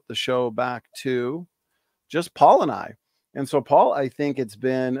to put the show back to just Paul and I. And so, Paul, I think it's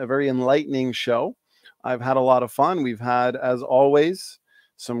been a very enlightening show. I've had a lot of fun. We've had, as always,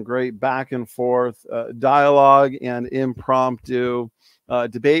 some great back and forth dialogue and impromptu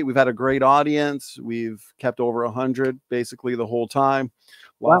debate. We've had a great audience. We've kept over 100 basically the whole time.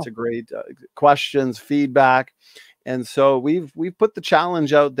 Lots of great questions, feedback. And so we've put the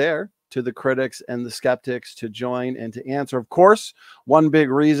challenge out there to the critics and the skeptics to join and to answer. Of course, one big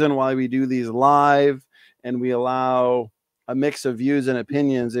reason why we do these live and we allow a mix of views and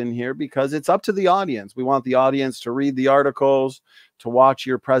opinions in here, because it's up to the audience. We want the audience to read the articles, to watch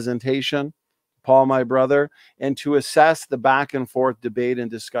your presentation, Paul, my brother, and to assess the back and forth debate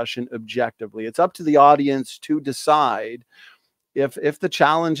and discussion objectively. It's up to the audience to decide if the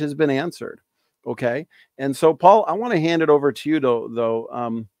challenge has been answered. Okay. And so, Paul, I want to hand it over to you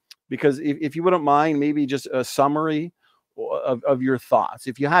though, because if you wouldn't mind, maybe just a summary of your thoughts.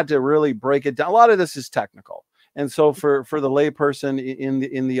 If you had to really break it down, a lot of this is technical. And so for the layperson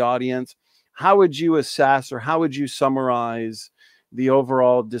in the audience, how would you assess or how would you summarize the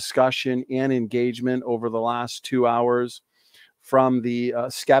overall discussion and engagement over the last 2 hours from the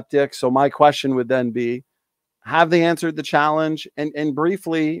skeptics? So my question would then be, have they answered the challenge? And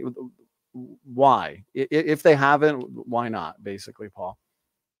briefly, why? If they haven't, why not, basically, Paul?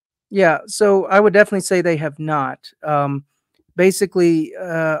 Yeah, so I would definitely say they have not. Basically,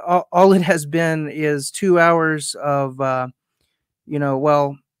 all it has been is 2 hours of, you know,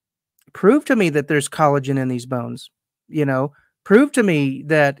 well, prove to me that there's collagen in these bones. You know, prove to me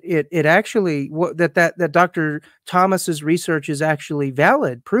that it actually that Dr. Thomas's research is actually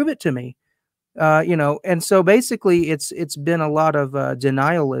valid. Prove it to me. You know, and so basically, it's been a lot of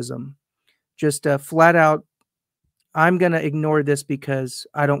denialism, just flat out. I'm going to ignore this because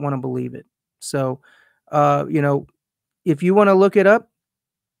I don't want to believe it. So, you know, if you want to look it up,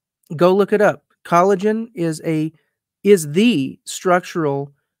 go look it up. Collagen is the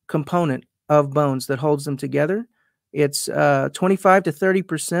structural component of bones that holds them together. It's 25 to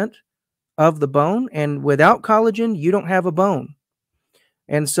 30% of the bone. And without collagen, you don't have a bone.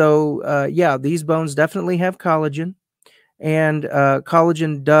 And so, yeah, these bones definitely have collagen, and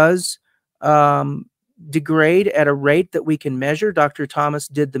collagen does degrade at a rate that we can measure. Dr. Thomas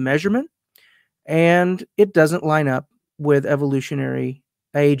did the measurement, and it doesn't line up with evolutionary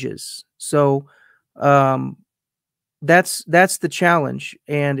ages. So that's the challenge,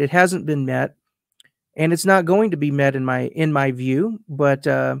 and it hasn't been met, and it's not going to be met in my view. But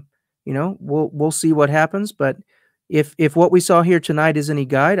you know, we'll see what happens. But if what we saw here tonight is any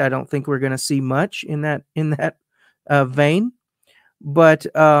guide, I don't think we're going to see much in that vein. But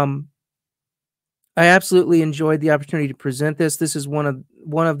I absolutely enjoyed the opportunity to present this. This is one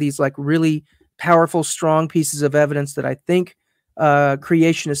of these like really powerful, strong pieces of evidence that I think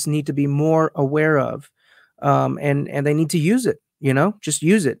creationists need to be more aware of, and they need to use it. You know, just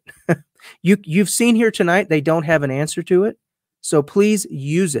use it. You've seen here tonight, they don't have an answer to it, so please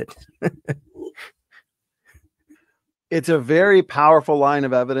use it. It's a very powerful line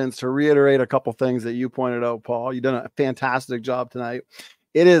of evidence. To reiterate a couple things that you pointed out, Paul, you've done a fantastic job tonight.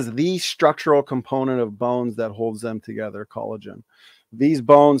 It is the structural component of bones that holds them together, collagen. These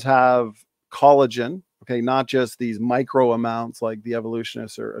bones have collagen, okay, not just these micro amounts like the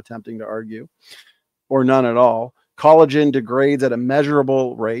evolutionists are attempting to argue, or none at all. Collagen degrades at a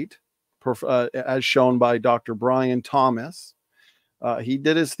measurable rate, as shown by Dr. Brian Thomas. He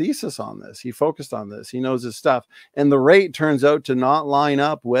did his thesis on this. He focused on this. He knows his stuff. And the rate turns out to not line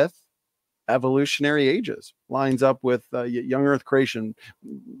up with evolutionary ages, lines up with young earth creation,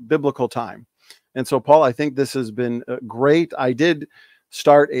 biblical time. And so, Paul, I think this has been great. I did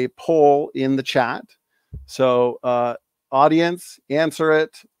start a poll in the chat. So audience, answer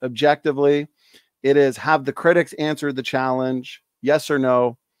it objectively. It is, have the critics answered the challenge? Yes or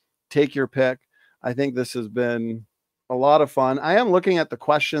no? Take your pick. I think this has been a lot of fun. I am looking at the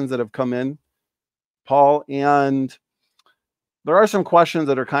questions that have come in, Paul, and there are some questions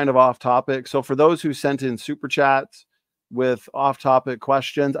that are kind of off topic. So for those who sent in super chats with off topic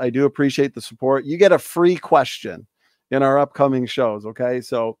questions, I do appreciate the support. You get a free question in our upcoming shows. Okay.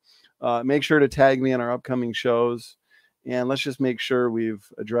 So make sure to tag me in our upcoming shows, and let's just make sure we've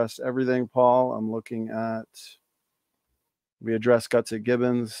addressed everything, Paul. I'm looking at, we addressed Guts at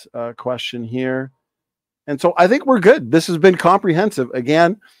Gibbons question here. And so I think we're good. This has been comprehensive.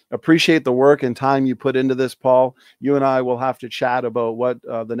 Again, appreciate the work and time you put into this, Paul. You and I will have to chat about what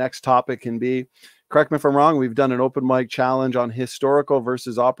the next topic can be. Correct me if I'm wrong. We've done an open mic challenge on historical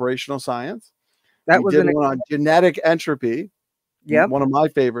versus operational science. That was one on genetic entropy. Yeah, one of my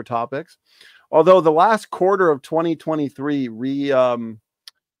favorite topics. Although the last quarter of 2023, we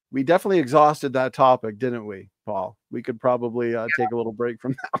definitely exhausted that topic, didn't we, Paul? We could probably take a little break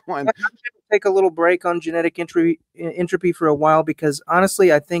from that one. Take a little break on genetic entropy for a while, because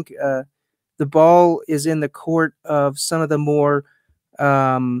honestly, I think the ball is in the court of some of the more,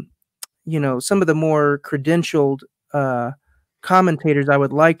 you know, some of the more credentialed commentators. I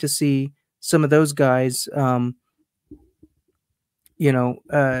would like to see some of those guys, you know,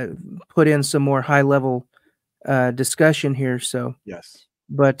 put in some more high level discussion here. So yes,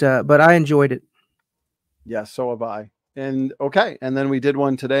 but I enjoyed it. Yes, so have I. And okay, and then we did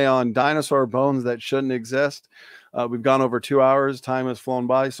one today on dinosaur bones that shouldn't exist. We've gone over 2 hours. Time has flown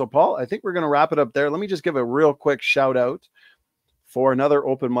by. So, Paul, I think we're going to wrap it up there. Let me just give a real quick shout out for another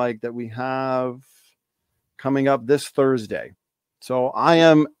open mic that we have coming up this Thursday. So I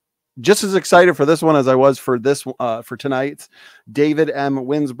am just as excited for this one as I was for this for tonight's. David M.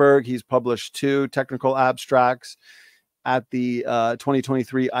 Winsberg. He's published 2 technical abstracts at the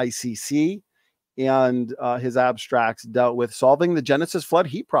 2023 ICC. And his abstracts dealt with solving the Genesis flood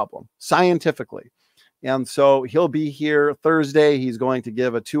heat problem scientifically. And so he'll be here Thursday. He's going to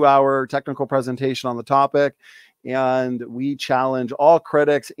give a 2-hour technical presentation on the topic. And we challenge all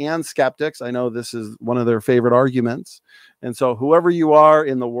critics and skeptics. I know this is one of their favorite arguments. And so whoever you are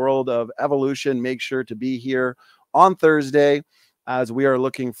in the world of evolution, make sure to be here on Thursday, as we are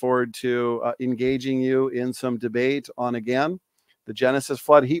looking forward to engaging you in some debate on, again, the Genesis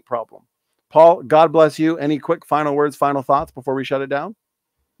flood heat problem. Paul, God bless you. Any quick final words, final thoughts before we shut it down?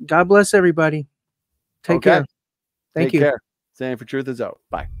 God bless everybody. Take care. Thank you. Take care. Standing for Truth is out.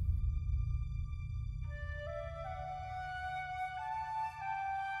 Bye.